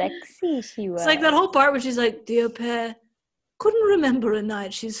 How sexy she was. It's like that whole part where she's like, the au pair couldn't remember a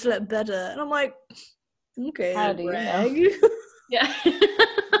night she slept better. And I'm like, okay. How do you know? Yeah.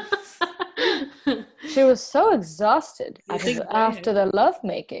 She was so exhausted after the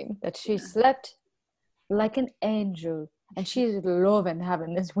lovemaking that she slept like an angel. And she's loving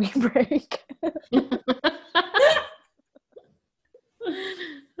having this wee break.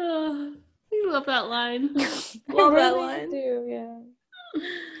 You love that line. Love that line. Do, yeah.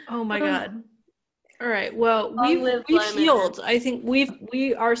 Oh my god. All right. Well, we've healed. I think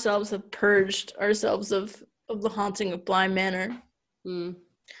we ourselves have purged ourselves of the haunting of Bly Manor. Mm.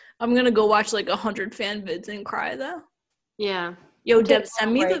 I'm gonna go watch like 100 fan vids and cry though. Yeah. Yo, Deb,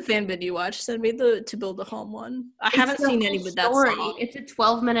 send me the fan vid you watch. Send me the To Build a Home one. I haven't seen any with that song. It's a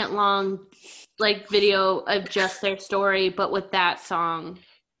 12-minute long like video of just their story, but with that song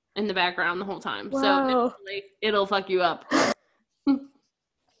in the background the whole time. Wow. So it'll fuck you up.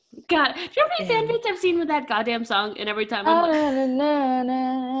 God, do you know how many fan vids I've seen with that goddamn song? And every time I'm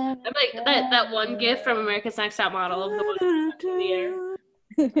like that one gif from America's Next Top Model of the one in the air.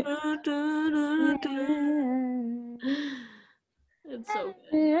 It's so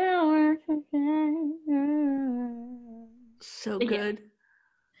good. So good.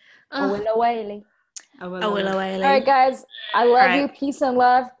 Willow Whaley. All right, guys. I love you. Peace and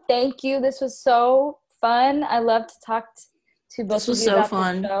love. Thank you. This was so fun. I love to talk to both of you about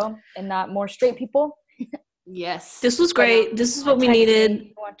the show and not more straight people. Yes. This was great. This is what we needed. If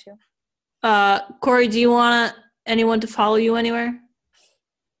you want to. Corey, do you want anyone to follow you anywhere?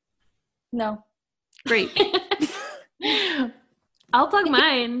 No. Great. I'll plug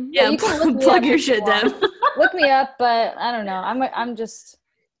mine. Yeah, you can plug your shit, Deb. Look me up, but I don't know. I'm just.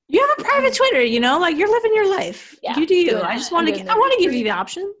 You have a private Twitter, you know, like you're living your life. Yeah, you do you. I just want to. I want to give you the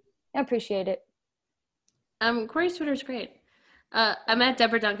option. I appreciate it. Corey's Twitter is great. I'm at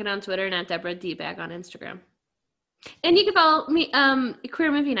Deborah Duncan on Twitter and at Deborah D Bag on Instagram. And you can follow me,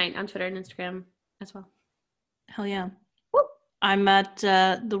 Queer Movie Night on Twitter and Instagram as well. Hell yeah. Woo. I'm at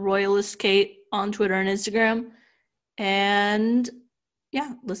the Royalist Kate on Twitter and Instagram. And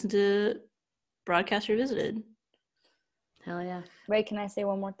yeah, listen to Broadcast Revisited. Hell yeah. Wait, can I say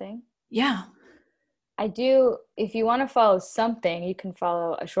one more thing? Yeah. I do. If you want to follow something, you can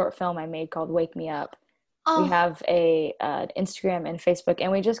follow a short film I made called Wake Me Up. Oh. We have a Instagram and Facebook,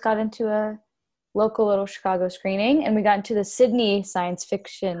 and we just got into a local little Chicago screening, and we got into the Sydney Science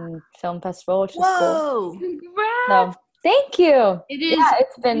Fiction Film Festival, which is cool. Congrats! So, thank you. It is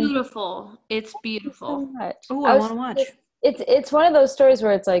it's been beautiful. It's beautiful. So much. Oh, I want to watch. It's one of those stories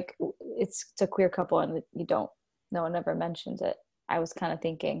where it's like it's a queer couple, and no one ever mentions it. I was kind of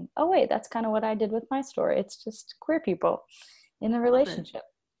thinking, oh wait, that's kind of what I did with my story. It's just queer people in a relationship.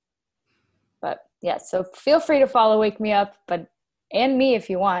 But yeah, so feel free to follow Wake Me Up, and me if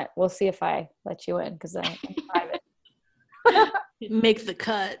you want. We'll see if I let you in because I'm private. Make the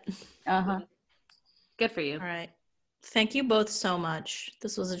cut. Good for you. All right. Thank you both so much.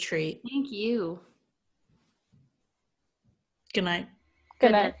 This was a treat. Thank you. Good night.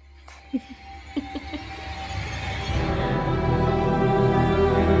 Good night.